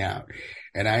freaked me out.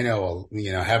 And I know,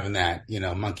 you know, having that, you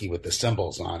know, monkey with the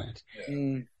symbols on it,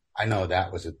 I know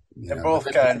that was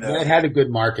that had a good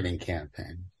marketing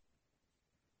campaign.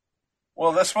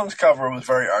 Well, this one's cover was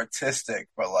very artistic,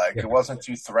 but like it wasn't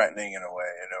too threatening in a way.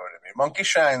 You know what I mean? Monkey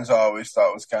Shines I always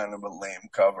thought was kind of a lame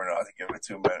cover, not to give it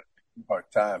too much hard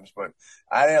times, but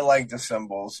I didn't like the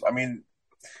symbols. I mean,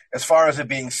 as far as it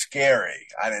being scary,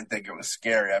 I didn't think it was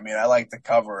scary. I mean, I like the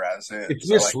cover as is. It's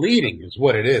misleading, is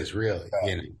what it is, really.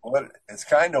 You know? It's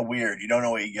kind of weird. You don't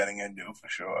know what you're getting into for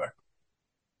sure.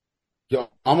 You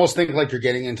almost think like you're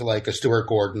getting into like a Stuart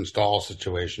Gordon doll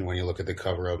situation when you look at the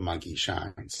cover of Monkey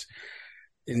Shines.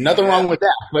 Nothing wrong with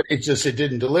that, but it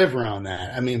didn't deliver on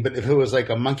that. I mean, but if it was like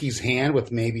a monkey's hand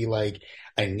with maybe like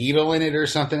a needle in it or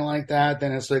something like that,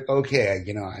 then it's like, okay,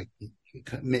 you know,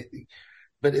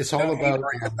 but it's all about.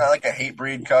 It's not like a hate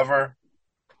breed cover.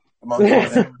 The monkey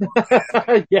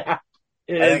yeah.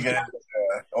 I think it is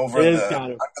over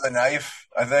the knife,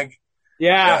 I think.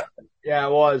 Yeah,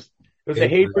 it was. It was a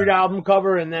Hate Breed album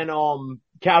cover, and then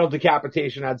Cattle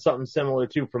Decapitation had something similar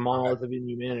too for Monolith of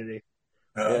Inhumanity.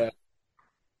 Yeah.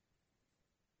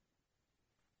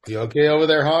 You okay over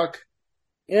there, Hawk?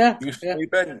 Yeah. You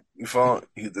sleeping?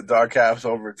 The dark half's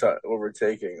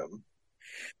overtaking him.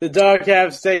 The dark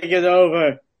half's taking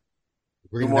over.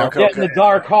 We're getting the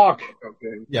Dark Hawk.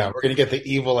 Okay. Yeah, we're gonna get the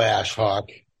Evil Ash Hawk.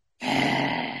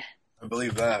 I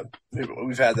believe that.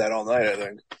 We've had that all night, I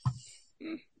think.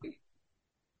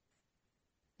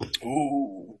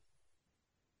 Ooh.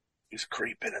 He's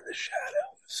creeping in the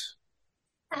shadows.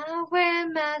 I wear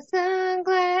my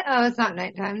sunglasses. Oh, it's not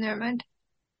nighttime. Never mind.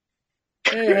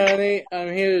 Hey, honey,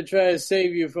 I'm here to try to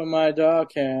save you from my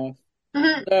dark half.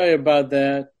 Sorry about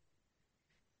that.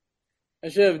 I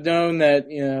should have known that,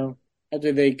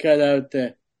 after they cut out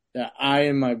the eye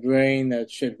in my brain,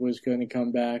 that shit was going to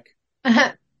come back.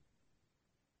 I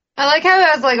like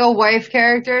how as like a wife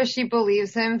character, she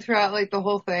believes him throughout like the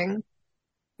whole thing.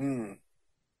 A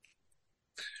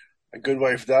good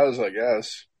wife does, I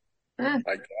guess. Eh.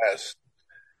 I guess.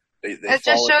 They It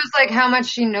just shows like how much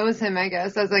she knows him, I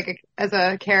guess, as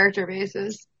a character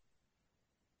basis.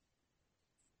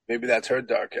 Maybe that's her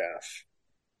dark half.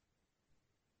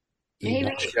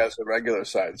 Maybe. She has a regular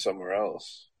side somewhere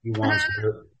else. He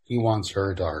wants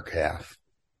her dark half.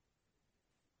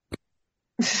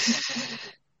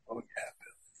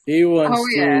 He wants Oh,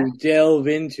 yeah. to delve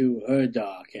into her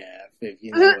dark half, if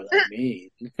you know what I mean.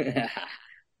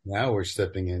 Now we're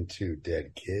stepping into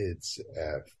Dead Kids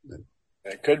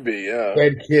It could be, yeah.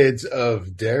 Dead Kids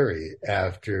of Derry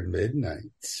after midnight.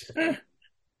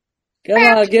 Come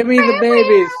on, give me the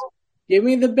babies. Give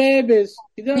me the babies.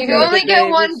 You don't You get only the get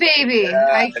babies. one baby. Yeah,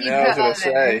 I I keep know, I was the gonna other.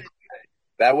 say.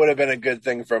 That would have been a good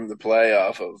thing for him to play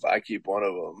off of. I keep one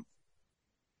of them.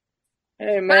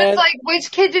 Hey, But man. it's like,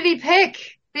 which kid did he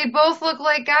pick? They both look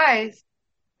like guys.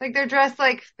 Like they're dressed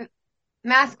like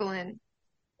masculine.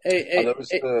 Hey, That was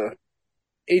the...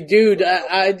 hey, dude,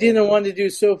 I didn't want to do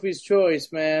Sophie's Choice,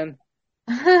 man.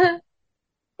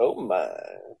 Oh, my.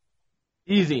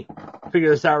 Easy. Figure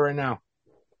this out right now.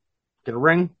 Get a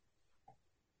ring.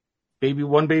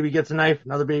 One baby gets a knife,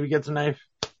 another baby gets a knife.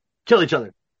 Kill each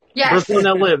other. Yes. First one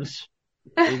that lives.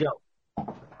 There you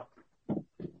go.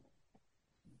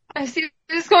 I see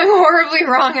this going horribly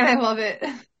wrong and I love it.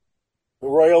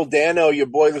 Royal Dano, your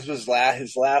boy, this was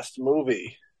his last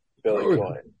movie, Billy Oh.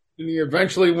 Coyne. And he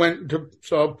eventually went to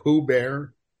saw Pooh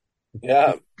Bear.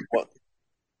 Yeah.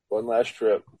 One last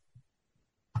trip.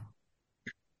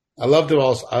 I loved it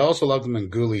also. I also loved him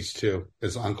in Ghoulies too,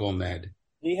 as Uncle Ned.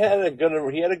 He had a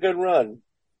good run.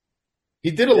 He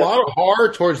did a lot of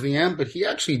horror towards the end, but he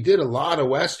actually did a lot of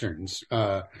westerns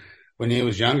when he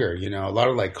was younger. You know, a lot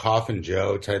of like Coffin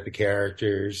Joe type of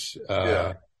characters.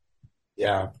 Yeah,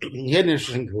 he had an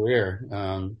interesting career.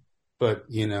 But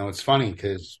you know, it's funny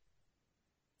because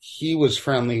he was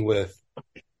friendly with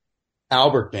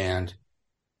Albert Band,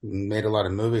 made a lot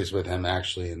of movies with him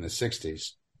actually in the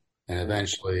 60s. And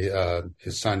eventually,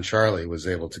 his son Charlie was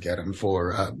able to get him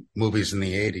for movies in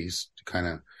the 80s to kind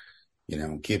of, you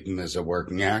know, keep him as a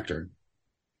working actor.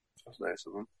 That's nice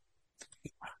of him.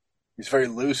 He's very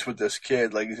loose with this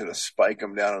kid, like he's going to spike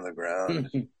him down on the ground.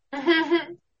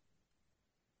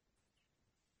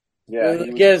 Well, I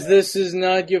guess this is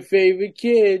not your favorite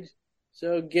kid,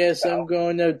 so guess I'm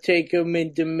going to take him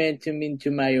and dement him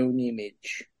into my own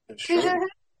image.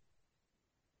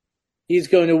 He's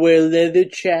going to wear leather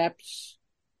chaps,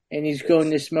 and he's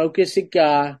going to smoke a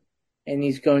cigar, and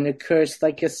he's going to curse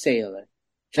like a sailor.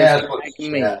 Just like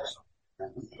me. That's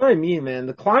what I mean, man.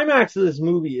 The climax of this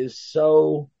movie is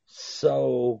so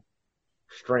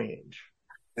strange.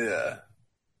 Yeah.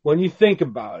 When you think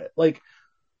about it. Like,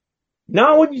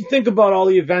 not when you think about all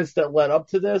the events that led up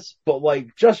to this, but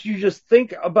like, you just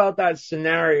think about that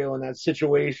scenario and that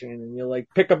situation, and you're like,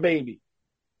 pick a baby.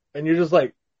 And you're just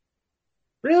like,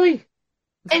 really?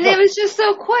 And it was just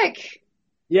so quick.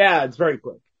 Yeah, it's very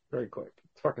quick. Very quick.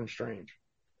 It's fucking strange.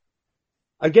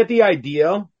 I get the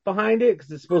idea behind it,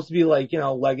 because it's supposed to be like, you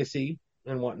know, legacy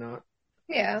and whatnot.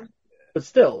 Yeah. But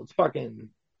still, it's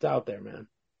out there, man.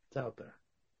 It's out there.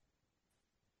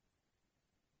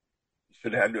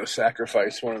 Should have had to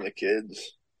sacrifice one of the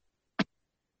kids.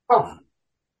 Oh,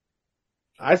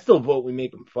 I still vote we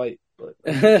make them fight, but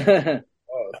I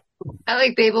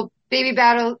like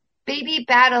baby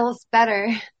battles better.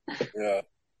 Yeah.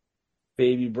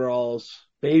 baby brawls.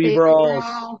 Baby brawls.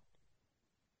 brawl.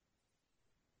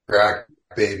 crack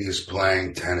babies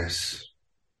playing tennis.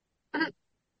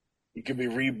 You can be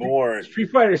reborn.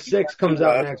 Street Fighter 6 comes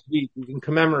out next week. We can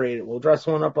commemorate it. We'll dress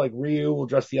one up like Ryu. We'll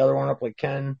dress the other one up like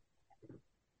Ken.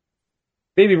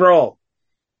 Baby brawl.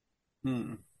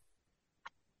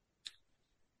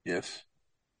 Yes.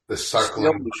 The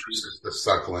suckling versus the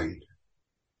suckling.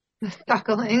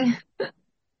 Suckling. The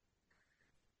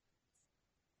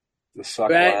suck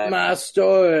Back line. my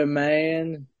story,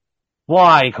 man.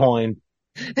 Why, Coin?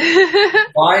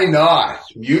 Why not?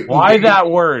 Why that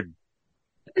word?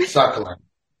 Suckling.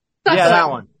 Yeah, that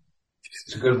one.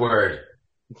 It's a good word.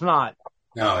 It's not.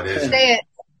 No, it isn't. Say it.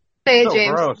 Say it, So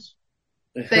James. gross.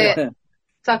 Say it.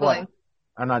 Suckling.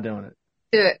 I'm not doing it.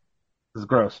 Do it. This is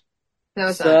gross. No,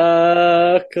 it's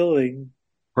not. Suckling.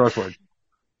 Gross word.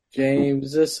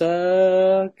 James is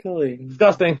suckling.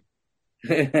 Disgusting.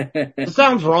 It just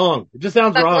sounds wrong. It just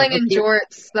sounds wrong. Suckling in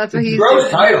jorts. That's what he's Gross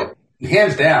doing. title.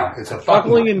 Hands down, it's a fucking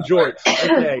Suckling in jorts.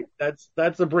 Okay,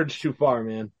 that's a bridge too far,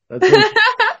 man. That's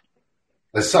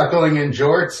the suckling in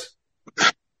jorts.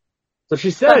 so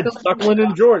she said, suckling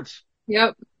in jorts.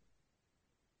 Yep.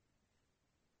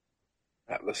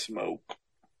 Have a smoke.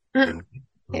 If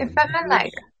I'm a lighter.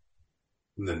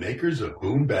 From the makers of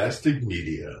Boombastic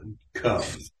Media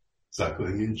comes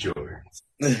Suckling in Jorts.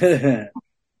 Is that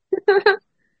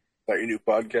your new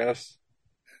podcast?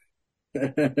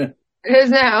 It is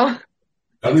now.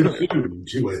 Coming soon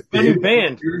to a The new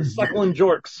band, Suckling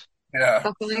Jorts. Yeah.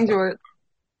 Suckling Jorts.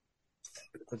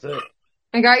 That's it.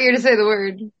 I got you to say the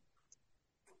word.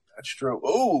 That's true.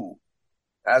 Ooh.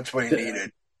 That's what he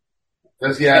needed.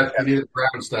 That's, yeah, I need the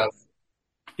brown stuff.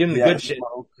 Give him the Yeah, good shit.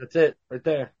 smoke. That's it, right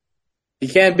there. You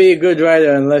can't be a good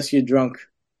writer unless you're drunk.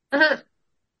 They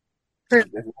Said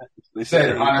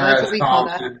said Hunter That's S. what we call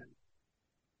that. Thompson.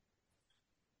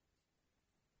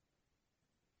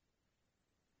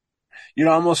 you'd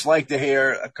almost like to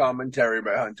hear a commentary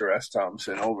by Hunter S.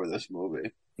 Thompson over this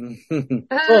movie. A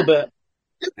little bit.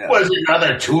 It was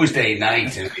another Tuesday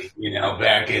night,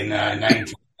 back in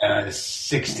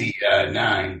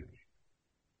 1969.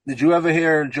 Did you ever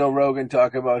hear Joe Rogan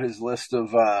talk about his list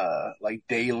of like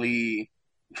daily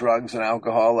drugs and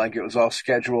alcohol? Like it was all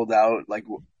scheduled out. Like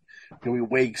he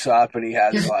wakes up and he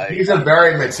has He's a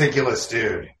very meticulous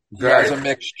dude. he has a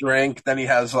mixed drink. Then he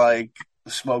has like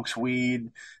smokes weed.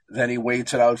 Then he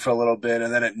waits it out for a little bit,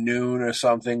 and then at noon or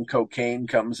something, cocaine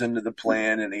comes into the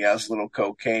plan, and he has a little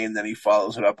cocaine. Then he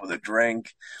follows it up with a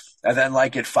drink, and then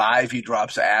like at 5, he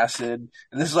drops acid.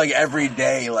 And this is like every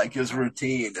day, like his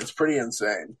routine. It's pretty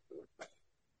insane.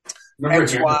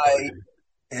 That's why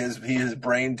his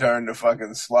brain turned to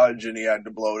fucking sludge, and he had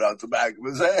to blow it out the back of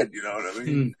his head. You know what I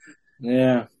mean?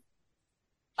 Yeah.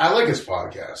 I like his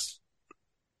podcast.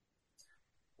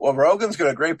 Well, Rogan's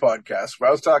got a great podcast. I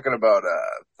was talking about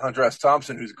Hunter S.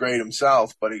 Thompson, who's great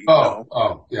himself, but he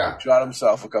Yeah. shot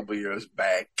himself a couple years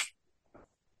back.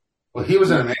 Well, he was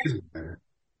an amazing player.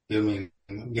 I mean,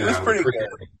 He was pretty good.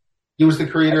 He was the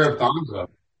creator of Gonzo.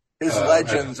 His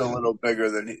legend's a little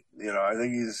bigger than I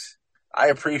think I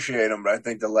appreciate him, but I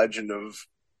think the legend of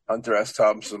Hunter S.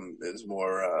 Thompson is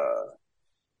more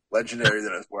legendary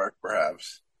than his work,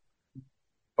 perhaps.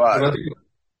 But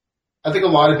I think a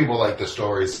lot of people like the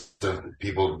stories of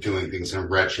people doing things in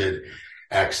wretched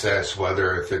excess,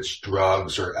 whether if it's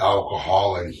drugs or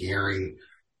alcohol, and hearing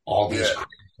all these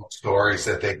crazy stories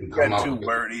that they can come up too with.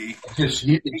 wordy. Just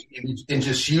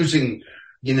using,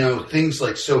 things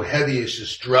like so heavy as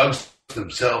just drugs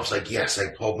themselves. Like, yes, I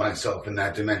pulled myself in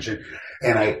that dimension,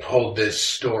 and I pulled this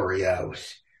story out.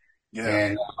 Yeah.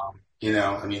 And,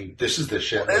 this is the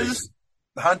shit.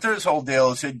 Hunter's whole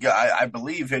deal is I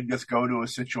believe he'd just go to a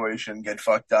situation, get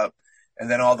fucked up, and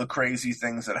then all the crazy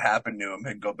things that happened to him,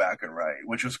 he'd go back and write,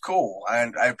 which was cool. I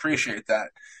appreciate that.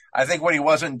 I think when he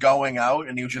wasn't going out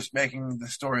and he was just making the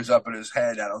stories up in his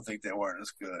head, I don't think they weren't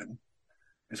as good.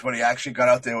 It's when he actually got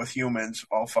out there with humans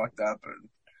all fucked up and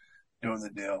doing the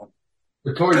deal.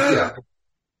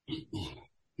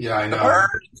 Yeah, I know.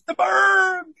 The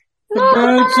birds! The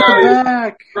birds are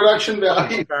back. Production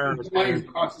value. Money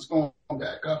cost is going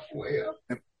back up, way up.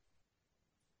 And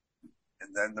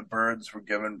then the birds were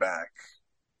given back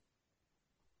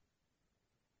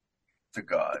to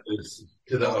God.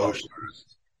 To the ocean.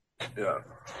 Yeah.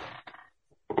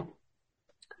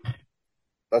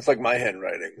 That's like my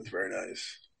handwriting. It's very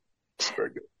nice. It's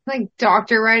very good. Like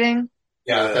doctor writing.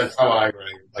 Yeah, that's how I write.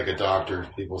 Like a doctor,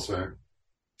 people say.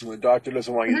 The doctor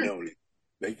doesn't want you to know what he's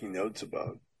making notes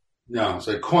about. No, it's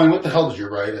like, Coin, what the hell did you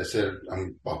write? I said,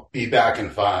 I'll be back in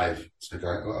 5. It's like,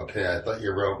 okay, I thought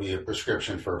you wrote me a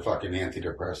prescription for fucking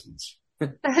antidepressants.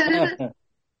 I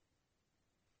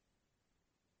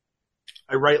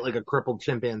write like a crippled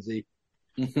chimpanzee.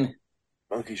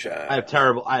 Monkey shot. I have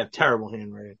terrible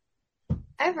handwriting.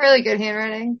 I have really good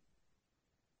handwriting.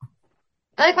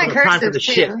 I like my Time for cursive the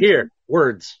too. shit. Here,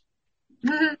 words.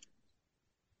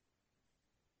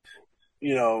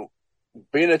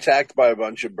 Being attacked by a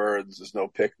bunch of birds is no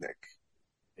picnic.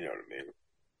 You know what I mean?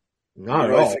 Not You're at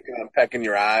really all. thinking of pecking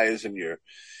your eyes, and you're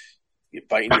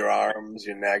biting your arms,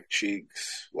 your neck,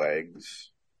 cheeks,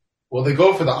 legs. Well, they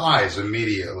go for the eyes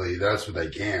immediately. That's what they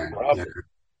can. Probably.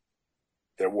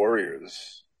 They're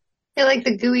warriors. I like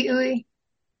the gooey ooey.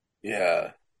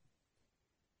 Yeah.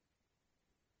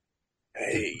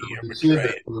 Hey, you're You see betraying.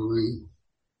 that movie?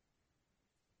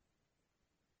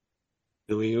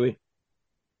 Ooey.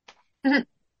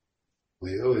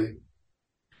 Really?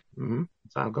 Mm-hmm.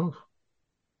 That's how it goes.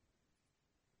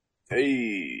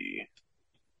 Hey.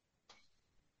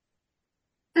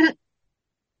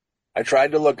 I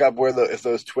tried to look up if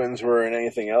those twins were in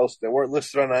anything else. They weren't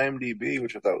listed on IMDb,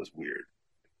 which I thought was weird.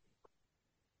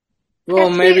 Well,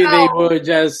 It's maybe they the- were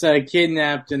just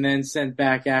kidnapped and then sent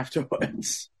back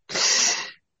afterwards.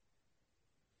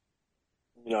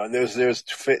 You know, and there's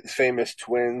famous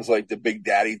twins like the Big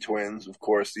Daddy twins, of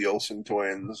course, the Olsen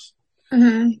twins.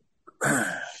 Mhm.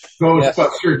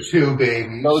 Ghostbuster 2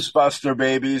 babies. Ghostbuster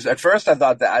babies. At first, I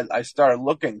thought that I started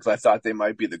looking because I thought they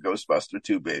might be the Ghostbuster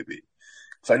 2 baby.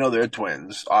 So I know they're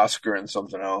twins, Oscar and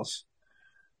something else.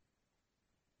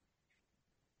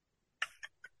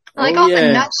 I like Oh, all yeah.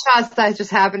 the nut shots that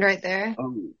just happened right there.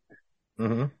 Oh,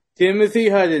 Mm-hmm. Timothy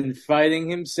Hutton fighting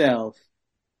himself.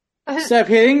 Stop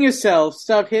hitting yourself.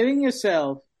 Stop hitting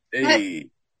yourself. hey,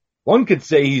 One could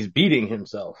say he's beating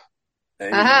himself. hey,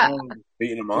 Uh-huh.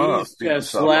 beating him up. He's beating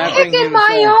just himself up. slapping Kicking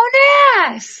my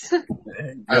own ass.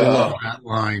 There you I go. love that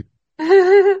line.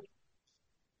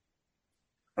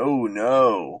 Oh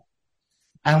no,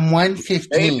 I'm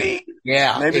 115. maybe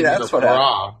Yeah, Maybe it was that's a what happened.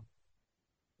 bra.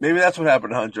 maybe that's what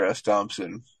happened to Hunter S.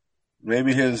 Thompson.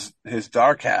 Maybe his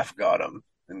dark half got him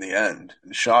in the end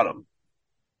and shot him.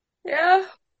 Yeah.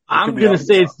 I'm Could be gonna on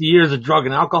say the- it's the years of drug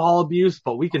and alcohol abuse,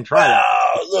 but we can try that.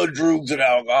 Oh, the drugs and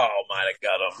alcohol might have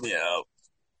got him. Yeah,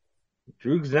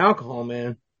 Drugs and alcohol, man.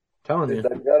 I'm telling you,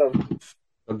 that got him.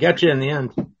 it'll get you in the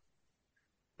end.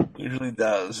 Usually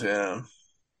does. Yeah.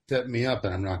 Set me up,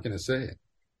 and I'm not going to say it.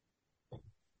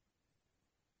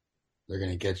 They're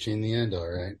going to get you in the end, all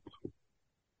right?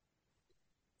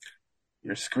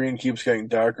 Your screen keeps getting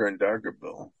darker and darker,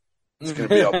 Bill. It's going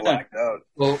to be all blacked out.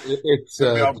 Well, it's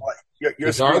It'll be all black. Your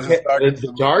the screen dark, is darker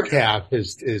the dark half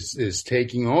is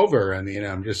taking over, and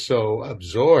I'm just so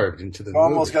absorbed into the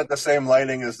Almost movie. got the same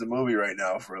lighting as the movie right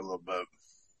now for a little bit.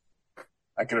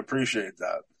 I can appreciate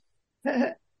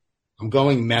that. I'm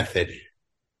going method.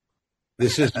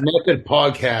 This is method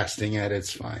podcasting at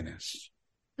its finest.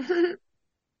 I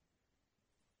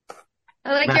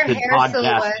like your Method hair podcasting.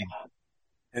 silhouette.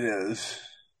 It is.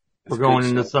 We're going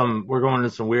into some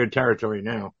weird territory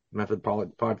now. Method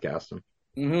podcasting.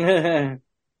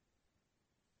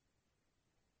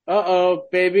 Uh-oh,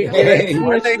 baby Hey, getting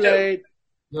what they do? switchblade.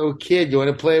 Yo, kid, you want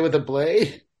to play with a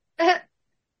blade?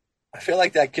 I feel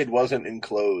like that kid wasn't in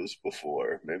clothes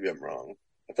before. Maybe I'm wrong.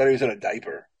 I thought he was in a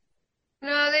diaper.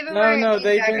 No, they've been No, wearing no, these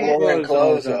they've been jackets. Or wearing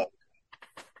Clothes clothes on. up.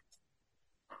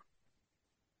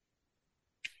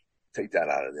 Take that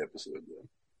out of the episode, then.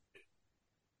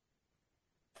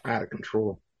 Out of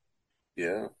control.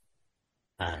 Yeah.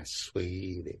 Ah,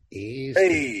 sweet. Easy.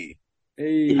 Hey.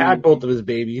 He had both of his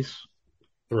babies.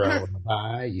 Thrown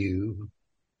by you.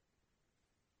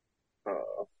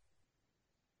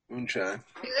 Moonshine.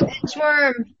 He's an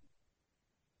inchworm.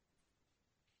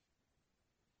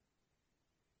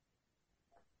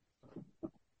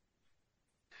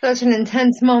 Such an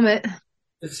intense moment.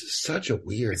 This is such a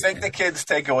weird You think the thing. kids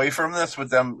take away from this with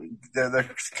them? They're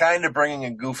kind of bringing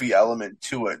a goofy element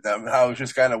to it. Them how it's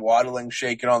just kind of waddling,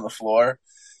 shaking on the floor.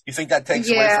 You think that takes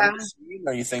away Yeah. from the scene,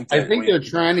 or you think? I That think they're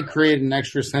trying to create an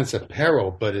extra sense of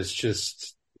peril, but it's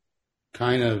just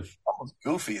kind of almost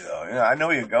goofy though. Yeah, I know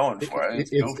what you're going for. I think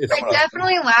it's It's- goofy. it's- I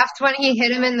definitely laughed when he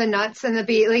hit him in the nuts and like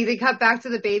they cut back to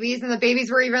the babies and the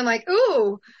babies were even like,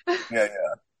 ooh. Yeah.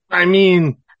 I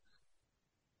mean,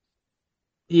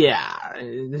 yeah.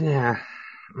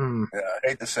 Mm. Yeah, I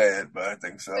hate to say it, but I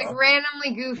think so. Like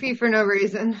randomly goofy for no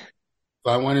reason. if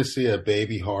I want to see a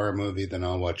baby horror movie, then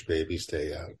I'll watch Baby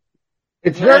Stay Out.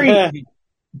 It's very,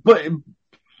 but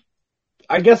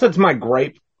I guess that's my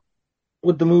gripe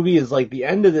with the movie is like the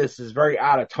end of this is very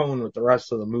out of tone with the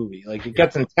rest of the movie. Like it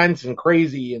gets intense and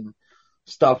crazy and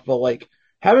stuff, but like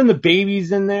having the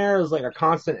babies in there as like a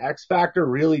constant X factor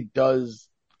really does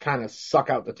kind of suck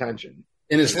out the tension.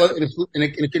 And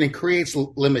it creates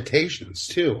limitations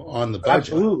too on the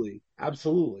budget.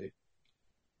 Absolutely.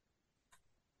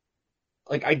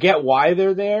 Like I get why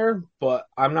they're there, but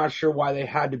I'm not sure why they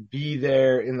had to be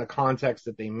there in the context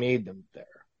that they made them there.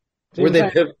 See Were what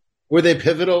I'm saying? were they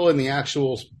pivotal in the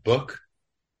actual book?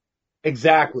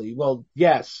 Exactly. Well,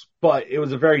 yes, but it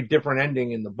was a very different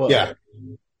ending in the book. Yeah.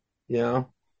 You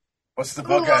know? What's the Ooh,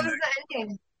 book what was ending? the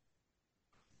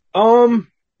ending?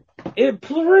 It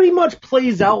pretty much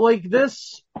plays out like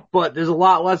this, but there's a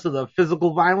lot less of the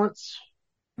physical violence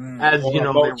as, More you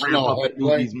know, they emotional ramp up in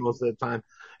headplay. movies most of the time.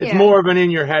 It's Yeah. more of an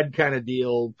in your head kind of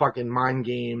deal, fucking mind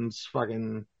games,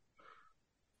 fucking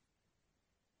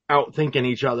out thinking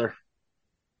each other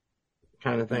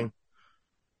kind of thing.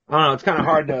 I don't know, it's kind of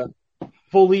hard to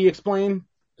fully explain.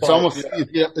 It's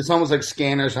almost like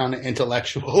Scanners on an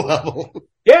intellectual level.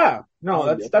 Yeah,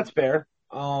 no, that's fair.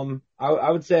 I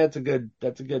would say that's a good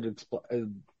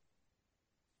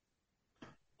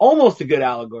almost a good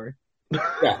allegory.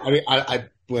 Yeah, I mean, I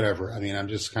whatever. I mean, I'm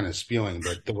just kind of spewing,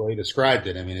 but the way you described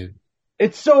it, I mean,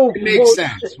 It's so it makes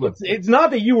sense. It's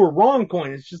not that you were wrong,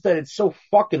 Coin. It's just that it's so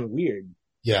fucking weird.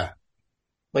 Yeah,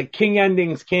 Like king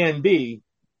endings can be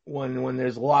when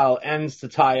there's a lot of ends to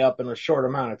tie up in a short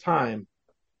amount of time.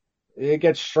 It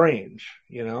gets strange,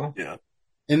 you know. Yeah.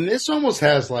 and this almost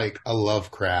has like a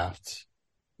Lovecraft,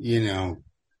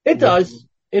 It does.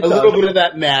 It a does. little bit of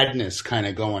that madness kind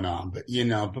of going on,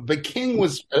 but King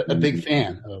was a big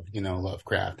fan of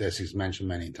Lovecraft, as he's mentioned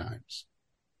many times.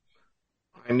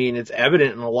 I mean, it's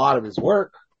evident in a lot of his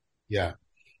work. Yeah.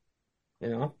 You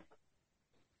know,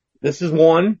 this is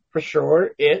one for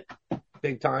sure. It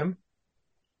big time.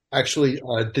 Actually,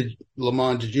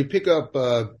 Lamont, did you pick up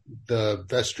the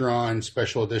Vestron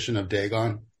special edition of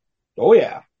Dagon? Oh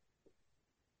yeah,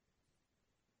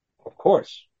 of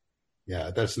course.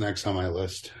 Yeah, that's next on my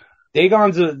list.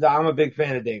 I'm a big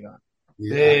fan of Dagon.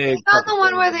 Yeah. Big. It's not the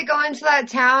one where they go into that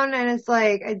town and it's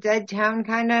like a dead town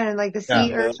kind of, and like the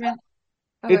sea urchin.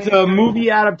 It's a movie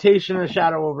adaptation of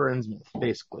Shadow over Innsmouth,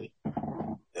 basically.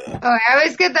 Oh, I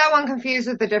always get that one confused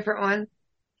with the different one.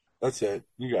 That's it.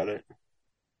 You got it.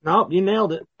 Nope, you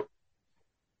nailed it.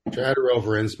 Shadow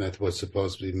over Innsmouth was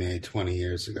supposed to be made 20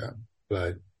 years ago,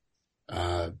 but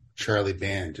Charlie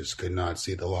Band just could not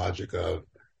see the logic of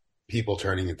people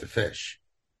turning into fish.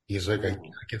 He's like, I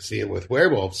can see it with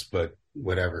werewolves, but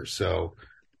whatever. So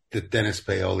Dennis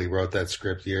Paoli wrote that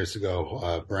script years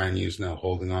ago. Brian Usna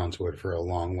holding on to it for a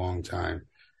long, long time.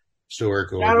 Stuart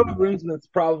Gordon. Shadow over Innsmouth's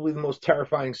probably the most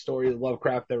terrifying story that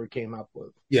Lovecraft ever came up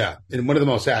with. Yeah, and one of the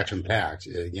most action-packed,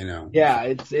 Yeah,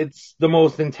 it's the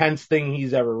most intense thing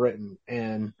he's ever written.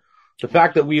 And the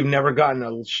fact that we've never gotten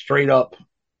a straight-up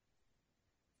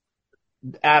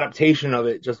adaptation of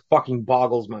it just fucking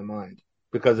boggles my mind.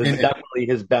 Because it's definitely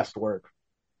his best work.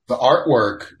 The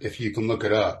artwork, if you can look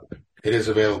it up, it is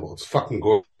available. It's fucking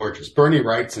gorgeous. Bernie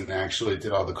Wrightson actually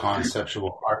did all the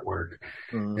conceptual artwork.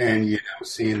 And,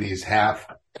 seeing these half,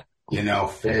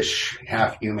 fish,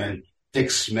 half human.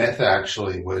 Dick Smith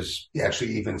actually was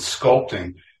even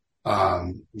sculpting,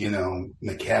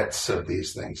 maquettes of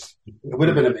these things. It would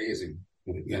have been amazing,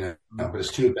 but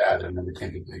it's too bad I never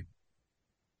came to be.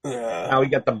 Now we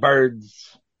got the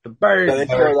birds. The birds. Yeah, they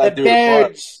throw that dude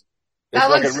birds. That It's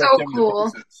looks it so ripped him to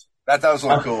cool. pieces. That does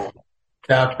look cool.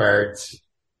 That birds.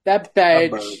 That That badge.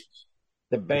 bird.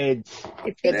 The birds.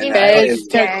 It's Yeah, getting Badge big.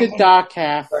 took the dark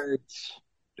half. Birds.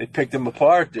 They picked him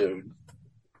apart, dude.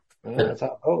 Yeah, that's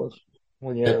how it goes.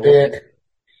 When The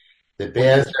you're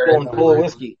bears are in the full of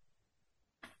woods. whiskey.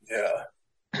 Yeah.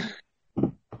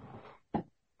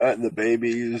 And the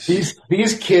babies.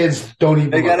 These kids don't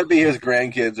even. They got to be his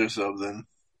grandkids or something.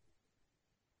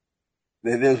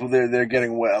 They're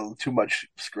getting too much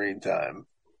screen time.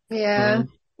 Yeah.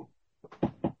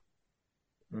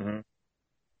 Mm-hmm.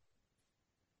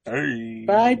 Hey.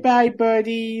 Bye bye,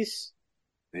 birdies.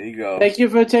 There you go. Thank you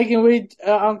for taking away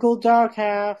Uncle Dark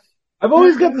Half. I've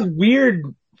always got this weird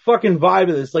fucking vibe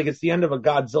of this, like it's the end of a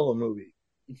Godzilla movie.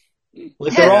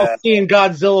 Like they're all Yeah. seeing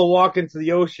Godzilla walk into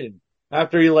the ocean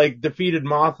after he defeated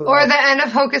Mothra. Or the end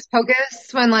of Hocus Pocus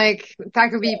when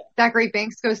Thackeray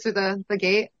Banks goes through the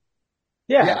gate.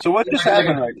 yeah. So what just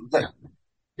happened? Like, was that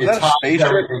It's a hot, spaceship?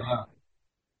 everything up.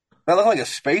 That looked like a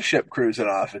spaceship cruising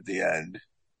off at the end.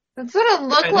 That's what it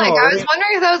looked I know, like. I was right?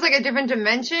 wondering if that was like a different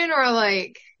dimension or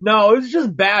like. No, it was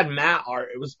just bad matte art.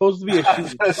 It was supposed to be a I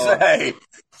was shooting gonna star. say.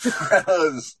 That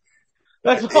was-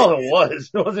 That's all it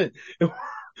was. It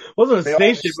wasn't a They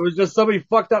spaceship. all- It was just somebody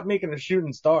fucked up making a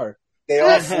shooting star. They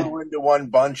all flew into one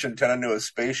bunch and turned into a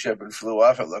spaceship and flew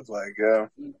off, it looked like.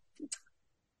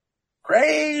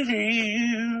 Crazy.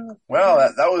 Well,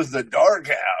 that was the dark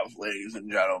half, ladies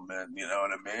and gentlemen. You know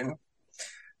what I mean?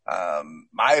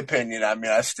 My opinion,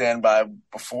 I stand by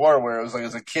before where it was like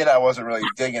as a kid I wasn't really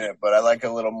digging it, but I like a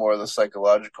little more of the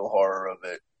psychological horror of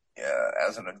it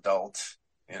as an adult.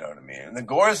 You know what I mean? And the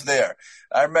gore's there.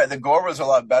 I remember the gore was a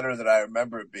lot better than I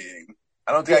remember it being.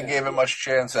 I don't think I gave it much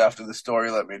chance after the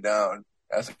story let me down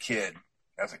as a kid.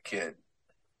 But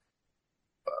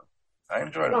I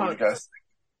enjoyed it. What do you guys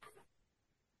think?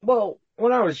 Well,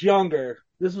 when I was younger,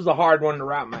 this was a hard one to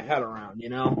wrap my head around, you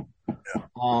know?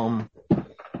 Yeah.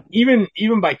 Even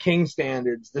by King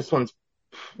standards, this one's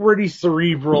pretty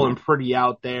cerebral and pretty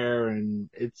out there, and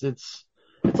it's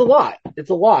a lot. It's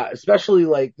a lot, especially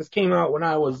this came out when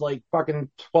I was fucking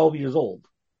 12 years old.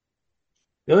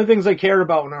 The only things I cared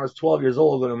about when I was 12 years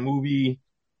old in a movie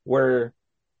were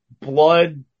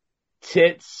blood,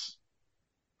 tits.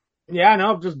 Yeah,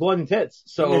 no, just blood and tits.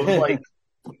 So it was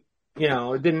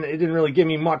it didn't really give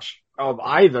me much of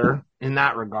either in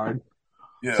that regard.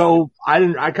 Yeah. So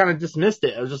I kind of dismissed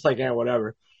it. I was just like, yeah,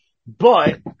 whatever.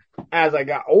 But as I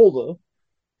got older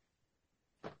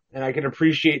and I could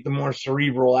appreciate the more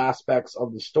cerebral aspects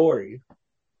of the story,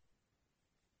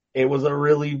 it was a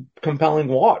really compelling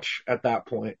watch at that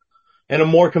point and a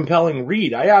more compelling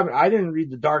read. I didn't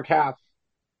read The Dark Half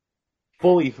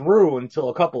fully through until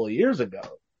a couple of years ago.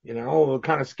 You know,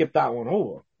 kind of skipped that one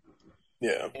over.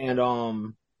 Yeah.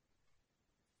 And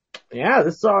yeah,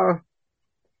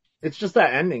 it's just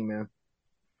that ending, man.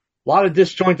 A lot of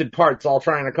disjointed parts all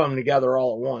trying to come together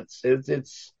all at once.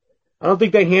 I don't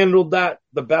think they handled that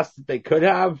the best that they could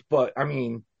have, but I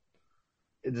mean,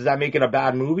 does that make it a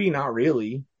bad movie? Not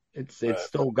really. It's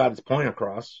still got its point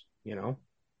across, you know?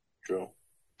 True.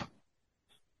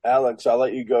 Alex, I'll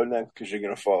let you go next because you're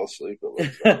going to fall asleep.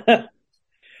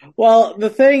 Well, the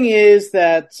thing is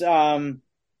that,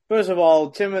 first of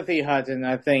all, Timothy Hutton,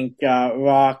 I think,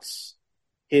 rocks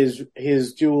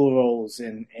his dual roles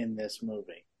in this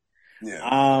movie.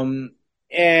 Yeah.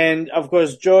 And of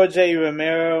course, George A.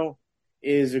 Romero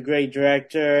is a great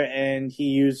director, and he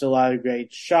used a lot of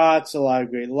great shots, a lot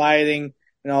of great lighting,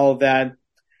 and all of that.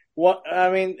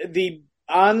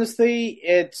 Honestly,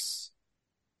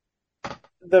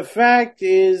 the fact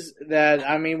is that,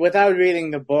 I mean, without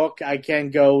reading the book, I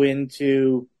can't go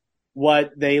into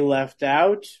what they left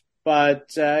out,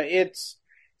 but it's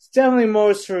definitely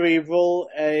more cerebral.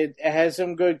 It has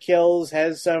some good kills,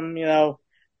 has some,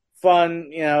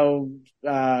 fun,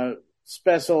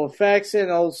 special effects,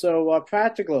 and also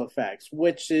practical effects,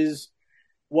 which is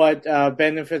what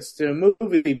benefits the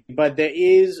movie. But there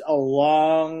is a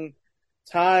long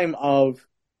time of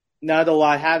not a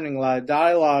lot happening, a lot of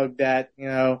dialogue that,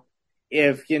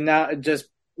 if you're not just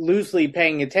loosely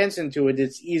paying attention to it,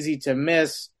 it's easy to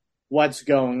miss what's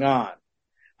going on.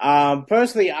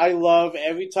 Personally, I love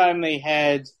every time they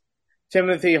had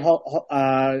Timothy Hutton's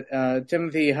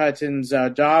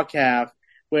Dark Half,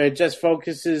 where it just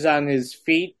focuses on his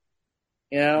feet,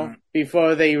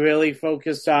 before they really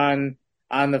focused on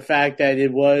the fact that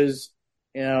it was,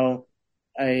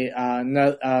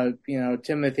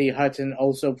 Timothy Hutton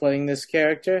also playing this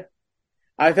character.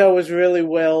 I thought it was really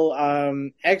well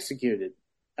executed.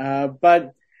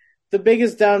 But the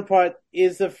biggest down part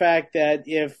is the fact that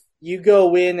if you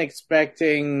go in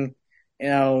expecting,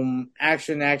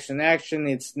 action,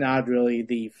 it's not really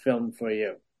the film for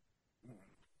you.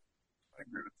 I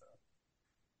agree with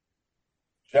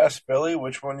that. Jess, Billy,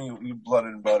 which one of you blood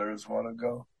and butters want to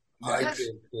go? I give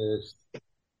this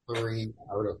 3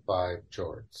 out of 5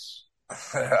 jorts.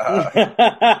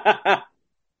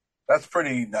 That's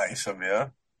pretty nice of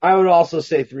you. I would also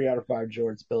say 3 out of 5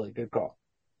 jorts, Billy. Good call.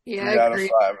 Yeah, 3 out of 5.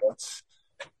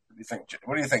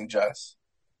 What do you think, Jess?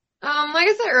 Like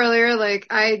I said earlier,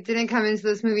 I didn't come into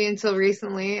this movie until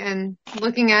recently, and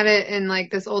looking at it in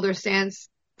this older stance,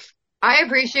 I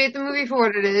appreciate the movie for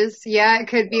what it is. Yeah, it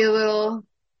could be a little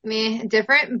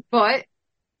different, but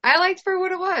I liked for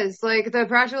what it was. The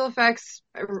practical effects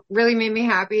really made me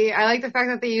happy. I like the fact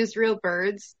that they used real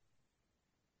birds.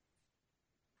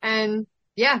 And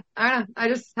yeah, I don't know. I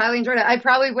just highly enjoyed it. I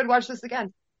probably would watch this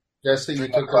again. Jesse, you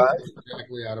took that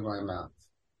exactly out of my mouth.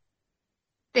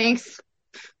 Thanks.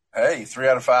 Hey, 3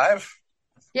 out of 5?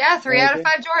 Yeah, 3 out of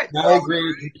 5 jorts. I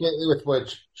agree completely with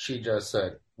what she just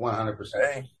said. 100%.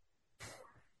 Hey.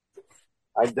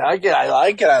 I like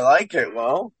it.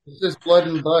 Well, this is blood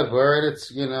and bud. We're at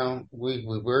its, we jive.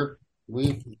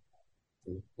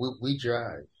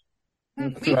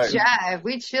 We jive.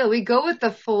 We chill. We go with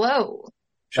the flow.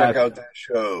 Check out that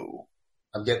show.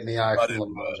 I'm getting the eye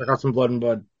from Check out some Blood and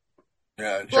Bud.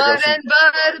 Yeah, Blood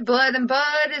and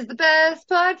Bud is the best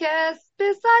podcast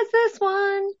besides this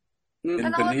one. And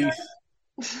You beneath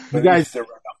guys- the red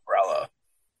umbrella.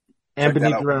 And Check that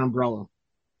Beneath out. the Red Umbrella.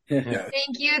 Yeah.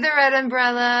 Thank you, the Red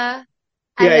Umbrella.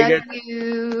 Yeah, I you love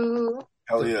you.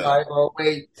 Hell yeah.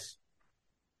 508.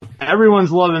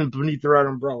 Everyone's loving Beneath the Red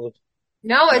Umbrella.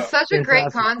 No, it's such a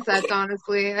great Fantastic. concept,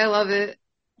 honestly. I love it.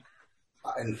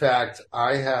 In fact,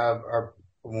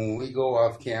 when we go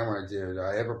off camera, dude,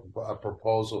 I have a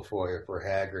proposal for you for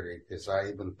Haggerty, because I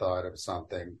even thought of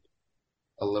something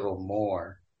a little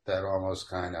more that almost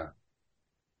kind of,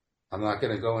 I'm not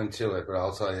going to go into it, but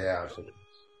I'll tell you after.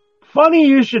 Funny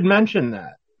you should mention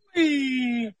that.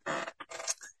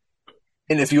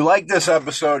 And if you like this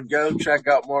episode, go check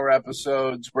out more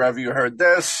episodes wherever you heard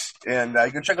this. And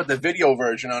you can check out the video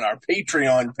version on our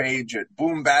Patreon page at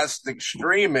Boombastic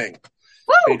Streaming.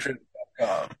 Woo!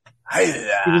 Patreon.com. Look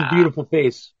at his beautiful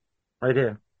face. Right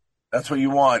here. That's what you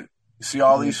want. You see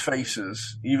all these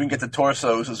faces. You even get the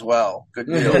torsos as well. Good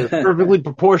deal. Perfectly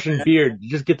proportioned beard. You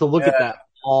just get to look at that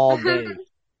all day.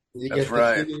 You That's get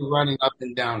right. the kitty running up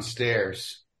and down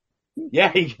stairs.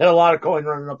 Yeah, you get a lot of coin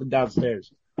running up and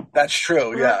downstairs. That's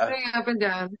true, yeah. Running up and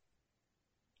down.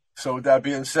 So with that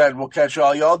being said, we'll catch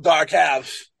all y'all dark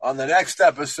halves on the next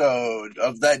episode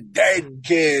of The Dead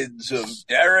Kids of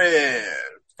Derry.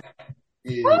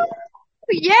 Yeah.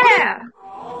 Yeah.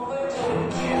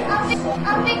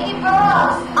 I'm Vicky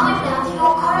Burrows. I'm Matthew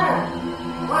O'Connor.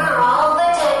 We're all the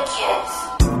dead